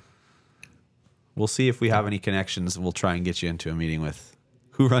 We'll see if we have any connections. We'll try and get you into a meeting with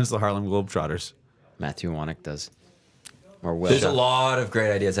who runs the Harlem Globetrotters. Matthew Iwanyk does. Or will. There's a lot of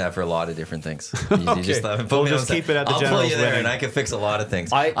great ideas I have for a lot of different things. You just We'll just keep it at the I'll Generals pull you there, winning. and I can fix a lot of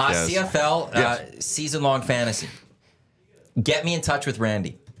things. Yes. CFL season-long fantasy. Get me in touch with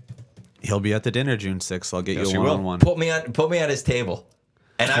Randy. He'll be at the dinner June 6th. I'll get Yes, you he a will. one-on-one. Put me at his table,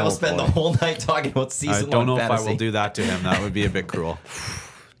 and I will spend the whole night talking about I season-long don't know fantasy. if I will do that to him. That would be a bit cruel.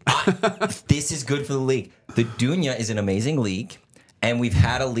 This is good for the league. The Dunya is an amazing league, and we've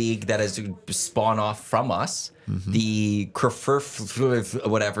had a league that has spawned off from us. The Kerfurf,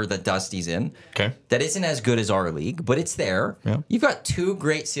 whatever that Dusty's in. Okay. That isn't as good as our league, but it's there. Yeah. You've got 2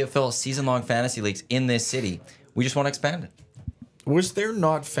 great CFL season-long fantasy leagues in this city. We just want to expand it. Was there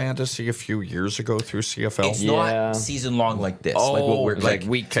not fantasy a few years ago through CFL? It's not season-long like this. Oh, like what we're like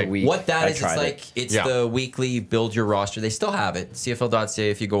week to week. What that I is, it's tried like it. it's the weekly build your roster. They still have it.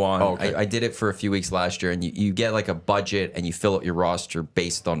 CFL.ca if you go on. Oh, okay. I did it for a few weeks last year, and you get like a budget, and you fill out your roster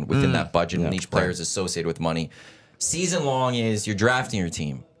based on within that budget, and each player is associated with money. Season long is you're drafting your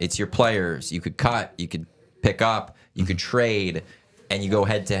team. It's your players. You could cut, you could pick up, you could trade, and you go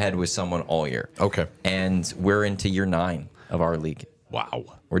head to head with someone all year. Okay. And we're into year 9 of our league. Wow.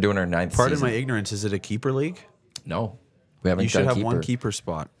 We're doing our 9th Pardon season. my ignorance. Is it a keeper league? No. We haven't You should done have one keeper. keeper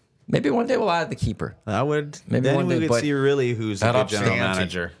spot. Maybe one day we'll add the keeper. That would. Maybe Then one we day, could but see really who's a That good ups the general ante.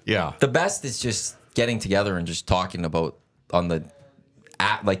 manager. Yeah. The best is just getting together and just talking about on the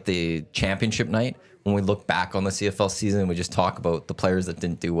like the championship night when we look back on the CFL season. We just talk about the players that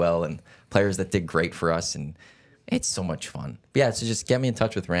didn't do well and players that did great for us, and it's so much fun. But yeah, so just get me in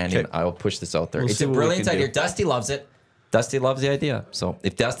touch with Randy, and I will push this out there. We'll it's see a what we brilliant can do. idea. Dusty loves it. Dusty loves the idea. So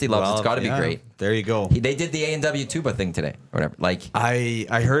if Dusty loves it, it's got to be great. There you go. They did the A&W Tuba thing today, or whatever. Like I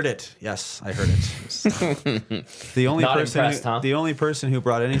heard it. Yes, I heard it. The only Not person, impressed, huh? the only person who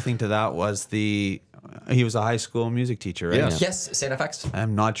brought anything to that was he was a high school music teacher, right? Yes. yes, St. FX.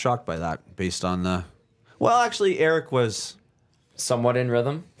 I'm not shocked by that, based on the. Well, actually, Eric was Somewhat in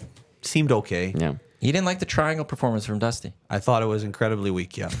rhythm. seemed okay. Yeah. You didn't like the triangle performance from Dusty. I thought it was incredibly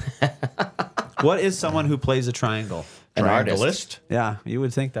weak. Yeah. What is someone who plays a triangle? An artist. Triangleist? Yeah, you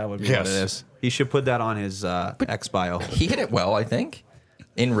would think that would be Yes. what it is. He should put that on his X bio. He hit it well, I think,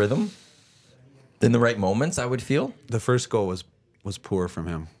 in rhythm, in the right moments. I would feel. The first goal was poor from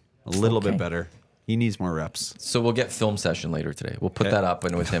him. A little Okay. bit better. He needs more reps. So we'll get film session later today. We'll put that up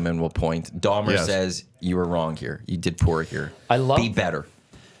and with him, and we'll point. Dahmer Yes. says you were wrong here. You did poor here. I love be better.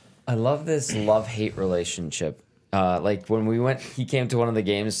 I love this love-hate relationship. Like when we went, he came to one of the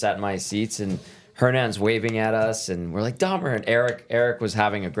games, sat in my seats, and Hernan's waving at us, and we're like, Dahmer. And Eric was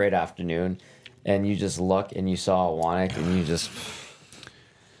having a great afternoon, and you just look and you saw Iwanyk, and you just,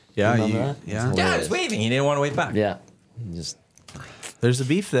 Yeah, Remember that? yeah. Yeah, I was waving. He didn't want to wave back. yeah, you just There's a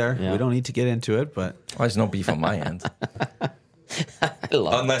beef there. Yeah. We don't need to get into it, but Well, there's no beef on my end, I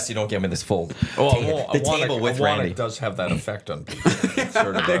love it. unless you don't give me this full Well, the table with Randy. does have that effect on people. It's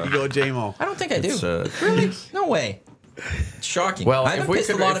sort of, there you go, JMO. I don't think I do. it's, Really? No way. It's shocking. Well, I haven't pissed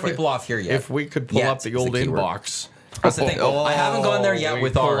a lot of people off here yet. If we could pull Yet up the is the old key word. inbox. That's the thing. I haven't gone there yet we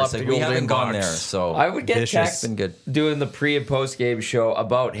with pull ours. up Like, the we old haven't gone inbox. there. So I would get Vicious. texts been good. doing the pre and post game show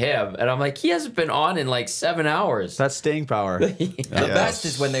about him, and I'm like, he hasn't been on in like 7 hours. That's staying power. The best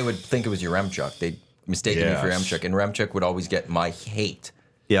is when they would think it was your Remchuk. They'd mistaken me for Yes. Remchuk, and Remchuk would always get my hate.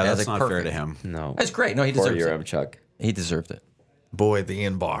 Yeah, And I was that's like, not fair perfect. to him. No, That's great. No, he for deserves your it. Chuck. He deserved it. Boy, the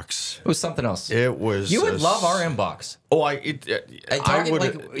inbox. It was something else. It was. You would love our inbox. Oh, I I target, would.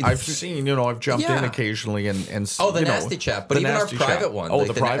 like- I've seen. I've jumped in Yeah. occasionally and Oh, the you know, nasty chat, but the even our nasty private chat. one. Oh, like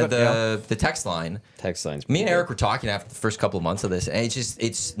the private. the text line. Text lines. Me and Eric were talking after the first couple of months of this, and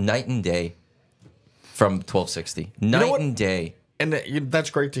it's night and day from 1260. Night what? and day. And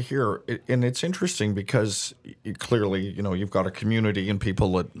that's great to hear. And it's interesting because clearly, you've got a community and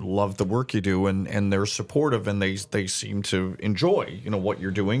people that love the work you do, and they're supportive, and they seem to enjoy, what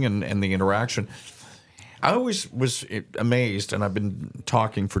you're doing and the interaction. I always was amazed, and I've been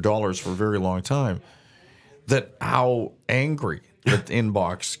talking for dollars for a very long time, that how angry the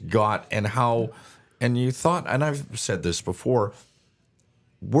inbox got, and you thought, and I've said this before,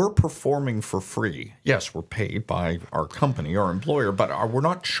 we're performing for free. Yes, we're paid by our company, our employer, but we're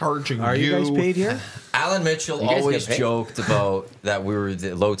not charging Are you guys paid here? Alan Mitchell guys always get paid? joked about that we were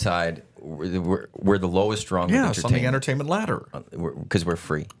the low tide. We're the lowest rung of Yes, on the entertainment ladder. because we're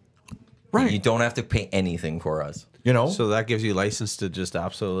free. Right. You don't have to pay anything for us. So that gives you license to just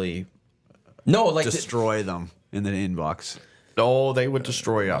absolutely No, like destroy them in the inbox. Oh, they would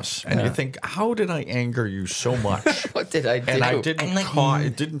destroy us. And you think, how did I anger you so much? What did I do? And I didn't And, like,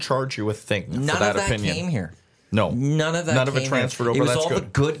 it didn't charge you a thing none for that of that opinion. came here. No. None of that. None of it came transferred here. over. It was That's all good. the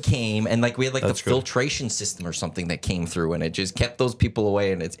good came, and like we had like That's the good. filtration system or something that came through, and it just kept those people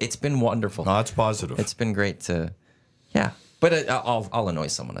away, and it's been wonderful. No, that's positive. It's been great to, yeah. But I'll annoy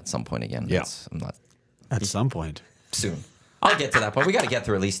someone at some point again. Yeah. I'm not At some point. soon. I'll get to that point. We got to get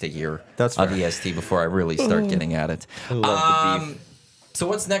through at least a year That's of fair. EST before I really start getting at it. I love the beef. So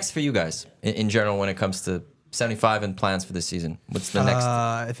what's next for you guys in general when it comes to 75 and plans for this season? What's the next?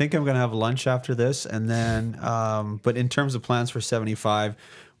 I think I'm going to have lunch after this. And then, but in terms of plans for 75,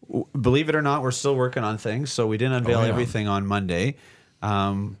 believe it or not, we're still working on things. So we didn't unveil everything on Monday.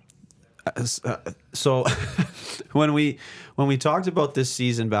 So when we talked about this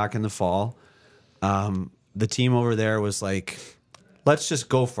season back in the fall, the team over there was like, let's just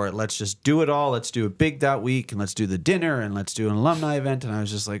go for it. Let's just do it all. Let's do it big that week, and let's do the dinner, and let's do an alumni event. And I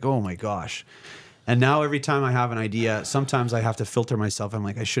was just like, oh my gosh. And now every time I have an idea, sometimes I have to filter myself. I'm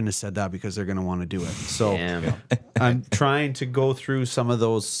like, I shouldn't have said that because they're going to want to do it. So Damn. I'm trying to go through some of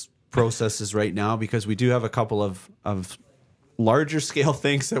those processes right now because we do have a couple of larger scale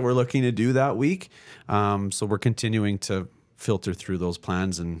things that we're looking to do that week. So we're continuing to filter through those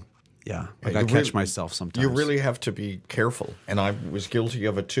plans, and yeah, like I you catch really- myself sometimes. You really have to be careful, and I was guilty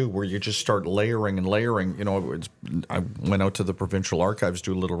of it too, where you just start layering and layering. I went out to the provincial archives,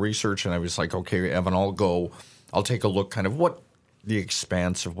 do a little research, and I was like, okay, Evan, I'll take a look, kind of what the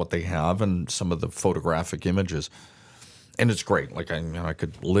expanse of what they have and some of the photographic images. And it's great. Like, I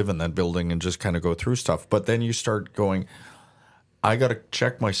could live in that building and just kind of go through stuff. But then you start going, I got to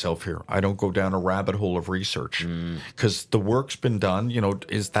check myself here. I don't go down a rabbit hole of research because the work's been done. You know,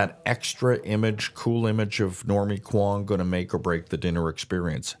 is that extra image, cool image of Normie Kwong going to make or break the dinner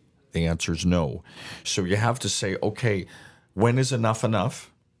experience? The answer is no. So you have to say, okay, when is enough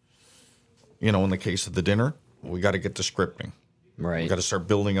enough? You know, in the case of the dinner, we got to get to scripting. Right. We got to start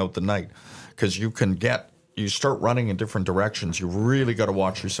building out the night because you start running in different directions. You really got to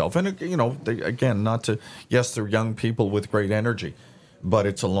watch yourself. And, you know, again, yes, they're young people with great energy, but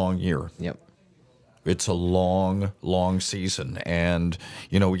it's a long year. Yep. It's a long, long season. And,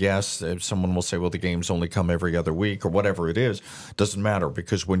 you know, yes, if someone will say, well, the games only come every other week or whatever it is. Doesn't matter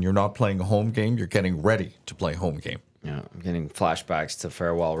because when you're not playing a home game, you're getting ready to play a home game. Yeah, I'm getting flashbacks to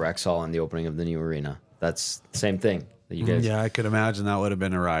Farewell Rexall and the opening of the new arena. That's the same thing. You guys, I could imagine that would have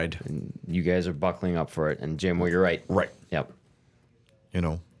been a ride. You guys are buckling up for it. And Jim, well, you're right. Right. Yep. You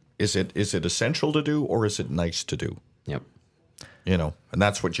know, is it essential to do or is it nice to do? Yep. You know, and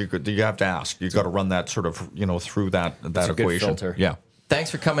that's what you have to ask. You got to run that sort of, you know, through that equation. Good filter. Yeah. Thanks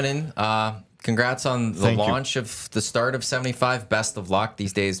for coming in. Congrats on the launch of the start of 75. Best of luck.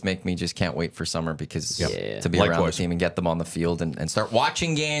 These days make me just can't wait for summer because to be around the team and get them on the field and start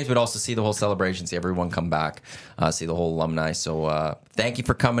watching games, but also see the whole celebration, see everyone come back, see the whole alumni. So thank you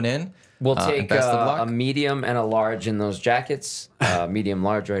for coming in. We'll take a medium and a large in those jackets. Medium,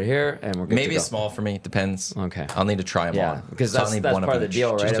 large right here, and we're good maybe to go. a small for me. Depends. Okay. I'll need to try them on. Because that's part of the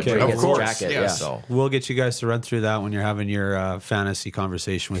deal, right? Okay. Everybody Of gets a course. jacket. Yeah. So We'll get you guys to run through that when you're having your fantasy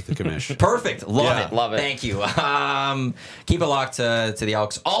conversation with the commission. perfect. Love it. Love it. Thank you. Keep it locked to the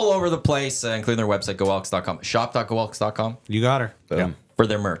Elks all over the place, including their website, goelks.com, shop.goelks.com. You got her. Boom. For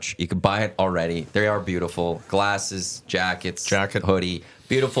their merch. You can buy it already. They are beautiful. Glasses, jackets, hoodie.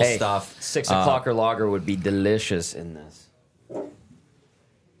 Beautiful stuff. 6 o'clock or lager would be delicious in this.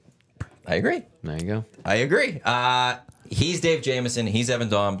 I agree. There you go. I agree. He's Dave Jamieson. He's Evan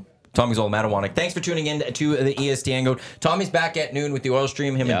Daum. Tommy Gazzola, Matt Iwanyk. Thanks for tuning in to the EST Hangout. Tommy's back at noon with the oil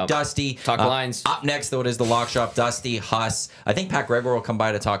stream. Him and Dusty. Talk lines. Up next, though, it is the Lock Shop. Dusty, Huss. I think Pat Gregor will come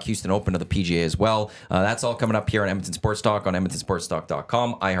by to talk Houston Open to the PGA as well. That's all coming up here on Edmonton Sports Talk on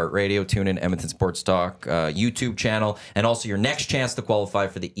EdmontonSportsTalk.com, iHeartRadio, tune in, Edmonton Sports Talk YouTube channel, and also your next chance to qualify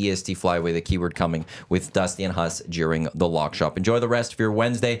for the EST Flyway, the keyword coming with Dusty and Huss during the Lock Shop. Enjoy the rest of your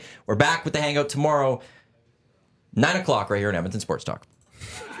Wednesday. We're back with the Hangout tomorrow, 9 o'clock right here on Edmonton Sports Talk.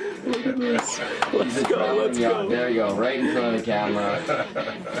 Let's go. There you go, right in front of the camera.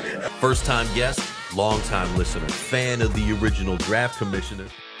 First-time guest, long-time listener, fan of the original draft commissioner.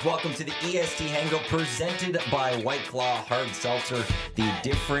 Welcome to the EST Hangout presented by White Claw Hard Seltzer. The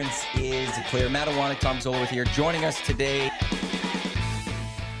difference is clear. Matt Iwanyk, Tom Gazzola with here. Joining us today